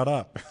for Shut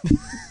Up?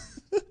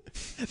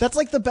 that's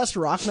like the best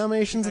rock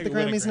nominations at the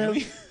Win a Grammys now.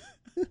 Grammy.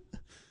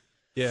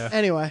 Yeah.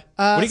 Anyway,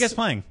 What are you guys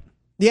playing?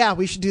 yeah,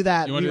 we should do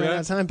that. You wanna We do ran that?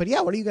 out of time, but yeah,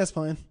 what are you guys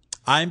playing?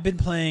 I've been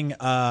playing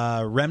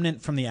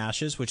Remnant from the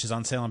Ashes, which is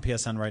on sale on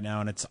PSN right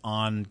now, and it's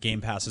on Game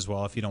Pass as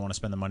well if you don't want to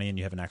spend the money and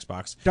you have an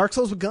Xbox. Dark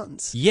Souls with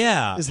guns.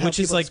 Yeah, is how which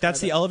is people like, that's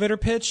describe the it. elevator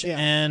pitch, Yeah.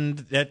 and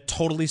that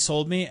totally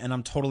sold me, and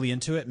I'm totally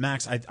into it.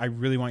 Max, I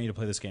really want you to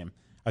play this game.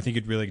 I think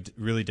you'd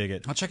really dig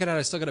it. I'll check it out.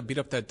 I still got to beat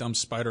up that dumb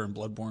spider in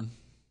Bloodborne.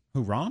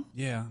 Who, Rom?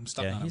 Yeah, I'm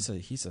stuck Yeah, on him.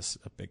 he's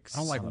a big. I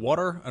don't like son of-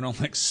 water. I don't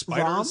like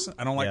spiders. Rom?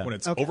 I don't like Yeah. when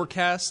it's Okay.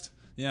 overcast.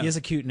 Yeah. He has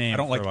a cute name. I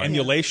don't like for, like-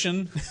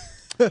 emulation.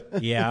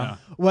 Yeah.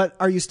 What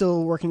are you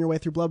still working your way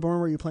through Bloodborne?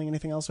 Were you playing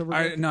anything else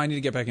over? No, I need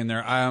to get back in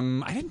there.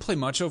 I didn't play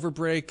much over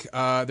break.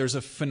 There's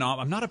a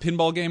I'm not a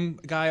pinball game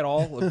guy at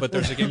all, but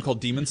there's a game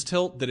called Demon's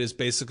Tilt that is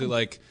basically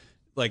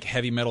like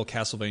heavy metal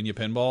Castlevania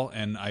pinball,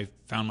 and I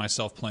found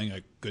myself playing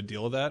a good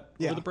deal of that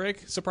Yeah. over the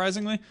break,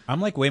 surprisingly. I'm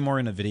like way more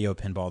into video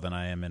pinball than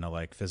I am in a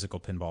like physical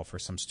pinball for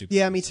some stupid.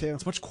 Yeah, me too.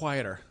 It's much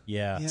quieter.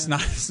 Yeah. It's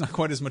not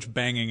quite as much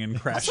banging and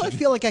crashing. Also, I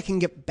feel like I can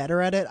get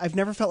better at it. I've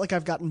never felt like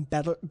I've gotten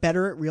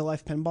better at real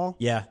life pinball.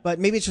 Yeah. But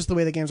maybe it's just the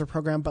way the games are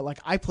programmed. But like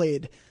I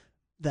played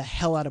the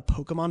hell out of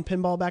Pokemon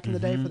pinball back in the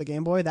day for the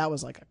Game Boy. That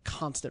was like a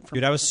constant for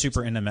Dude, me. I was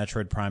super into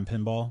Metroid Prime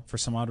pinball for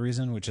some odd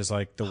reason, which is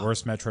like the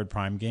worst Metroid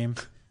Prime game.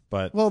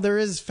 But Well, there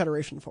is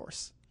Federation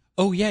Force.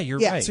 oh yeah, you're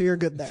Yeah, right. so you're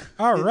good there.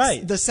 All It's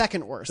right. the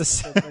second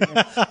worst.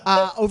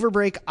 Over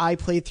break, I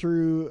played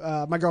through.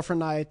 My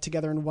girlfriend and I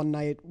together in one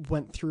night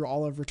went through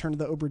all of Return to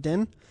the Obra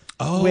Dinn.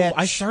 oh, which-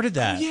 I started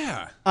that.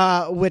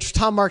 Yeah. Which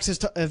Tom Marks has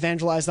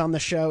evangelized on the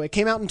show. It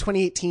came out in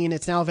 2018.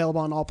 It's now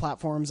available on all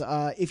platforms.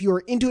 If you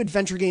are into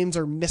adventure games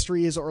or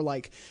mysteries or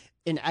like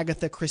an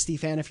Agatha Christie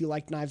fan, if you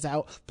like Knives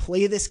Out,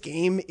 play this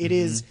game. It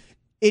is.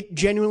 It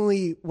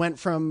genuinely went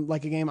from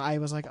like a game I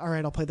was like, all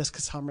right, I'll play this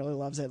because Tom really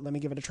loves it. Let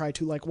me give it a try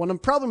to like one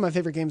of probably my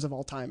favorite games of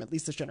all time, at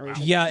least this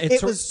generation. Yeah,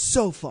 it was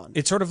so fun.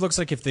 It sort of looks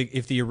like if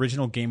the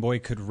original Game Boy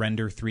could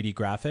render 3D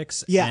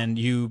graphics, Yeah. and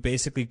you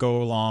basically go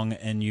along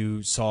and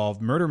you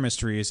solve murder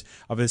mysteries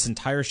of this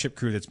entire ship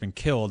crew that's been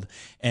killed,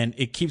 and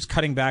it keeps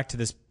cutting back to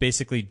this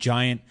basically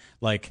giant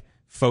like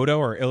photo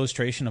or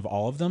illustration of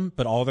all of them,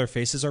 but all their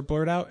faces are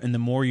blurred out, and the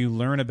more you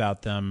learn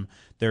about them,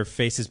 their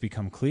faces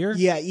become clear.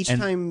 Yeah, each And-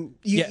 time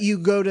yeah.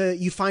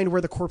 you find where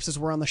the corpses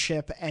were on the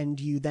ship, and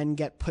you then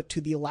get put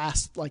to the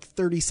last like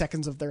 30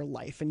 seconds of their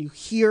life, and you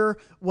hear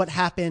what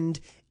happened.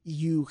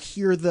 You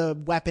hear the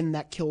weapon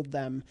that killed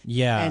them.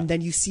 Yeah. and then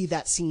you see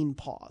that scene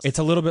pause. It's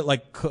a little bit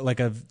like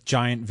a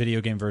giant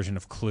video game version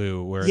of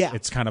Clue, where Yeah.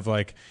 it's kind of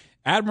like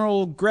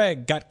Admiral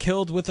Greg got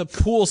killed with a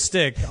pool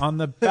stick on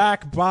the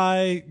back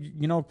by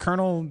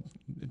Colonel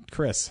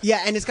Chris.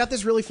 Yeah, and it's got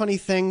this really funny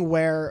thing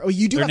where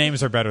you do Their have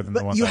names are better than the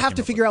but ones you I have came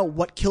to up figure out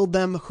what killed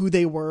them, who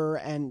they were,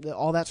 and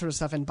all that sort of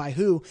stuff, and by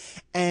who,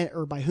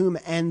 or by whom.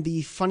 And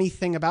the funny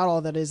thing about all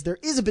that is there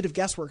is a bit of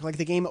guesswork. Like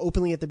the game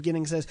openly at the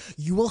beginning says,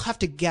 you will have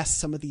to guess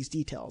some of these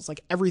details.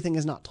 Like everything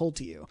is not told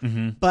to you.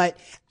 Mm-hmm. But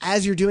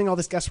as you're doing all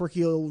this guesswork,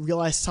 you'll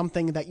realize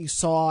something that you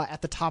saw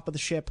at the top of the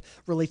ship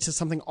relates to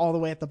something all the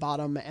way at the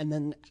bottom, and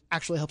then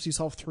actually helps you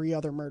solve 3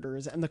 other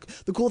murders. And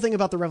the cool thing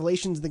about the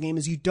revelations of the game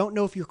is you don't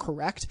know if you're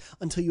correct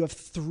until you have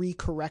 3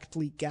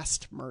 correctly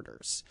guessed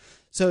murders.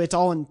 So it's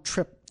all in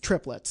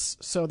triplets.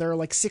 So there are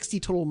like 60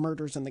 total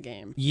murders in the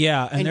game.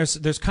 Yeah, and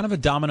there's kind of a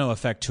domino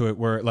effect to it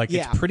where like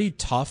Yeah. it's pretty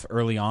tough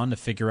early on to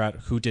figure out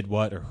who did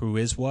what or who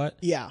is what.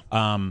 Yeah.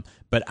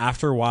 But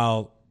after a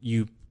while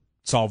you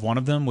solve one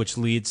of them, which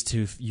leads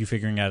to you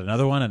figuring out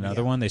another one,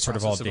 another one. They sort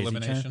of all Process of daisy chain.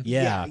 elimination.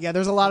 Yeah. Yeah,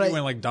 there's a lot You of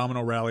went like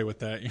Domino Rally with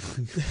that.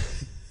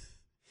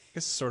 I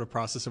guess it's sort of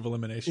process of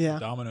elimination. Yeah. With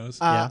dominoes.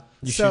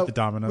 You so shoot the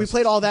dominoes. We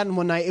played all that in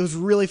one night. It was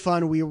really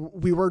fun. We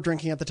were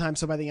drinking at the time,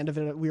 so by the end of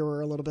it, we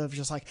were a little bit of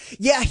just like,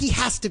 yeah, he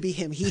has to be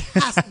him.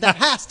 That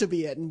has to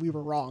be it. And we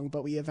were wrong,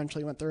 but we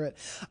eventually went through it.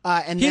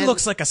 And He then,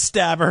 looks like a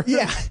stabber.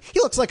 yeah, he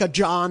looks like a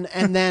John.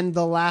 And then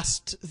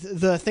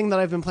the thing that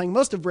I've been playing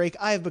most of break,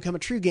 I have become a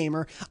true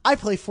gamer. I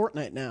play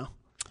Fortnite now.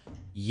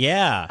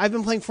 Yeah. I've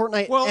been playing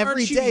Fortnite Well, every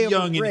aren't you day over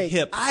young and break.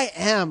 hip? I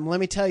am. Let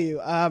me tell you.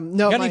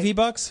 No, Got my- any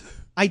V-Bucks?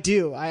 I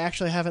do. I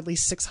actually have at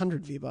least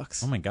 600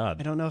 V-Bucks. Oh my god.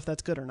 I don't know if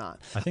that's good or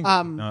not. I think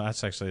no,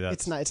 that's actually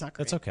It's not great.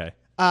 That's okay.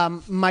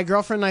 My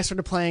girlfriend and I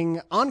started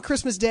playing on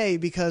Christmas Day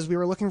because we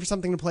were looking for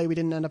something to play. We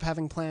didn't end up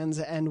having plans,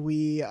 and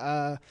we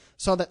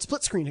saw that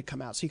Split Screen had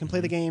come out. So you can play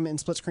the game in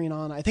split screen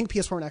on, I think,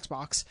 PS4 and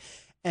Xbox.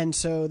 And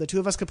so the two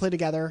of us could play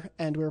together,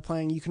 and we were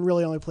playing. You can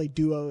really only play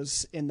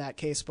duos in that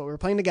case, but we were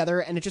playing together,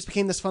 and it just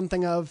became this fun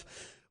thing of,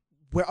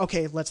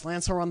 okay, let's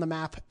land somewhere on the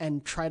map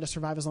and try to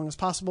survive as long as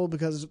possible,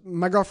 because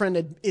my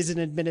girlfriend is an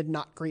admitted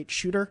not great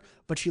shooter,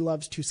 but she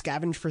loves to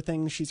scavenge for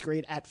things. She's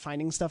great at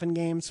finding stuff in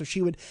games, so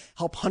she would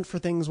help hunt for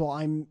things while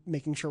I'm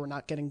making sure we're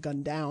not getting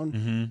gunned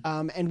down.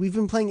 And we've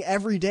been playing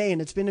every day, and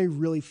it's been a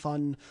really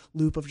fun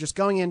loop of just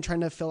going in,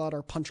 trying to fill out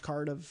our punch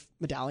card of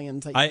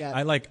medallions that you get.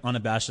 I like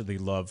unabashedly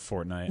love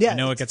Fortnite. Yeah, I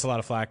know it it's- gets a lot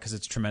of flack because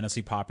it's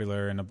tremendously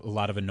popular and a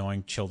lot of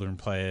annoying children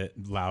play it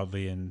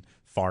loudly and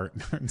fart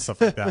and stuff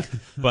like that.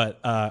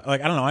 But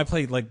like I don't know, I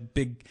play like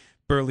big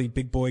burly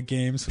big boy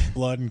games with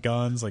blood and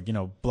guns, like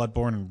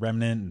Bloodborne and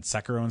Remnant and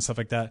Sekiro and stuff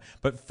like that.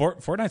 But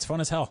Fortnite's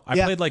fun as hell. I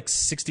Yeah. played like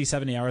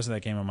 60-70 hours of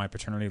that game on my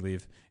paternity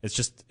leave. It's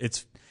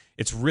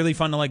it's really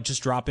fun to like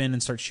just drop in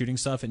and start shooting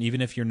stuff. And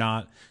even if you're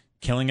not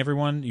killing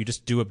everyone, you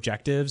just do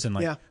objectives and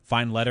like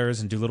find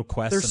letters and do little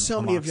quests. There's and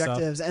so many unlock stuff.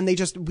 objectives,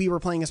 and we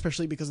were playing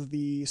especially because of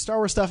the Star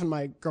Wars stuff, and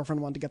my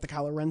girlfriend wanted to get the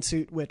Kylo Ren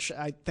suit, which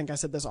I think I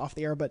said this off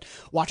the air, but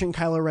watching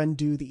Kylo Ren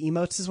do the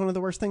emotes is one of the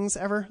worst things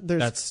ever.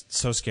 That's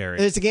so scary.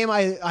 It's a game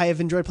I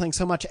have enjoyed playing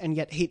so much, and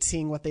yet hate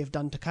seeing what they've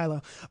done to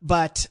Kylo.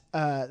 But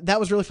that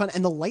was really fun,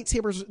 and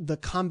the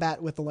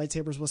combat with the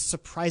lightsabers was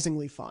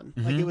surprisingly fun.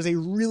 Like it was a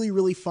really,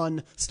 really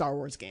fun Star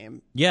Wars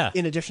game. Yeah.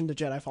 In addition to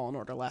Jedi Fallen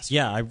Order last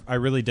year. Yeah, I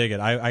really dig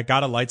it. I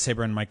got a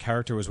lightsaber, and my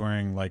character was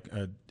wearing like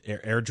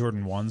Air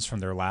Jordan 1s from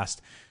their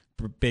last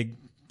big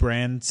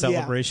brand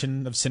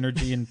celebration of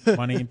synergy and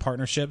money and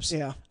partnerships.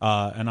 Yeah.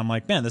 And I'm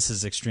like, man, this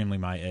is extremely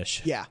my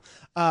ish. Yeah.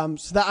 So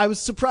that I was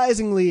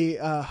surprisingly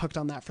hooked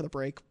on that for the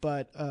break.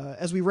 But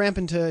as we ramp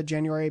into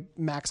January,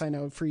 Max, I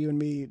know for you and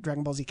me,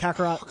 Dragon Ball Z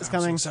Kakarot is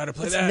coming. I'm so excited to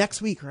play It's that.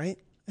 next week, right?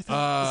 I think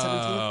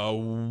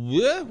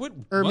the 17th. What?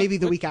 Or maybe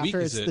the what week after.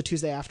 is It's it? the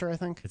Tuesday after, I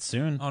think. It's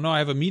soon. Oh no, I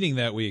have a meeting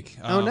that week.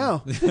 Oh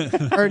no.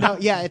 Or no,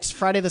 yeah, it's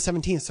Friday the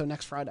 17th, so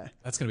next Friday.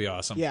 That's gonna be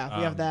awesome. Yeah,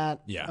 we have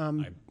that. Yeah,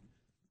 I'm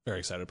very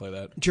excited to play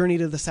that. Journey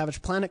to the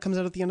Savage Planet comes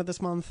out at the end of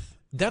this month.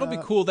 That'll be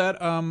cool.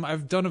 That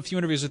I've done a few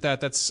interviews with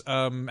that. That's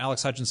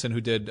Alex Hutchinson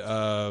who did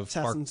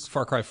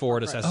Far Cry 4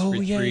 at Assassin's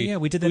Creed 3. yeah.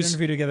 We did that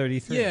interview together at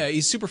E3. Yeah,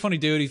 he's a super funny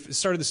dude. He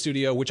started the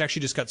studio, which actually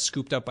just got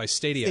scooped up by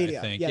Stadia.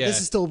 I think. Yeah, this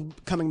is still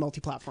coming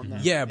multi-platform now.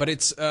 Yeah, but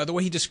it's the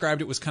way he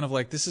described it was kind of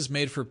like this is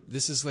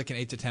like an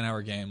 8 to 10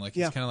 hour game. Like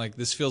it's kind of like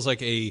this feels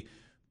like a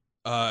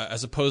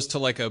as opposed to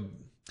like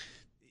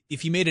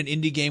if you made an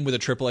indie game with a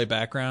AAA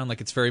background, like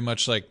it's very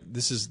much like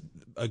this is.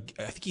 I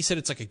think he said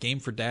it's like a game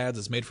for dads.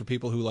 It's made for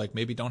people who like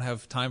maybe don't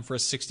have time for a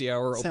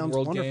 60-hour open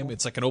world wonderful. game.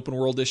 It's like an open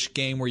world-ish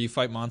game where you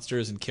fight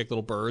monsters and kick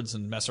little birds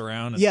and mess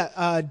around.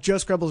 And Joe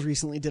Scrubbles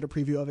recently did a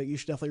preview of it. You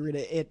should definitely read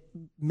it. It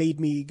made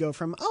me go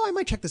from, I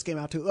might check this game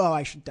out to,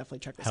 I should definitely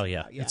check this Hell game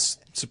yeah. out. It's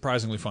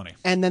surprisingly funny.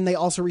 And then they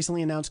also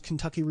recently announced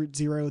Kentucky Route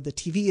Zero, the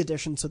TV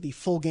edition. So the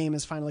full game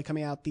is finally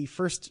coming out. The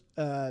first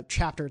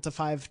chapter, it's a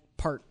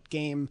 5-part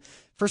game.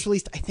 First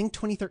released, I think,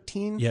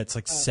 2013. Yeah, it's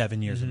like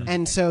 7 years.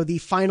 And so the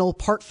final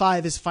part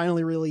 5 is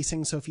finally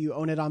releasing. So if you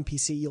own it on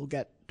PC, you'll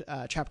get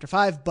chapter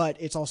 5, but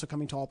it's also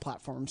coming to all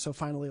platforms. So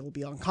finally it'll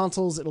be on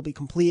consoles. It'll be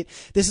complete.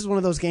 This is one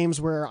of those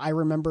games where I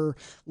remember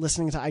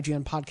listening to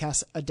IGN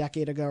podcasts a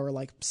decade ago or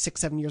like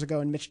 6-7 years ago,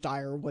 and Mitch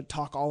Dyer would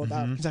talk all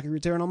about Kentucky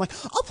Route Zero. And I'm like,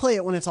 I'll play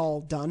it when it's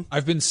all done.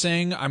 I've been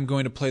saying I'm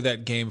going to play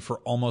that game for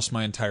almost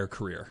my entire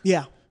career.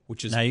 Yeah.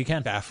 Which is Now you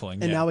can.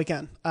 baffling. And now we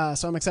can.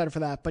 So I'm excited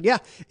for that. But yeah,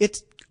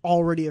 it's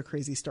already a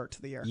crazy start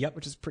to the year. Yep.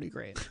 Which is pretty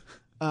great.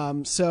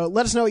 So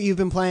let us know what you've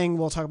been playing.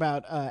 We'll talk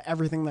about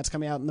everything that's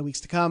coming out in the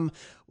weeks to come.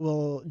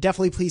 We'll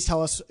definitely please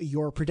tell us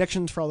your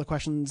predictions for all the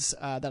questions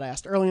that I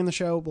asked early in the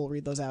show. We'll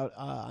read those out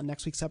on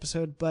next week's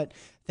episode. But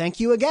thank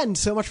you again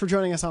so much for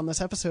joining us on this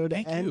episode.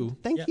 Thank you.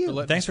 Thank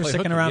you. Thanks for Play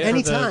sticking hooky. around Yeah. for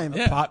Anytime. the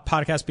Yeah.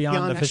 Podcast Beyond,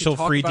 Beyond official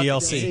Talk free about the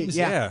DLC. games.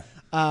 Yeah.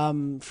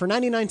 For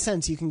 99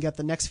 cents, you can get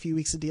the next few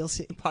weeks of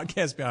DLC.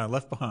 Podcast Beyond,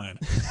 Left Behind.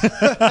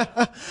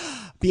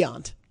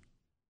 Beyond.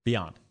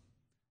 Beyond.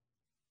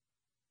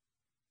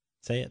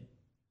 Say it.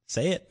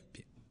 Say it.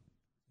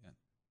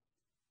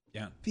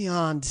 Yeah.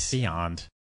 Beyond. Beyond.